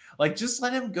anything. Like, just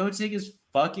let him go take his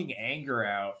fucking anger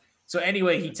out. So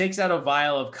anyway, he takes out a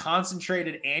vial of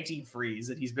concentrated antifreeze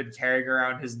that he's been carrying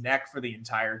around his neck for the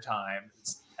entire time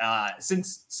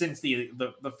since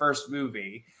the first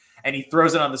movie. And he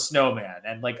throws it on the snowman.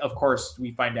 And, like, of course,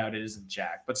 we find out it isn't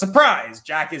Jack. But surprise,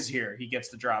 Jack is here. He gets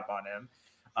the drop on him.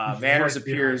 Manners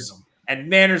appears, and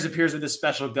Manners appears with a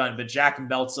special gun, but Jack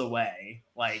melts away.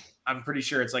 Like, I'm pretty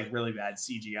sure it's, like, really bad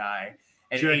CGI.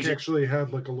 And Jack actually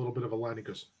had, like, a little bit of a line. He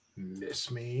goes,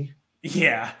 miss me?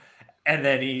 Yeah. And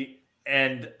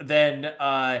then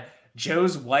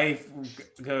Joe's wife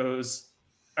goes,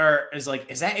 or is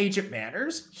like, is that Agent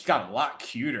Manners? He got a lot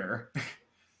cuter.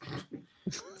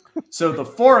 So the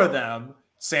four of them,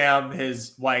 Sam,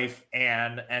 his wife,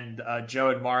 Anne, and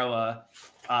Joe and Marla,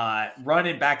 run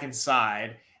it back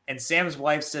inside. And Sam's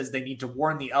wife says they need to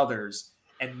warn the others.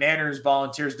 And Manners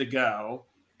volunteers to go.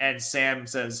 And Sam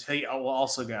says, hey, I will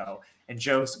also go. And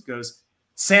Joe goes,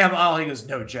 Sam, he goes,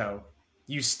 no, Joe,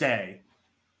 you stay.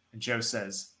 And Joe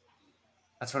says,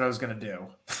 that's what I was going to do.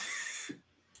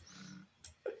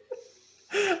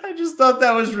 I just thought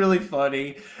that was really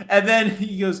funny. And then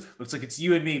he goes, looks like it's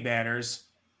you and me, Manners.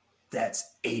 That's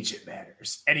Agent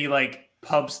Manners. And he like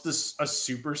pumps a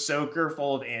super soaker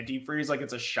full of antifreeze like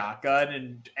it's a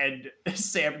shotgun. And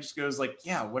Sam just goes like,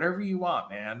 yeah, whatever you want,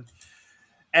 man.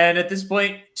 And at this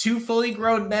point, two fully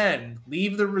grown men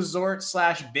leave the resort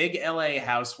 / big LA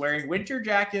house wearing winter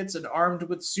jackets and armed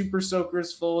with super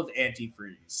soakers full of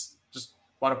antifreeze. Just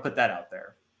want to put that out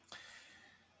there.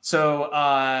 So,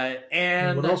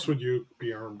 and what else would you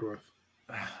be armed with?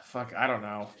 Fuck, I don't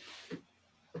know.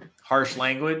 Harsh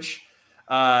language.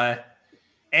 And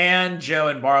Joe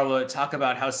and Marla talk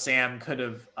about how Sam could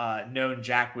have known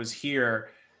Jack was here.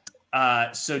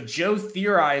 So Joe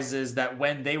theorizes that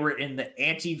when they were in the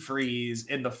antifreeze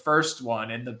in the first one,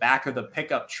 in the back of the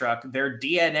pickup truck, their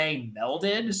DNA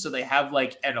melded, so they have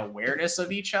like an awareness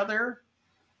of each other.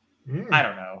 I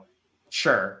don't know.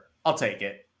 Sure, I'll take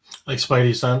it. Like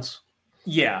Spidey sense?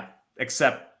 Yeah,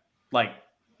 except like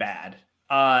bad.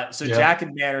 So Yeah. Jack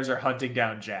and Manners are hunting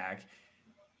down Jack.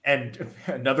 And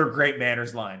another great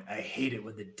Manners line. I hate it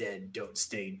when the dead don't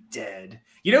stay dead.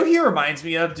 You know who he reminds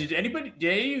me of? Did any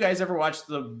of you guys ever watch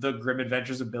the Grim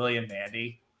Adventures of Billy and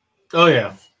Mandy? Oh,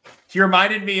 yeah. He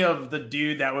reminded me of the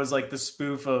dude that was like the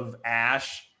spoof of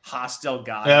Ash, Hostel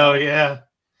God. Oh, yeah.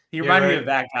 He reminded me right. of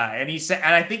that guy. And he said,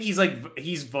 and I think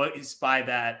he's voiced by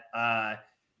that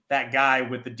guy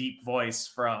with the deep voice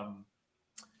from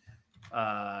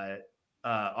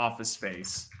Office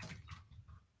Space.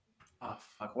 Oh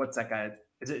fuck! What's that guy?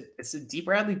 Is it D.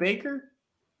 Bradley Baker?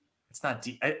 It's not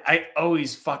I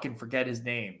always fucking forget his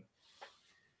name.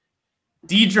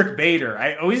 Diedrich Bader.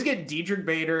 I always get Diedrich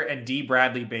Bader and D.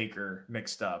 Bradley Baker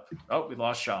mixed up. Oh, we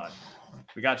lost Sean.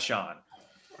 We got Sean.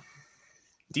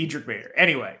 Diedrich Bader.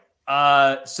 Anyway,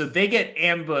 so they get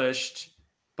ambushed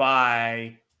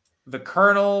by the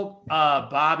Colonel,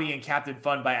 Bobby, and Captain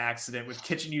Fun by accident with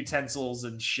kitchen utensils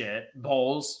and shit,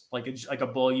 bowls, like a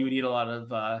bowl you would eat a lot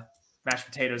of mashed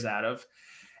potatoes out of.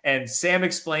 And Sam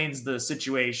explains the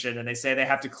situation, and they say they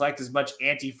have to collect as much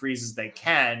antifreeze as they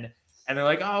can. And they're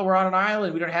like, oh, we're on an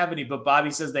island. We don't have any. But Bobby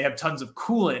says they have tons of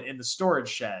coolant in the storage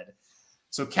shed.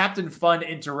 So Captain Fun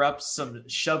interrupts some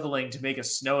shoveling to make a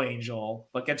snow angel,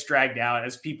 but gets dragged out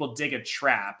as people dig a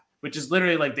trap, which is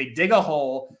literally like they dig a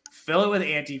hole, fill it with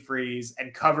antifreeze,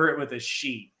 and cover it with a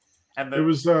sheet. And it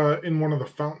was in one of the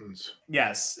fountains.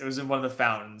 Yes, it was in one of the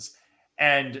fountains.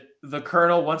 And the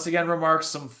Colonel once again remarks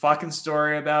some fucking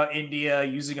story about India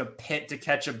using a pit to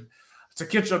catch a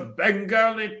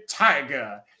Bengali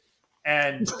tiger.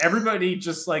 And everybody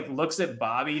just like looks at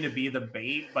Bobby to be the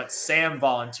bait, but Sam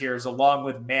volunteers along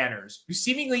with Manners, who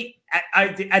seemingly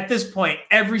at this point,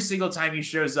 every single time he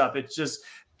shows up, it's just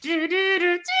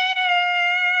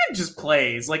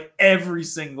plays like every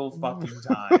single fucking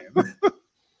time.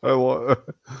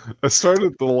 I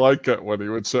started to like it when he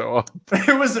would show up.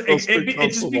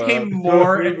 It just became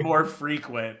more and more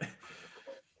frequent.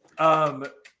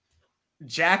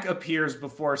 Jack appears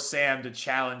before Sam to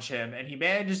challenge him, and he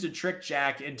manages to trick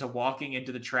Jack into walking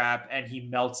into the trap, and he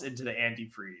melts into the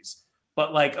antifreeze.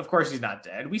 But, like, of course he's not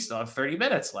dead. We still have 30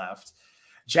 minutes left.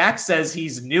 Jack says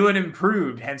he's new and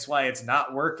improved, hence why it's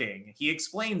not working. He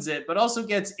explains it, but also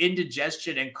gets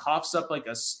indigestion and coughs up like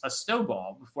a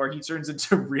snowball before he turns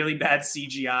into really bad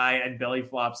CGI and belly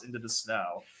flops into the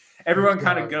snow. Everyone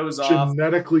kind of goes off.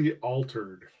 Genetically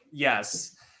altered.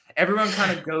 Yes. Everyone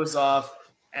kind of goes off.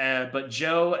 But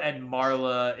Joe and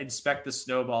Marla inspect the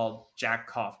snowball Jack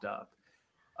coughed up.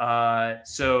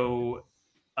 So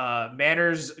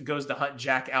Manners goes to hunt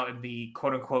Jack out in the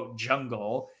quote-unquote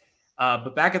jungle.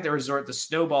 But back at the resort, the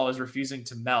snowball is refusing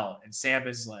to melt. And Sam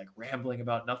is like rambling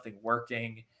about nothing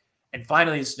working. And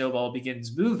finally, the snowball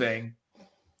begins moving.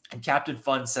 And Captain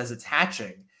Fun says it's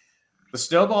hatching. The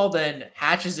snowball then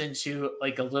hatches into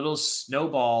like a little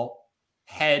snowball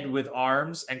head with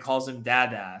arms and calls him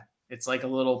Dada. It's like a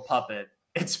little puppet.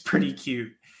 It's pretty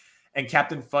cute. And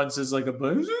Captain Fun says like a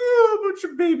bunch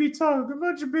of baby talk.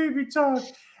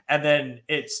 And then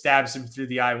it stabs him through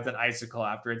the eye with an icicle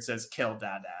after it says kill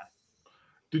Dada.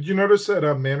 Did you notice that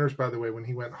Manners, by the way, when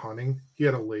he went hunting, he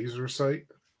had a laser sight?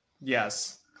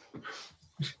 Yes.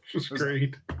 Which was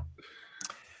great.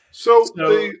 So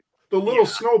the little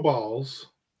snowballs,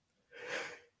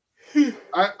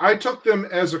 I took them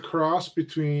as a cross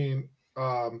between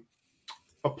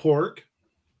a pork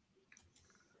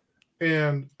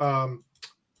and the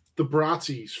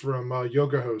Bratzies from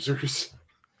Yoga Hosers.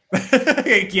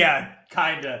 Yeah,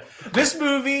 kind of. This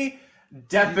movie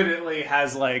definitely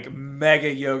has like mega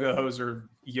Yoga Hosers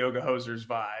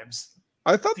vibes.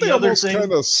 I thought they almost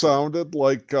kind of sounded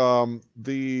like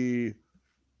the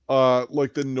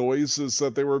noises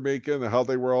that they were making and how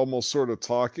they were almost sort of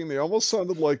talking. They almost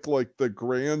sounded like the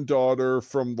granddaughter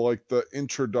from like the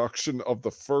introduction of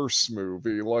the first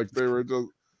movie. Like they were just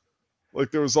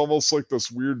like there was almost like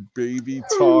this weird baby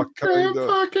talk kind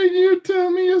of. Can you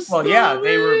tell me a story? Well, yeah,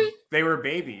 they were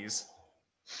babies.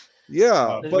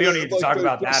 Yeah, but we don't need to talk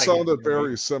about that. Sounded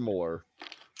very similar.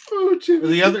 Oh,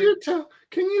 Jimmy,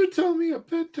 can you tell me a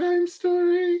bedtime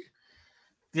story?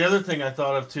 The other thing I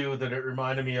thought of too that it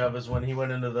reminded me of is when he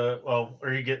went into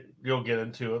you'll get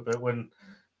into it, but when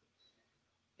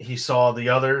he saw the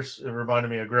others, it reminded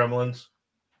me of Gremlins.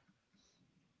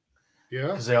 Yeah,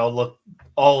 because they all look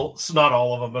not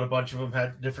all of them, but a bunch of them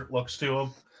had different looks to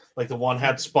them. Like the one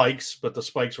had spikes, but the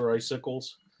spikes were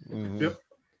icicles. Mm-hmm. Yep.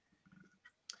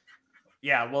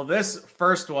 Yeah, well, this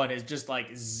first one is just like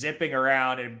zipping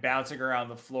around and bouncing around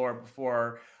the floor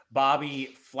before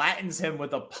Bobby flattens him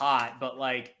with a pot. But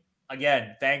like,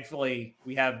 again, thankfully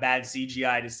we have bad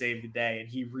CGI to save the day and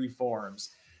he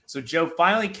reforms. So Joe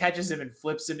finally catches him and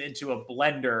flips him into a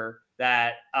blender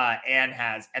that Anne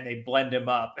has, and they blend him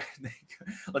up.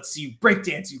 Let's see you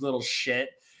breakdance, you little shit.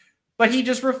 But he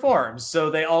just reforms. So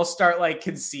they all start like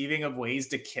conceiving of ways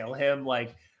to kill him,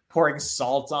 like pouring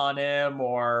salt on him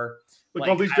or like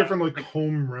all these different like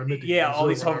home remedies. Yeah, all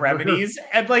these home remedies.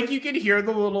 And like you can hear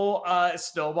the little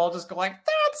snowball just go like,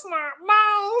 that's not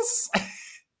mouse.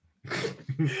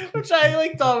 Which I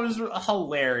like thought was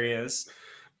hilarious.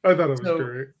 I thought it was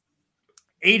great.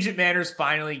 Agent Manners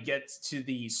finally gets to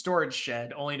the storage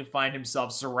shed only to find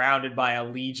himself surrounded by a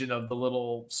legion of the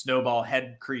little snowball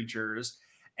head creatures.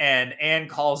 and Anne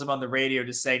calls him on the radio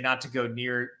to say not to go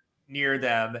near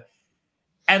them.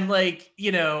 And like,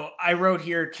 you know, I wrote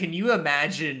here, can you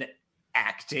imagine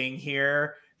acting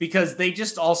here? Because they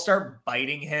just all start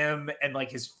biting him and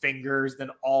like his fingers then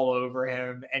all over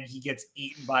him, and he gets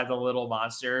eaten by the little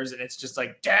monsters, and it's just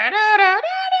like da, da, da, da,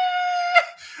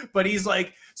 da. But he's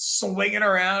like swinging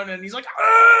around and he's like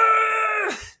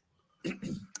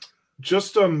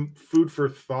just food for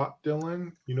thought,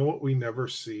 Dylan. You know what we never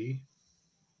see?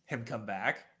 Him come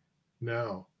back.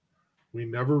 No. We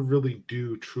never really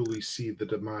do truly see the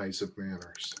demise of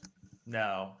Manners.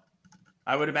 No.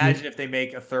 I would imagine if they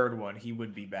make a third one, he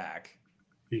would be back.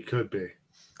 He could be.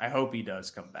 I hope he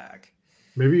does come back.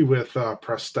 Maybe with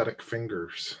prosthetic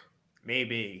fingers.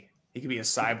 Maybe. He could be a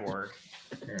cyborg.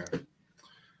 Yeah.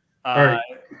 All right.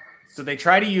 So they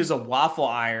try to use a waffle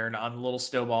iron on the little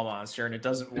snowball monster, and it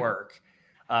doesn't work.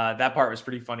 That part was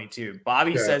pretty funny too.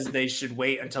 Bobby says they should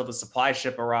wait until the supply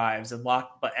ship arrives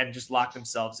and just lock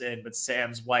themselves in. But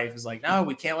Sam's wife is like, no,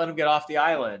 we can't let him get off the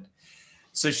island.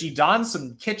 So she dons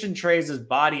some kitchen trays as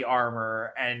body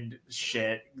armor and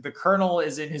shit. The Colonel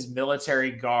is in his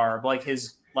military garb, like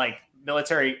his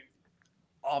military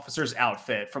officer's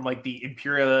outfit from like the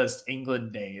imperialist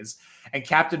England days. And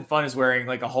Captain Fun is wearing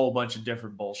like a whole bunch of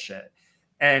different bullshit.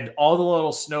 And all the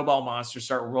little snowball monsters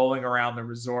start rolling around the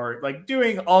resort, like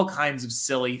doing all kinds of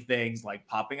silly things, like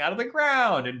popping out of the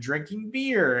ground and drinking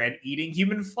beer and eating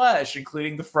human flesh,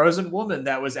 including the frozen woman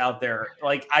that was out there.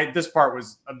 Like, this part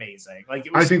was amazing. Like,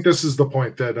 it was, I think this is the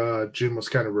point that Jim was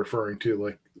kind of referring to,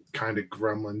 like kind of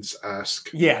Gremlins-esque.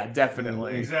 Yeah,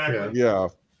 definitely. Exactly.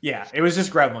 Yeah, it was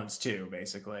just Gremlins too,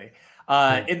 basically.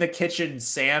 In the kitchen,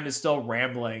 Sam is still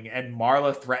rambling, and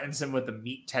Marla threatens him with a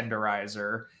meat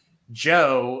tenderizer.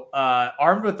 Joe,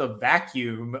 armed with a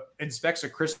vacuum, inspects a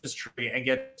Christmas tree and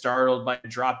gets startled by a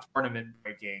dropped ornament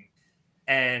breaking.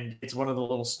 And it's one of the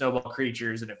little snowball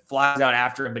creatures, and it flies out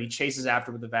after him, but he chases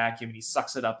after with the vacuum, and he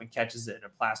sucks it up and catches it in a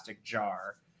plastic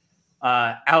jar.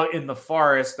 Out in the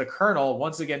forest, the Colonel,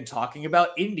 once again talking about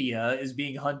India, is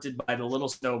being hunted by the little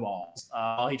snowballs.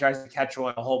 He tries to catch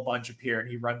one, a whole bunch appear, and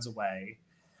he runs away.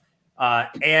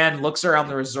 Anne looks around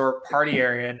the resort party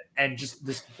area, and just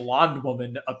this blonde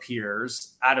woman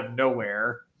appears out of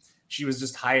nowhere. She was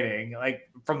just hiding, like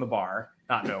from the bar,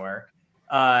 not nowhere.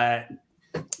 And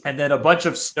then a bunch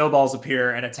of snowballs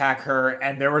appear and attack her,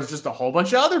 and there was just a whole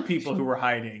bunch of other people who were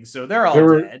hiding. So they're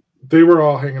all dead. They were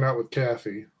all hanging out with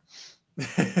Kathy.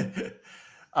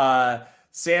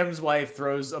 Sam's wife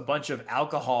throws a bunch of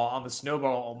alcohol on the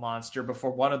snowball monster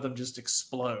before one of them just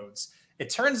explodes. It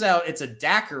turns out it's a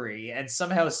daiquiri, and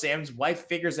somehow Sam's wife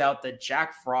figures out that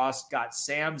Jack Frost got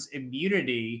Sam's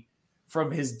immunity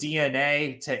from his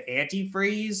DNA to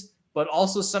antifreeze, but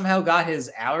also somehow got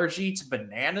his allergy to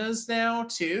bananas now,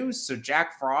 too. So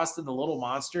Jack Frost and the little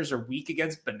monsters are weak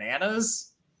against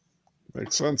bananas.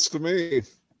 Makes sense to me.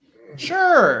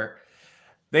 Sure.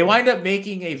 They wind up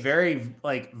making a very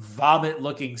like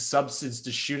vomit-looking substance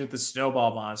to shoot at the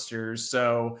snowball monsters.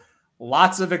 So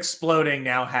lots of exploding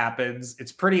now happens.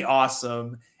 It's pretty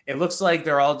awesome. It looks like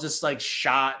they're all just like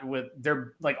shot with,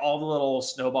 they're like all the little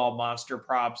snowball monster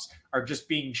props are just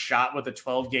being shot with a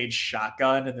 12 gauge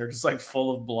shotgun, and they're just like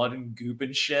full of blood and goop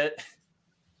and shit.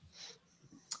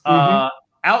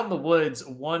 Out in the woods,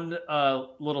 one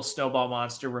little snowball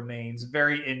monster remains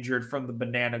very injured from the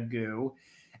banana goo.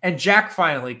 And Jack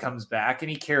finally comes back, and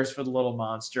he cares for the little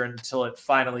monster until it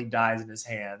finally dies in his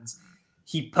hands.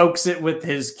 He pokes it with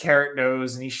his carrot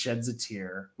nose, and he sheds a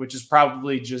tear, which is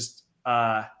probably just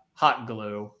hot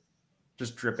glue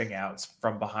just dripping out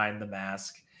from behind the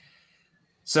mask.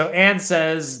 So Anne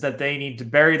says that they need to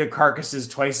bury the carcasses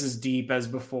twice as deep as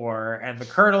before, and the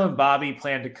Colonel and Bobby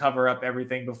plan to cover up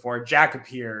everything before Jack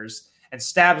appears and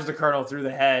stabs the Colonel through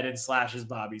the head and slashes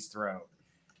Bobby's throat.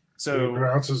 So he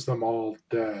pronounces them all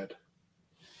dead.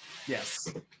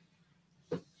 Yes.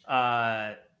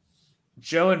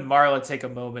 Joe and Marla take a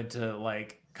moment to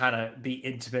like kind of be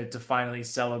intimate to finally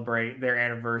celebrate their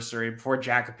anniversary before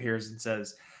Jack appears and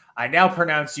says, "I now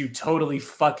pronounce you totally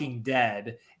fucking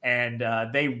dead." And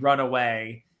they run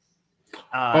away.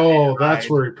 That's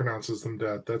where he pronounces them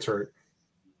dead. That's right.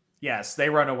 Yes, they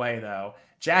run away though.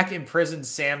 Jack imprisons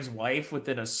Sam's wife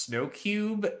within a snow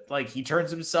cube, like he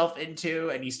turns himself into,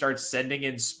 and he starts sending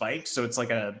in spikes. So it's like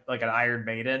an Iron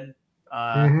Maiden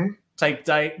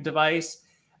type device.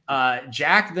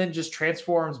 Jack then just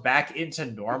transforms back into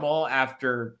normal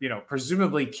after,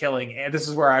 presumably killing. And this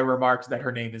is where I remarked that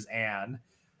her name is Anne,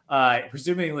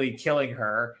 presumably killing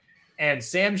her. And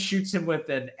Sam shoots him with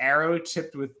an arrow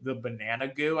tipped with the banana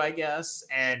goo, I guess,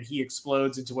 and he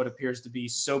explodes into what appears to be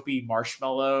soapy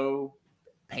marshmallow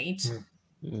paint.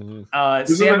 Mhm.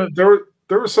 Sam,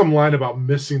 There was some line about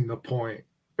missing the point.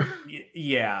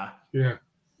 yeah. Yeah.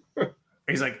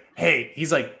 He's like,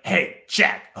 hey,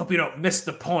 Jack, hope you don't miss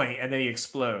the point. And then he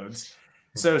explodes.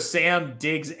 So Sam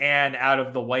digs Anne out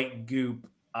of the white goop.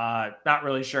 Not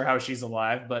really sure how she's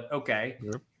alive, but okay.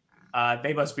 Yep.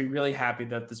 They must be really happy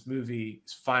that this movie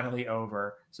is finally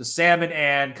over. So Sam and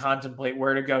Anne contemplate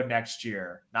where to go next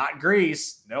year. Not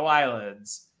Greece, no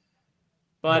islands.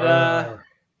 But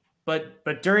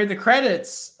during the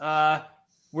credits,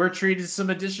 we're treated some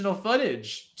additional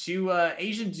footage. Two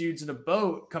Asian dudes in a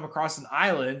boat come across an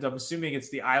island. I'm assuming it's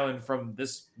the island from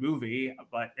this movie,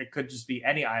 but it could just be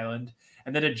any island.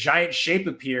 And then a giant shape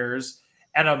appears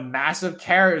and a massive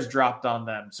carrot is dropped on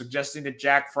them, suggesting that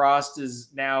Jack Frost is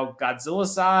now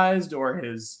Godzilla-sized or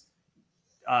his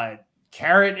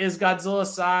carrot is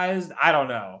Godzilla-sized. I don't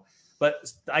know.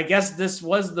 But I guess this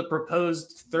was the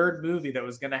proposed third movie that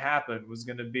was going to happen. It was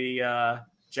going to be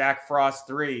Jack Frost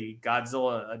 3,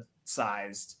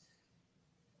 Godzilla-sized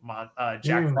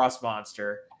Jack Frost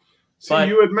monster. See,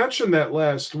 you had mentioned that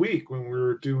last week when we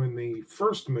were doing the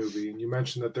first movie, and you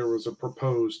mentioned that there was a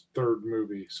proposed third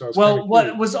movie. So,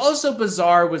 what was also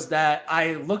bizarre was that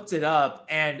I looked it up,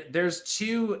 and there's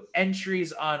two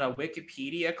entries on a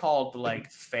Wikipedia called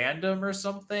like Fandom or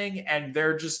something, and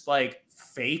they're just like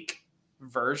fake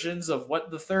versions of what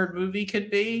the third movie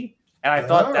could be. And I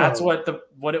thought that's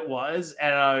what it was,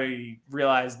 and I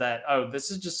realized that this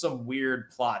is just some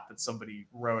weird plot that somebody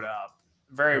wrote up.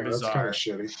 Very bizarre. That's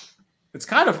kind of shitty. It's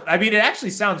kind of, I mean, it actually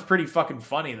sounds pretty fucking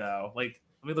funny though. Like,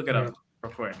 let me look it up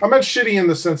real quick. I meant shitty in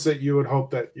the sense that you would hope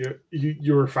that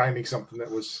you were finding something that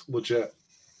was legit.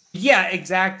 Yeah,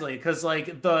 exactly. Because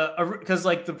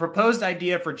the proposed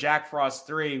idea for Jack Frost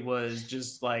 3 was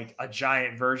just like a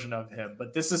giant version of him,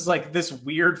 but this is like this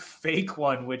weird fake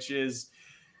one, which is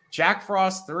Jack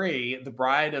Frost 3, The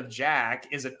Bride of Jack,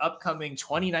 is an upcoming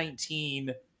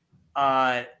 2019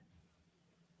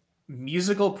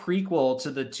 musical prequel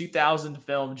to the 2000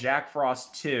 film Jack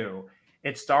Frost 2.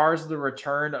 It stars the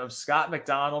return of Scott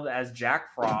McDonald as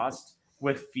Jack Frost,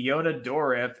 with Fiona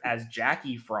Dourif as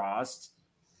Jackie Frost,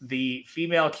 the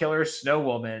female killer Snow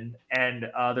Woman,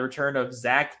 and the return of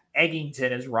Zach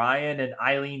Eggington as Ryan and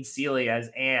Eileen Seeley as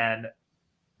Anne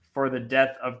for the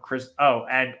death of Chris.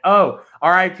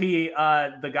 R.I.P.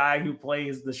 The guy who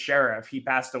plays the sheriff. He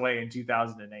passed away in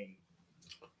 2008.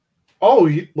 Oh,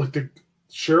 the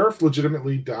sheriff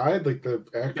legitimately died, like the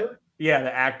actor? Yeah,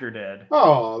 the actor did.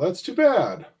 Oh, that's too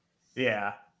bad.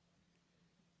 Yeah.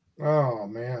 Oh,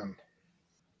 man.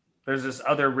 There's this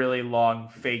other really long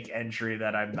fake entry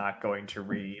that I'm not going to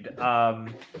read. Well,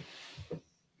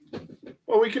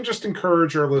 we can just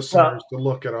encourage our listeners to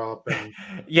look it up. And...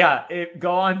 Yeah,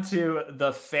 go on to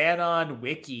the Fanon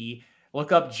Wiki.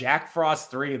 Look up Jack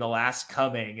Frost 3, The Last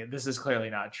Coming. This is clearly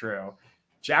not true.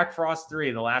 Jack Frost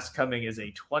 3, The Last Coming is a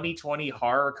 2020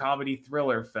 horror comedy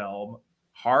thriller film,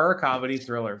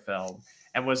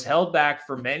 and was held back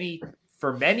for many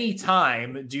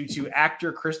time due to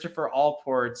actor Christopher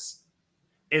Allport's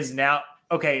is now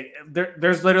okay.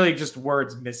 There's literally just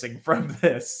words missing from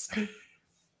this.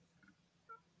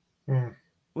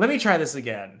 Let me try this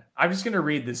again. I'm just going to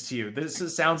read this to you.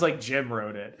 Sounds like Jim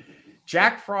wrote it.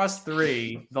 Jack Frost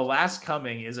 3, The Last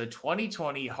Coming is a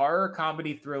 2020 horror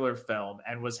comedy thriller film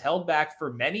and was held back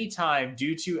for many time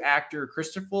due to actor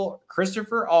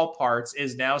Christopher Allports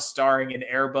is now starring in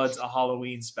Air Bud's A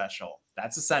Halloween Special.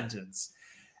 That's a sentence.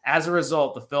 As a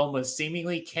result, the film was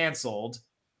seemingly canceled,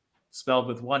 spelled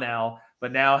with one L,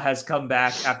 but now has come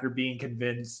back after being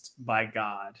convinced by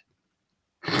God.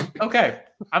 Okay,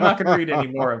 I'm not going to read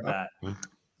any more of that.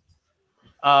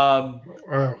 I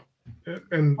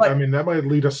mean, that might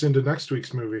lead us into next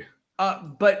week's movie.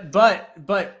 But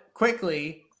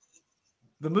quickly,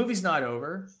 the movie's not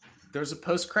over. There's a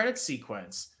post-credit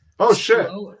sequence. Oh, shit.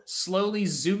 Slowly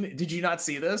zoom. Did you not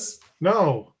see this?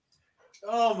 No.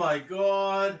 Oh, my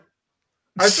God.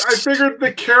 I figured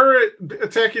the carrot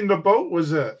attacking the boat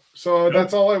was it. So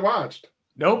that's all I watched.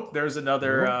 Nope. There's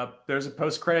another, there's a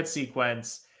post-credit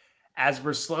sequence as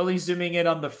we're slowly zooming in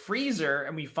on the freezer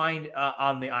and we find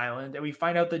on the island and we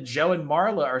find out that Joe and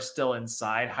Marla are still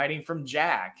inside hiding from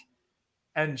Jack.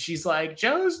 And she's like,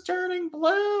 Joe's turning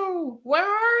blue. Where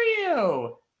are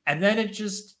you? And then it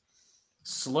just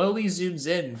slowly zooms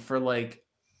in for like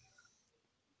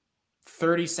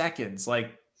 30 seconds.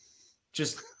 Like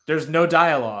just, there's no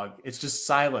dialogue. It's just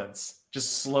silence,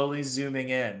 just slowly zooming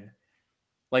in.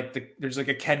 Like there's like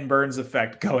a Ken Burns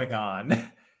effect going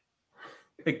on.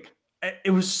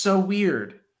 It was so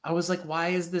weird. I was like, why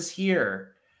is this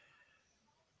here?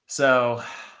 So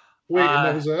wait, and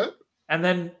that was it? And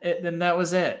then that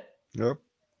was it. Yep.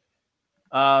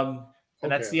 And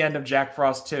that's the end of Jack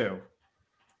Frost 2,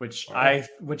 which I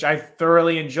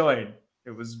thoroughly enjoyed.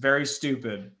 It was very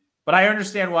stupid, but I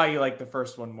understand why you like the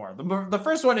first one more. The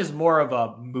first one is more of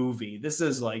a movie. This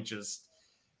is like just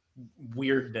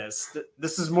weirdness.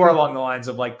 This is more along the lines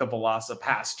of like the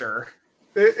Velocipaster.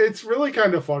 It's really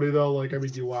kind of funny though. Like, I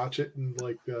mean, you watch it and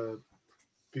like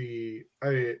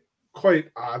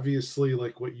quite obviously,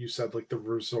 like what you said, like the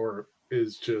resort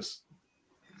is just,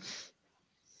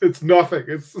 it's nothing.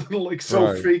 It's like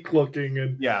so fake looking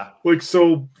and like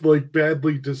so like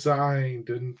badly designed,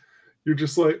 and you're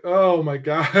just like, oh my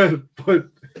god! But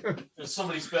it's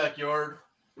somebody's backyard.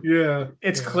 Yeah,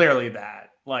 it's clearly that.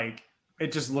 Like,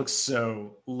 it just looks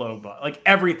so low budget. Like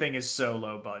everything is so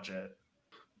low budget.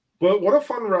 But what a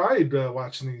fun ride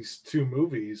watching these two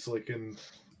movies like in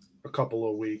a couple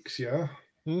of weeks. Yeah.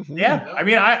 Mm-hmm. Yeah. I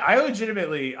mean, I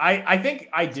legitimately, I think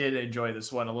I did enjoy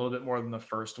this one a little bit more than the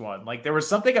first one. Like there was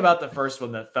something about the first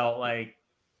one that felt like,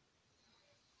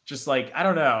 just like, I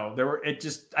don't know.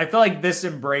 I felt like this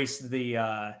embraced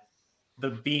the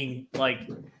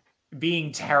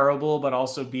being terrible, but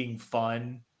also being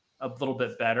fun a little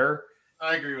bit better.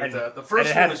 I agree with that. The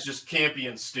first one is just campy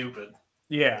and stupid.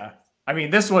 Yeah. I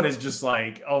mean, this one is just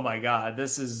like, oh my God,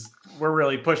 we're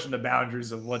really pushing the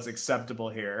boundaries of what's acceptable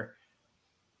here.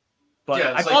 But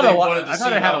yeah, I thought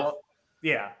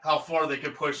how far they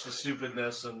could push the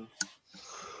stupidness, and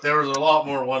there was a lot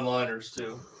more one-liners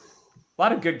too. A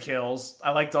lot of good kills.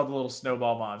 I liked all the little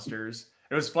snowball monsters.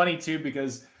 It was funny too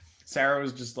because Sarah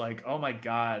was just like, "Oh my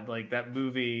God, like that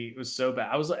movie was so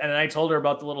bad." And I told her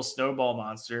about the little snowball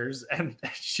monsters, and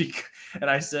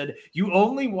I said, "You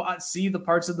only see the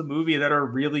parts of the movie that are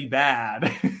really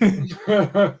bad."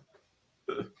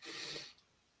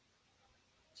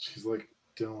 She's like,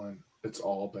 "Dylan, it's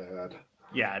all bad."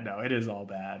 Yeah, no, it is all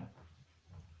bad.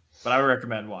 But I would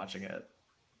recommend watching it.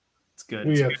 It's good.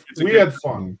 We had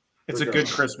fun. It's a good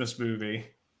Christmas movie.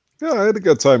 Yeah, I had a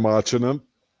good time watching them.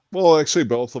 Well, actually,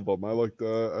 both of them. I like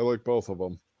both of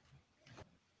them.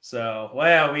 So,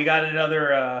 well, we got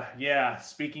another.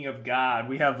 Speaking of God,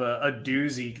 we have a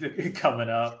doozy coming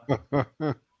up.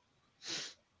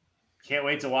 Can't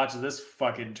wait to watch this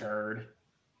fucking turd.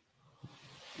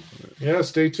 Yeah,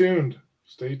 stay tuned.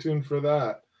 Stay tuned for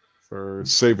that. For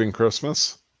Saving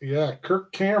Christmas. Yeah,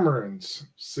 Kirk Cameron's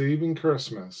Saving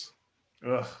Christmas.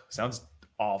 Ugh, sounds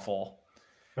awful.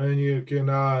 And you can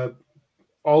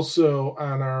also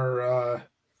on our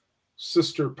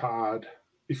sister pod,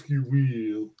 if you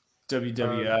will,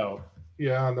 WWO.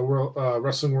 On the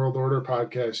Wrestling World Order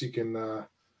podcast, you can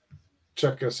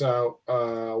check us out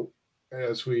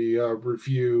as we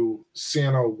review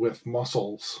Santa with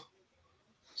Muscles,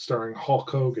 starring Hulk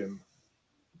Hogan.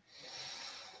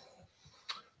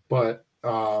 But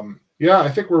I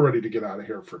think we're ready to get out of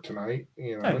here for tonight.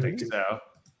 I think so.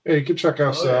 Yeah, you can check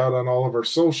us out on all of our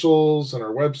socials and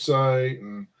our website,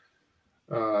 and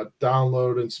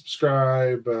download and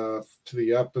subscribe to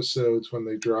the episodes when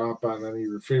they drop on any of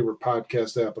your favorite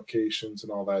podcast applications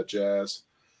and all that jazz.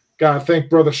 Gotta thank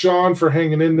Brother Sean for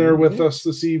hanging in there with us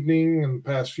this evening and the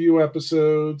past few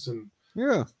episodes. And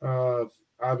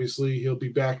obviously he'll be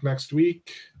back next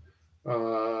week.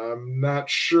 I'm not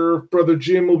sure if Brother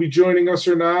Jim will be joining us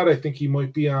or not. I think he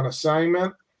might be on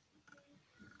assignment.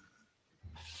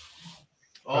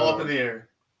 All up in the air.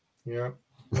 Yeah,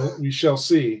 well, we shall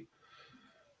see.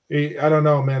 I don't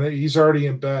know, man. He's already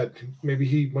in bed. Maybe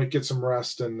he might get some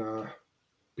rest and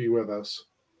be with us.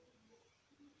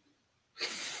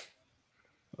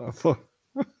 What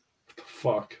the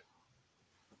fuck?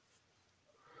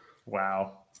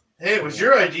 Wow. Hey, it was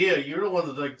your idea. You're the one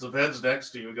that like the bed's next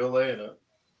to you. Go lay in it.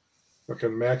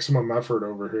 Fucking maximum effort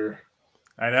over here.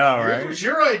 I know, right? It was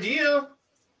your idea.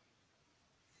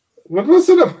 What was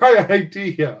it my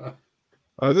idea?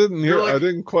 I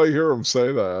didn't quite hear him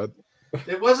say that.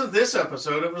 It wasn't this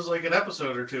episode. It was like an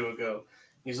episode or two ago.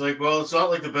 He's like, well, it's not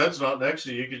like the bed's not next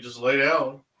to you. You could just lay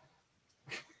down.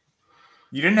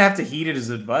 You didn't have to heed it as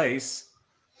advice.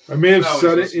 I may have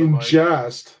said it in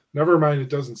jest. Never mind, it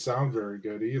doesn't sound very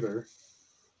good either.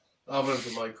 I'll move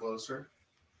the mic closer.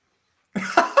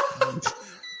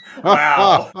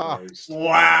 Wow.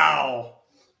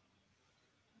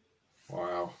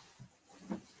 Wow.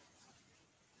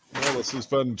 Well, this has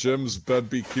been Jim's Bed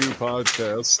BQ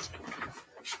podcast.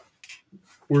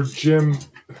 Where Jim,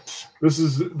 this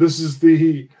is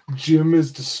the Jim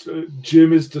is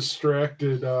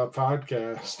distracted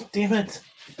podcast. Damn it!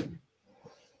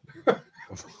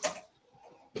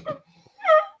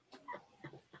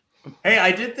 Hey,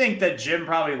 I did think that Jim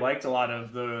probably liked a lot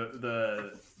of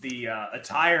the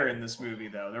attire in this movie,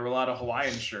 though. There were a lot of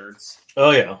Hawaiian shirts.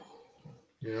 Oh yeah.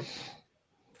 Yep.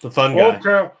 The fun guy.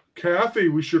 Oh, Kathy,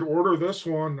 we should order this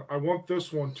one. I want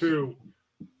this one too.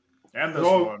 And this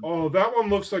one. Oh, that one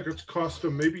looks like it's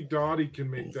custom. Maybe Dottie can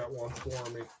make that one for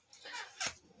me.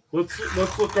 Let's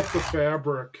look up the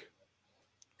fabric.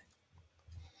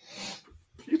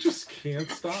 You just can't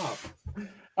stop.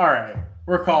 All right,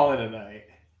 we're calling it a night.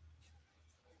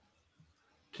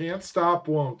 Can't stop,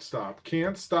 won't stop.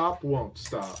 Can't stop, won't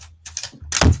stop.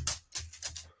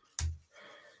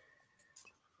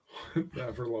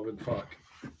 Never loving fuck.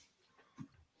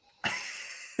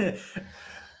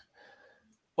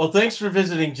 Well, thanks for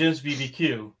visiting Jim's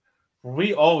BBQ, where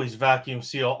we always vacuum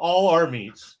seal all our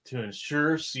meats to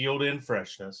ensure sealed-in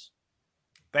freshness.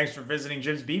 Thanks for visiting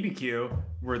Jim's BBQ,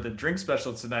 where the drink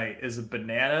special tonight is a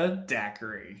banana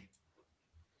daiquiri,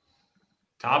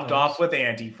 topped off with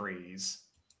antifreeze.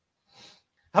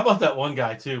 How about that one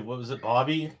guy, too? What was it,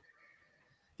 Bobby?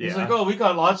 He's like, oh, we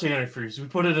got lots of antifreeze. We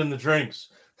put it in the drinks.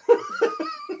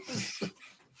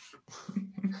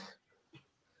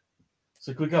 It's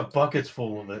like we got buckets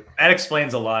full of it. That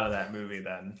explains a lot of that movie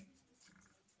then.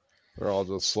 They're all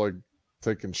just like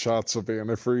taking shots of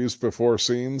antifreeze before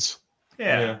scenes.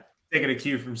 Yeah. Taking a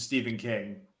cue from Stephen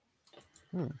King.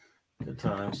 Good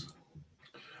times.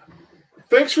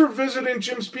 Thanks for visiting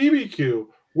Jim's BBQ,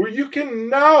 where you can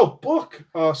now book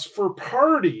us for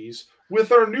parties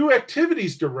with our new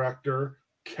activities director,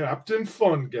 Captain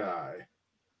Fun Guy.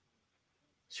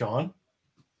 Sean?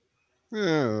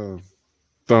 Yeah.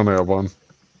 Don't have one.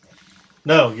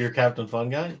 No, you're Captain Fun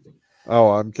Guy?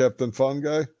 Oh, I'm Captain Fun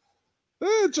Guy?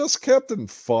 Just Captain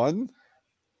Fun.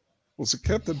 Was it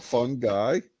Captain Fun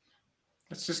Guy?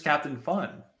 It's just Captain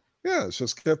Fun. Yeah, it's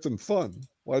just Captain Fun.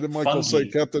 Why did Michael say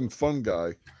Captain Fun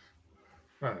Guy?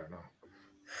 I don't know.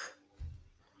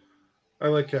 I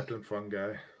like Captain Fun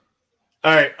Guy.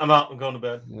 All right, I'm out. I'm going to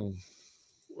bed.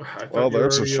 Well,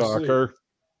 there's a shocker.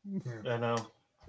 I know.